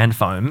than canned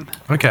foam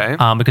Okay.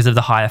 because of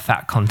the higher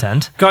fat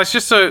content. Guys,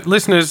 just so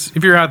listeners,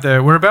 if you're out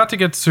there, we're about to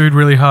get sued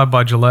really hard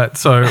by Gillette.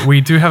 So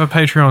we do have a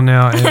Patreon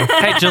now. And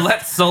Hey,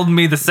 Gillette sold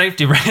me the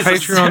safety razor.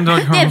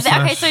 Patreon.com.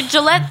 Yeah, okay, so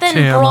Gillette then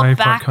TMI brought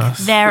back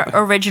podcast. their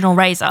original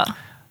razor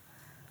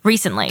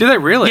recently. Did they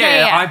really?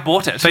 Yeah, Yeah. I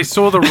bought it. They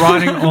saw the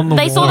writing on the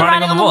They wall. saw the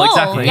Writing writing on the wall.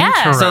 exactly.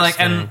 Yeah. So like,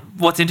 and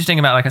what's interesting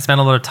about I spent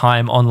a lot of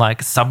time on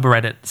like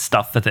subreddit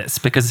stuff for this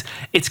because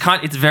it's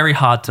very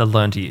hard to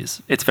learn to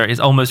use. It's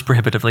almost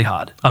prohibitively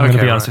hard. I'm going to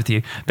Okay, be honest right. with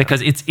you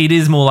because it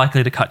is more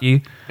likely to cut you.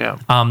 Yeah.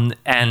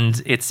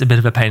 And it's a bit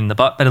of a pain in the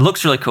butt, but it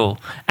looks really cool.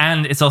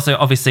 And it's also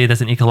obviously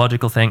there's an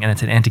ecological thing and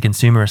it's an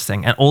anti-consumerist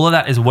thing, and all of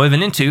that is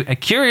woven into a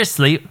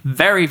curiously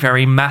very,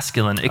 very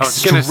masculine,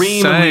 was gonna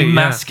extremely say, yeah.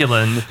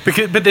 masculine.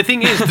 But the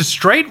thing is, the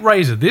straight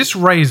razor, this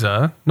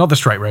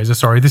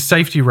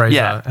safety razor,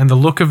 Yeah. and the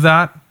look of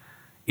that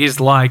is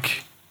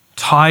like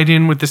tied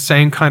in with the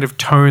same kind of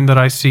tone that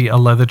I see a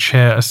leather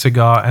chair, a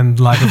cigar, and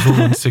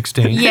Lagavulin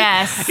 16.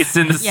 Yes. It's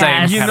in the same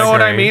Yes. You know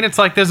what I category. mean? It's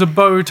like there's a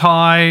bow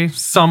tie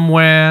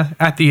somewhere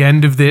at the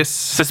end of this.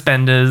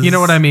 Suspenders. You know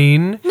what I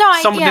mean? No,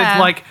 Some, yeah. there's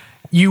like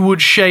you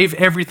would shave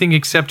everything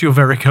except your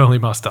very curly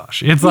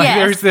mustache. It's like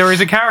Yes. there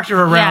is a character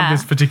around Yeah.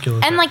 this particular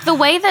And thing. like the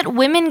way that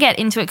women get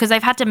into it, because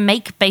they've had to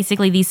make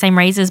basically these same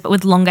razors but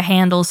with longer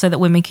handles so that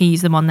women can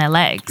use them on their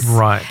legs.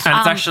 Right. And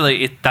it's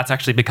actually that's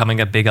actually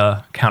becoming a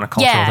bigger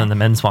counterculture Yeah. than the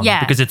men's one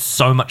Yeah. because it's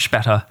so much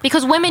better.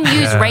 Because women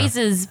use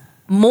razors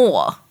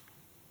more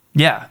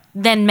Yeah.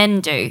 than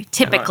men do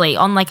typically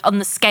on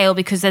the scale,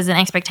 because there's an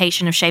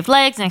expectation of shaved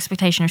legs, an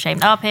expectation of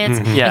shaved armpits,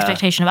 Yeah.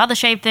 expectation of other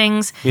shaved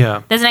things. Yeah.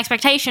 There's an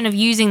expectation of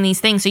using these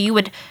things. So you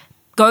would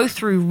go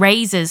through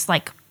razors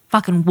like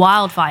fucking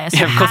wildfire. So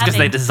Yeah, of course, because they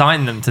having-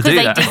 designed them to do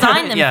because that. they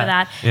designed them Yeah. for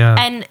that. Yeah.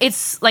 And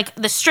it's like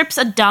the strips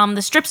are dumb.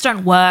 The strips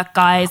don't work,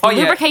 guys. The Oh, yeah.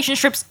 lubrication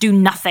strips do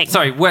nothing.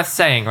 Sorry, worth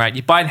saying, right?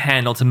 You buy a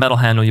handle, it's a metal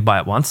handle, you buy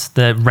it once.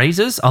 The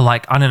razors are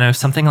like, I don't know,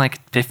 something like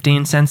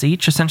 15 cents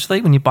each,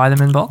 essentially, when you buy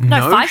them in bulk.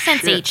 No, No 5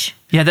 cents shit. each.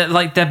 Yeah,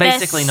 they're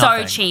basically so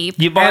nothing. cheap.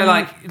 You buy And-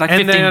 like and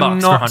 15 they're bucks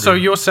for not, 100. so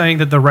you're saying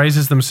that the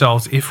razors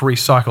themselves, if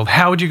recycled,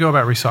 how would you go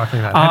about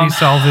recycling that? How do you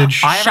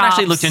salvage? I haven't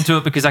actually Sharps. looked into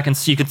it because I can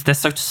see they're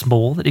so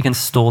small that you can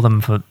store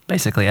them for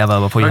basically ever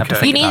before you have to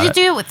Okay. think You need about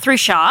to it. do it through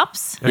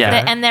sharps.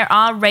 Yeah. And there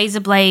are razor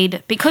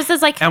blade, because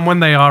there's like, and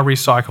when they are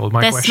recycled, my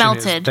They're question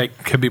smelted. is they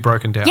could be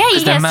broken down. yeah,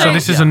 they're yeah. metal. So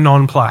this is a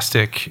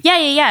non-plastic.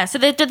 Yeah. So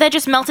they're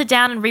just melted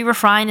down and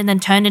re-refined and then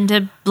turned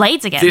into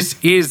blades again. This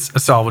is a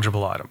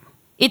salvageable item.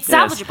 It's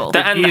Yes. salvageable.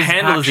 And the is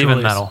handle is even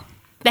actually- metal.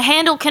 The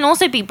handle can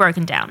also be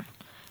broken down.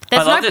 I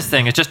There's love no, this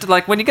thing. It's just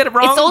like when you get it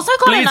wrong, It's also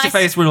got a bleeds nice- your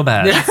face real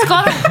bad. It's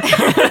got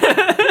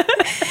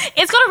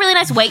it's got a really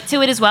nice weight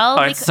to it as well.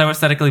 Oh, it's so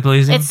aesthetically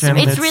pleasing. it's Jen.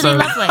 really so-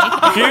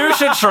 lovely. You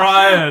should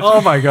try it.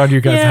 Oh my god,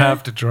 you guys Yeah.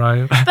 have to try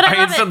it. But I I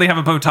love instantly it. have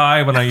a bow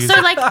tie when I use So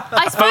it. like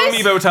I Foamy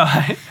suppose bow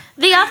tie.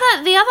 the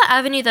other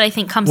avenue that I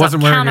think comes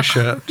Wasn't up wearing a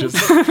shirt. Just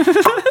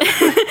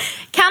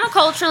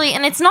counterculturally,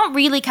 and it's not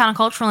really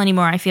countercultural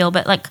anymore, I feel,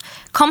 but like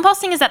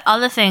composting is that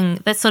other thing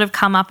that's sort of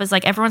come up as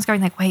like everyone's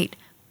going like, wait,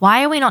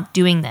 why are we not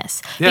doing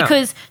this? Yeah.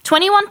 Because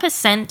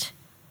 21%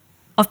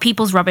 of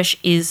people's rubbish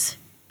is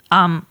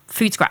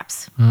food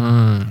scraps.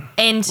 And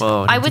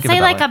Whoa, I didn't would think of say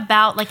it like that way.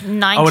 about like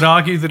 90. I would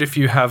argue that if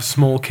you have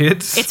small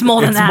kids, it's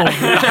more than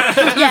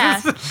that. Yeah.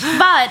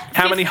 But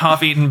How many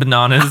half-eaten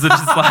bananas are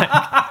just like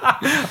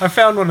I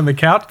found one on the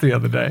couch the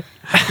other day.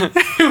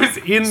 It was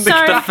in the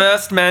So- the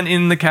first man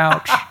in the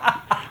couch?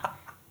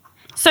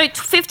 so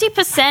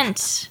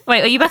 50%.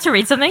 Wait, are you about to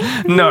read something?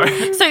 No.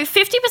 So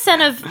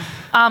 50%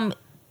 of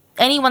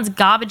anyone's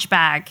garbage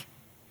bag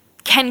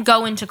can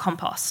go into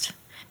compost,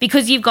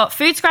 because you've got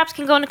food scraps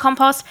can go into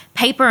compost,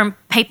 paper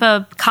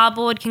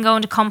cardboard can go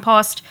into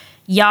compost,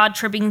 yard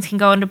trimmings can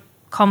go into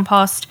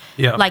compost,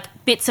 Yeah. like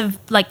bits of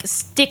like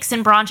sticks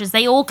and branches,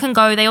 they all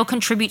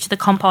contribute to the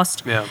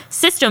compost Yeah.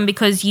 system,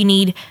 because you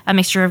need a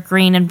mixture of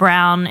green and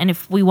brown, and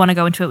if we want to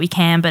go into it we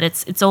can, but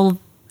it's all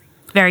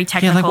very Yeah,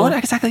 technical. like what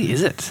exactly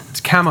is it?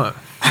 It's camo.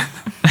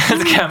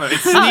 It's camo.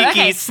 It's sneaky,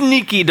 okay.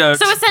 sneaky dirt.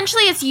 So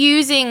essentially, it's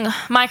using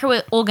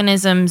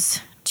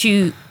microorganisms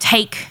to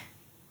take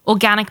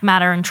organic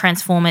matter and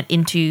transform it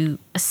into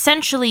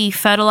essentially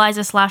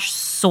fertilizer /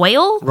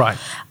 soil. Right.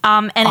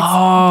 And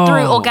it's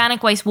through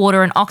organic waste,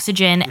 water, and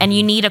oxygen. And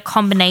you need a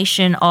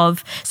combination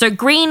of. So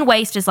green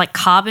waste is like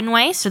carbon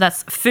waste. So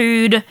that's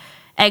food,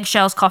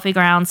 eggshells, coffee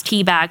grounds,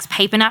 tea bags,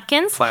 paper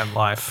napkins. Plant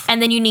life.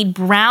 And then you need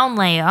brown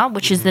layer,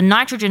 which is the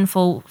nitrogen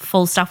full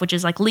stuff, which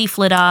is like leaf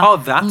litter, Oh,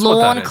 that's what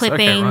lawn that is. Okay,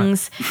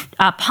 clippings,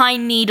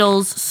 pine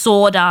needles,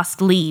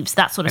 sawdust, leaves,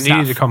 that sort of And you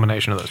stuff. need a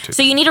combination of those two.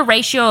 So you need a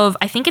ratio of,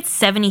 I think it's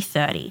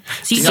 70-30.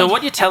 So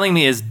what you're telling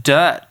me is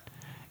dirt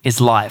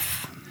is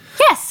life.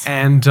 Yes.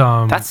 and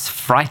That's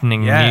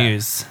frightening yeah.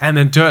 news. And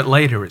then dirt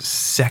later is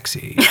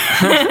sexy.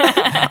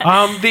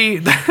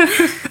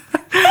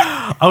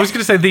 I was going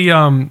to say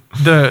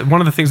the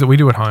one of the things that we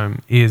do at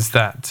home is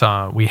that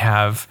we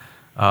have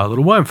a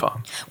little worm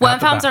farm. Worm out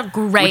the farms back, are a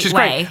great which is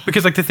way. great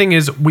because like the thing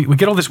is we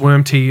get all this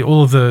worm tea,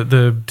 all of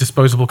the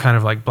disposable kind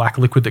of like black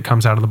liquid that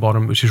comes out of the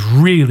bottom, which is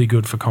really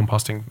good for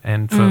composting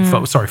and for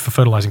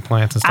fertilizing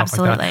plants and stuff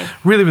like Absolutely. that.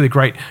 Really, really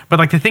great. But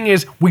like the thing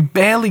is we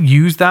barely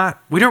use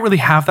that. We don't really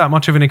have that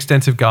much of an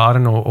extensive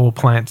garden or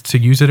plants to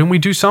use it, and we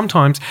do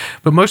sometimes,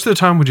 but most of the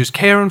time we're just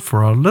caring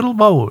for our little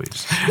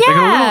boys. They got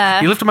a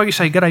Yeah. you lift them up, you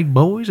say, "G'day,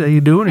 boys, how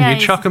you doing?" Yeah, And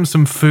you you chuck them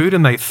some food,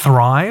 and they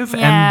thrive.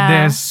 Yeah. And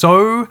there's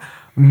so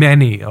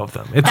many of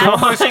them.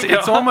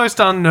 It's almost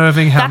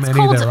unnerving how That's many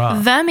called there are.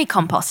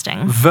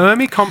 vermicomposting.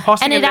 Vermicomposting,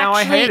 and it now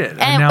I hate it.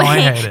 And now I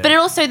hate it. But it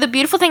also, the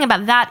beautiful thing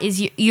about that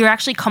is you're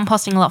actually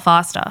composting a lot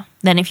faster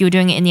than if you were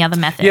doing it in the other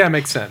method. Yeah, it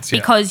makes sense. Yeah.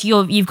 Because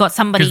you've got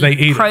somebody 'Cause they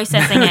eat it.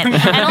 processing it.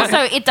 And also,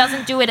 it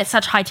doesn't do it at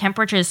such high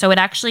temperatures, so it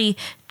actually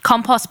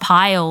compost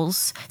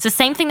piles. It's the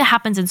same thing that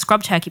happens in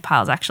scrub turkey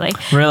piles, actually.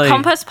 Really?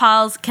 Compost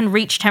piles can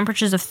reach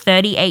temperatures of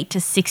 38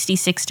 to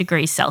 66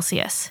 degrees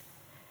Celsius.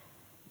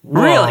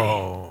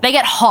 Whoa. They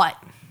get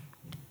hot.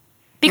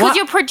 Because What?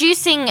 you're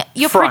producing...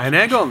 Fry an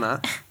egg on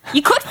that.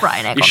 You could fry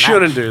an egg You on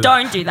shouldn't that. do that.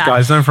 Don't do that.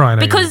 Guys, don't fry an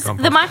egg in Because your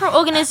the compost.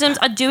 microorganisms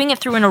are doing it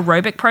through an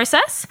aerobic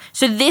process.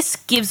 So this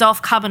gives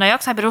off carbon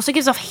dioxide, but it also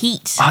gives off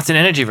heat. Oh, it's an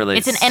energy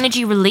release. It's an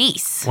energy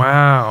release.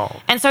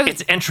 Wow. And so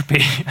It's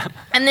entropy.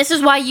 and this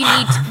is why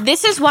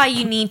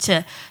you need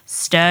to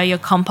stir your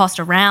compost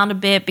around a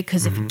bit,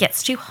 because if it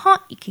gets too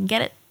hot, you can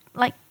get it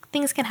like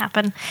things can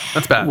happen.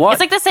 That's bad. What? It's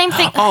like the same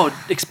thing. Oh,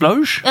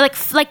 explosion. Like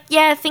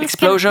yeah, things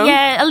Explosion? can,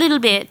 yeah, a little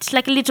bit,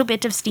 like a little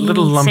bit of steamy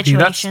Little lumpy.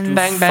 That's situations.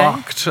 Bang,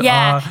 bang. fucked.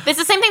 Yeah, but it's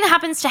the same thing that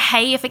happens to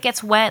hay if it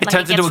gets wet.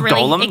 turns it gets into a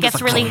really, golem, it gets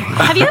just like- really.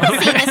 Have you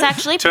ever seen this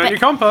actually? Turn your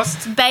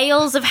compost.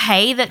 Bales of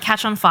hay that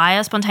catch on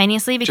fire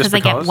spontaneously because Just they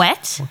get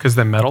wet. Because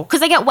they're metal. Because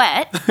they get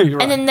wet, You're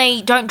right. and then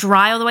they don't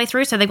dry all the way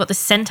through, so they've got the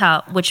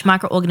center which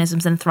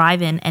microorganisms then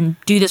thrive in and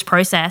do this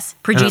process,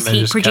 produce they heat,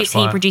 just catch produce heat,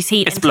 fire. produce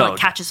heat until Explode. it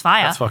catches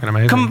fire. That's fucking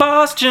amazing.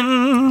 Combustion.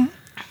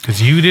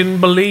 Because you didn't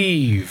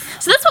believe.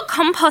 So that's what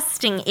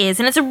composting is,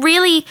 and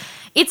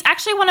it's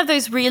actually one of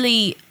those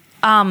really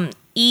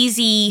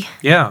easy,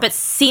 Yeah. but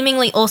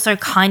seemingly also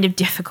kind of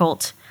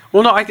difficult.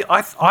 Well, no,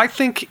 I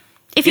think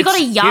If you've got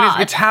a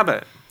yard. it's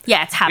habit.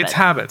 Yeah, it's habit. It's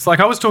habits. Like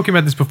I was talking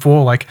about this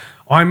before. Like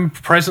I'm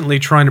presently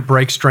trying to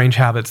break strange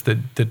habits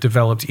that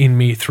developed in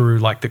me through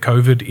like the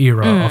COVID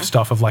era of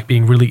stuff of like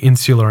being really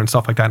insular and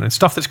stuff like that, and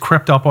stuff that's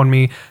crept up on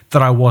me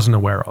that I wasn't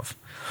aware of.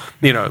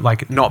 You know,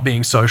 like not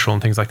being social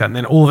and things like that. And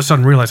then all of a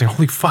sudden realizing,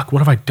 holy fuck, what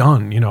have I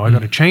done? You know, I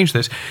got to change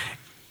this.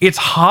 It's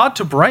hard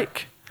to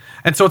break.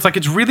 And so it's like,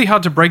 it's really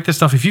hard to break this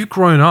stuff. If you've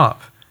grown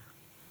up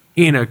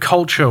in a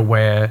culture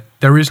where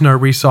there is no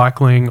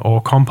recycling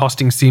or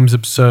composting seems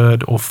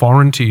absurd or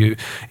foreign to you,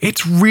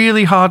 it's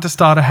really hard to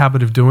start a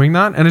habit of doing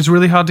that. And it's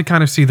really hard to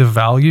kind of see the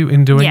value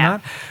in doing Yeah.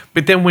 that.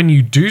 But then when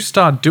you do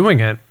start doing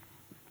it,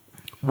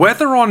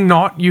 whether or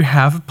not you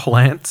have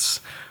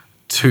plants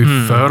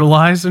to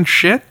fertilize and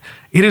shit,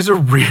 it is a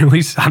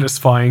really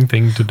satisfying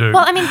thing to do.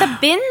 Well, I mean, the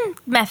bin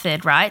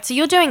method, right? So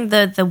you're doing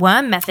the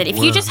worm method. If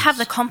you just have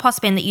the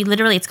compost bin that you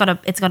literally, it's got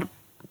a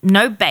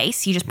no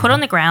base. You just put it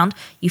on the ground.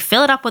 You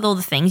fill it up with all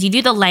the things. You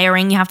do the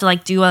layering. You have to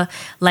like do a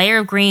layer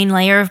of green,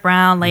 layer of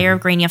brown, layer of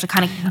green. You have to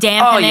kind of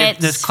dampen Oh, yeah. it.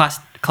 There's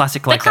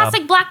classic the like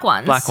classic black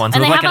ones. black ones.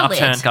 And They they look like have an a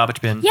lid. upturned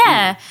garbage bin.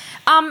 Yeah.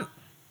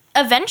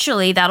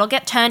 Eventually, that'll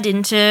get turned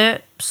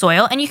into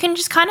soil, and you can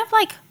just kind of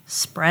like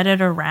spread it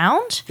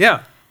around,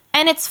 yeah.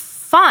 and it's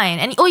fine.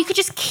 And or you could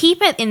just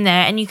keep it in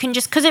there, and you can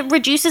just because it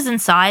reduces in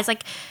size,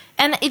 like.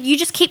 And you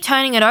just keep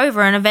turning it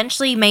over, and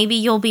eventually maybe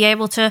you'll be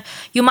able to,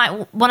 you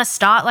might want to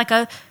start like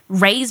a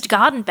raised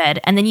garden bed,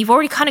 and then you've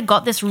already kind of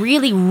got this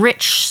really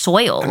rich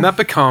soil. And that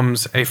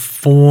becomes a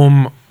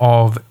form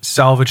of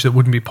salvage that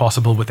wouldn't be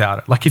possible without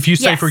it. Like if you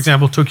say, Yes. for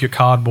example, took your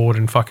cardboard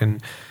and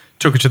fucking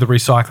took it to the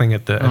recycling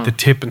at the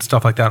tip and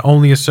stuff like that,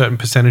 only a certain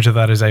percentage of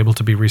that is able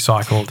to be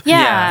recycled,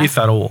 Yeah. if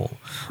at all.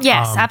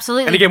 Yes,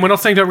 absolutely. And again, we're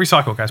not saying don't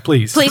recycle, guys.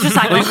 Please, Please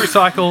recycle. Please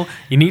recycle.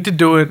 You need to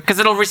do it. Because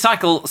it'll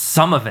recycle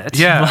some of it.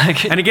 Yeah.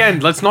 Like, And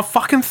again, let's not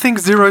fucking think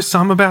zero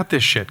sum about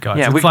this shit, guys.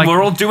 yeah, It's like,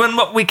 we're all doing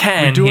what we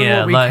can we're doing here.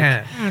 what we like,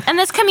 can. And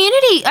there's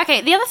community.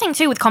 Okay, the other thing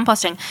too with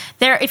composting,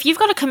 if you've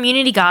got a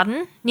community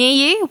garden near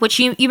you, which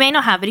you may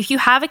not have, but if you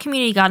have a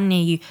community garden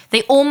near you,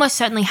 they almost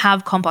certainly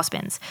have compost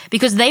bins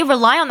because they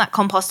rely on that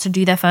compost to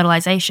do their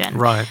fertilization.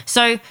 Right.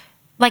 So,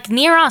 like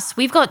near us,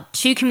 we've got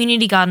 2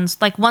 community gardens,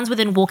 like one's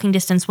within walking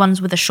distance,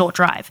 one's with a short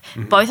drive.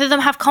 Both of them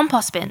have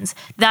compost bins.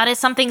 That is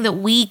something that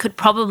we could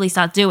probably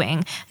start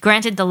doing.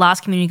 Granted, the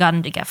last community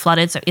garden did get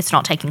flooded, so it's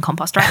not taking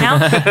compost right now.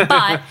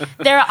 But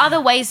there are other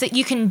ways that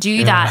you can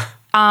do that.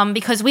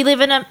 Because we live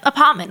in an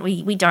apartment,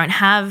 we don't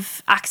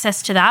have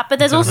access to that. But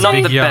there's also Not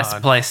the Big best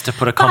yard. place to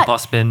put a but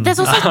compost bin. There's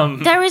also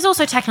there is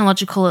also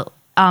technological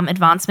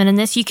advancement in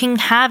this. You can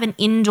have an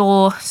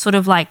indoor sort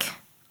of like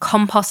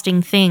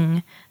composting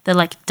thing that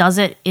like does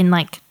it in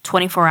like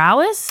 24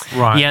 hours.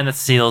 Right. Yeah, and it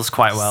seals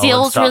quite well. and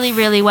Seals stuff. really,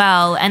 really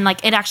well, and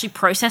like it actually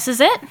processes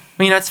it.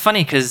 You know, it's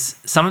funny because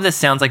some of this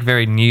sounds like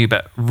very new,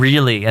 but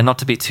really, and not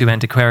to be too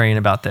antiquarian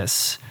about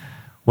this,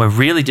 we're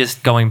really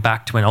just going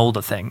back to an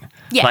older thing.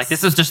 Yes. Like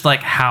this is just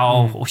like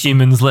how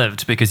humans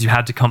lived because you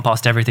had to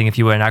compost everything if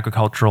you were an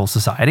agricultural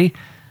society.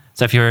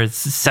 So if you're a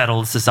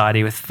settled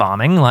society with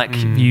farming, like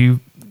you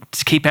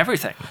just keep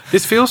everything.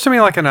 This feels to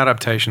me like an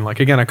adaptation. Like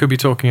again, I could be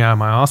talking out of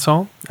my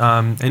arsehole,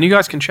 and you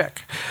guys can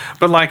check.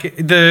 But like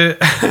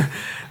it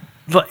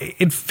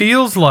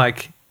feels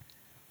like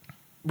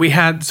we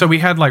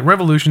had like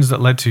revolutions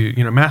that led to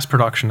mass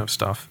production of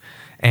stuff,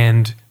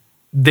 and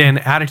then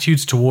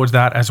attitudes towards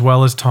that, as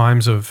well as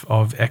times of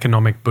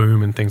economic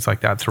boom and things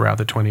like that throughout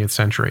the 20th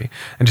century,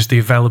 and just the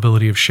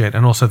availability of shit,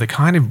 and also the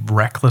kind of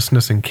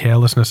recklessness and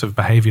carelessness of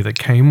behavior that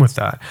came with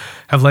that,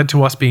 have led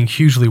to us being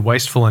hugely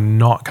wasteful and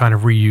not kind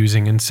of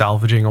reusing and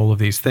salvaging all of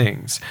these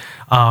things,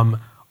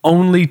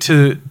 only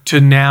to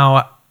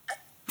now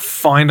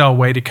find our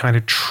way to kind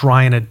of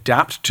try and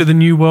adapt to the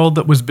new world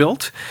that was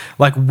built.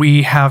 Like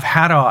we have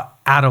had our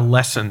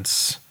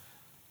adolescence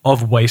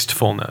of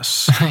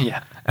wastefulness.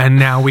 Yeah. And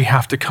now we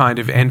have to kind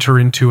of enter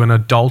into an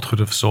adulthood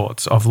of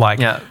sorts of like,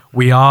 Yeah.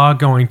 we are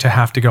going to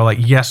have to go like,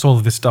 yes, all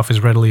of this stuff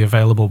is readily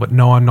available, but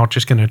no, I'm not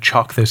just going to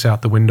chuck this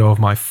out the window of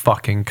my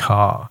fucking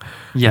car.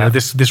 You Yeah. know,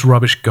 this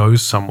rubbish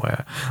goes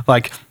somewhere.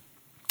 Like,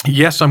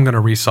 yes, I'm going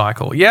to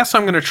recycle. Yes,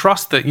 I'm going to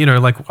trust that, you know,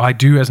 like I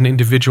do as an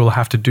individual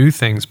have to do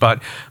things,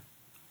 but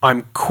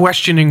I'm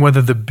questioning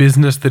whether the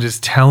business that is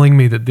telling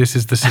me that this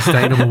is the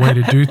sustainable way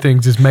to do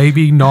things is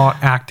maybe not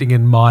acting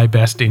in my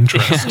best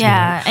interest.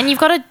 Yeah, and you've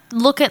got to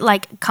look at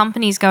like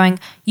companies going,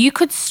 you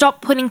could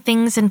stop putting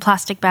things in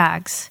plastic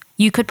bags.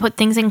 You could put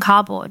things in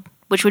cardboard,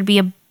 which would be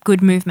a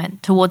good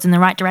movement towards in the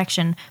right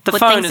direction. The Put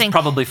phone things is in-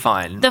 probably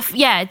fine.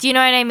 Yeah, do you know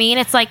what I mean?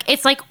 It's like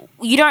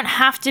you don't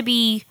have to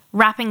be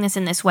wrapping this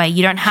in this way.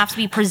 You don't have to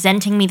be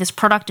presenting me this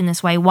product in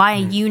this way. Why are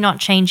you not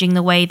changing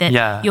the way that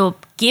Yeah. you're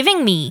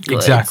giving me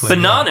goods? Exactly.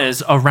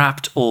 Bananas are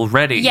wrapped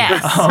already.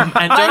 Yes.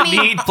 And don't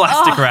need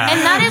plastic wrap.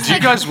 And that is Do you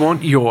like, guys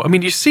want your? I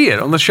mean, you see it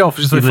on the shelf.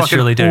 It's like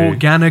literally fucking do.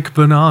 organic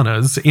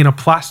bananas in a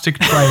plastic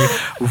tray,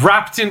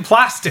 wrapped in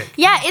plastic.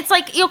 yeah, it's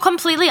like you're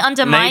completely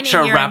undermining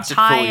Nature your wrapped it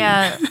for you.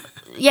 entire.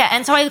 Yeah,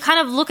 and so I kind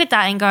of look at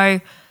that and go,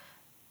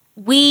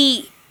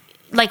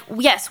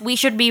 yes, we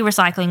should be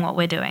recycling what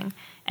we're doing.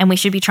 And we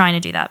should be trying to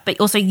do that. But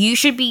also you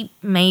should be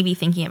maybe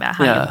thinking about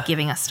how Yeah. you're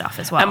giving us stuff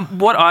as well.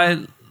 And what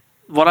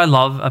I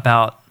love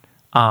about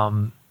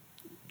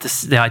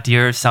the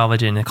idea of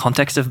salvage in the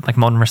context of like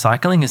modern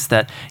recycling is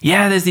that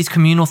there's these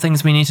communal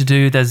things we need to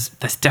do. There's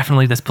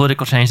definitely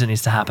political change that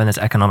needs to happen. There's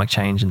economic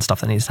change and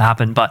stuff that needs to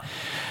happen. But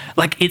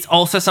like it's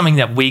also something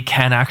that we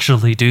can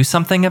actually do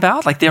something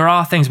about. Like there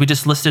are things, we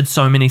just listed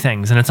so many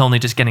things, and it's only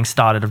just getting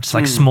started of just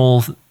like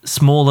small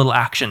little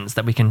actions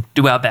that we can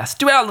do our best,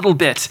 do our little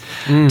bit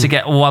to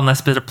get one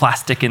less bit of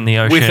plastic in the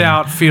ocean.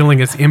 Without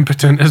feeling as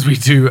impotent as we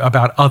do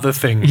about other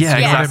things. Yeah,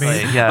 You know what I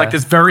exactly. mean? Yeah. Like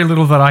there's very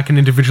little that I can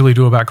individually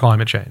do about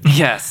climate change.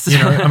 Yes. You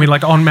know, I mean,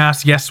 like en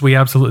masse, yes, we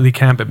absolutely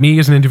can. But me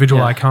as an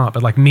individual, Yeah. I can't.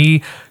 But like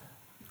me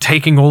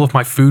taking all of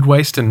my food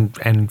waste and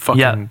fucking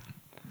Yeah.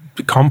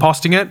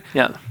 composting it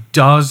Yeah.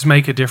 does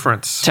make a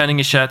difference. Turning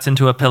your shirts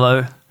into a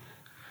pillow.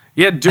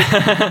 Yeah.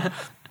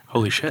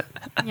 Holy shit.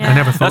 Yeah. I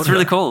never thought That's of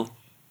really that. cool.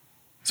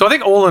 So I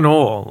think all in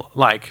all,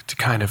 like to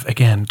kind of,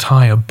 again,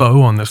 tie a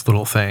bow on this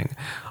little thing,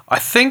 I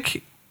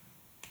think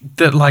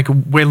that like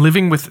we're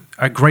living with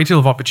a great deal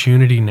of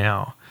opportunity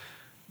now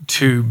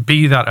to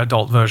be that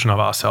adult version of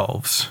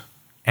ourselves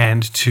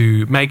and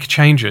to make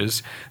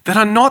changes that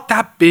are not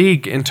that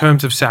big in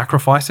terms of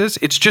sacrifices.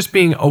 It's just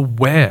being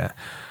aware.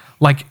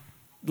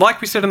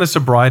 Like we said in the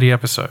sobriety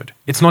episode,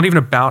 it's not even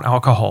about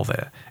alcohol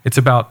there. It's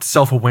about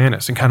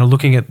self-awareness and kind of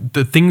looking at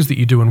the things that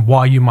you do and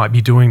why you might be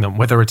doing them,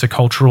 whether it's a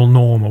cultural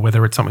norm or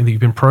whether it's something that you've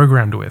been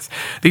programmed with.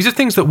 These are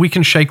things that we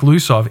can shake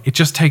loose of. It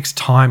just takes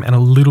time and a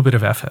little bit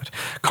of effort.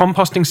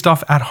 Composting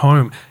stuff at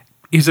home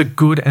is a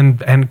good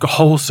and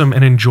wholesome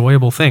and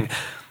enjoyable thing.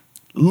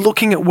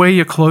 Looking at where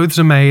your clothes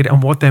are made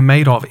and what they're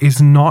made of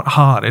is not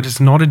hard. It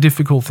is not a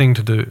difficult thing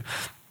to do.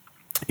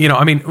 You know,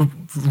 I mean,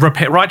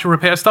 right to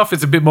repair stuff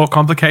is a bit more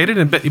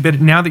complicated, but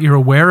now that you're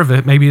aware of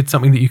it, maybe it's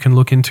something that you can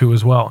look into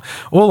as well.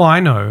 All I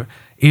know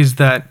is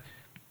that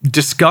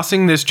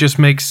discussing this just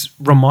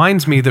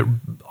reminds me that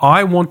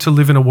I want to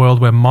live in a world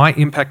where my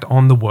impact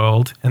on the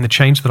world and the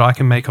change that I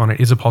can make on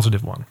it is a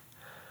positive one.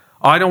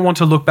 I don't want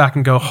to look back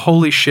and go,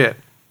 holy shit,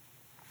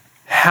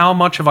 how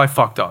much have I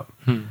fucked up?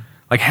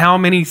 Like, how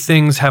many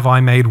things have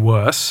I made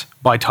worse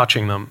by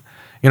touching them?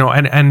 You know,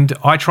 and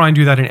I try and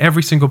do that in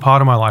every single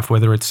part of my life,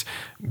 whether it's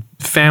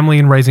family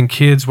and raising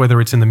kids, whether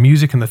it's in the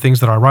music and the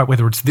things that I write,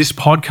 whether it's this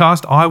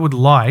podcast. I would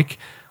like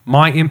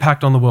my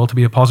impact on the world to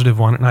be a positive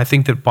one. And I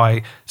think that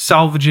by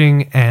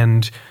salvaging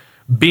and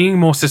being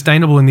more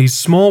sustainable in these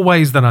small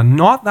ways that are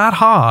not that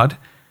hard,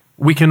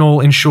 we can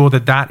all ensure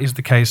that that is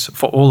the case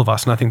for all of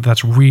us. And I think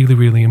that's really,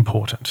 really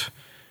important.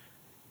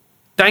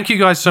 Thank you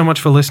guys so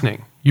much for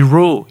listening. You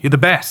rule. You're the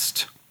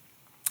best.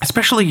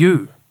 Especially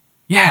you.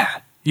 Yeah.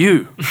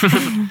 You.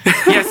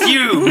 Yes,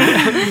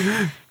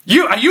 you.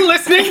 You, are you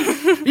listening?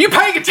 Are you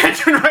paying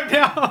attention right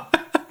now?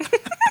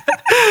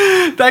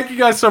 Thank you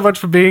guys so much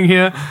for being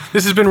here.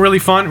 This has been really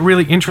fun,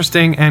 really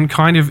interesting, and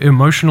kind of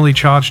emotionally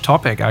charged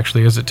topic,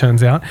 actually, as it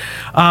turns out.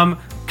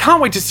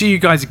 Can't wait to see you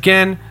guys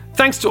again.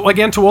 Thanks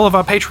again to all of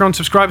our Patreon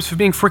subscribers for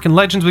being freaking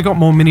legends. We've got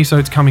more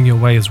minisodes coming your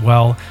way as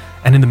well.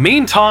 And in the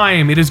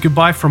meantime, it is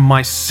goodbye from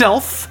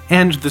myself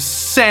and the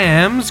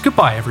Sams.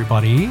 Goodbye,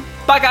 everybody.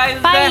 Bye,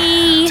 guys.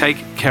 Bye. Take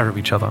care of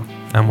each other,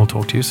 and we'll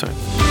talk to you soon.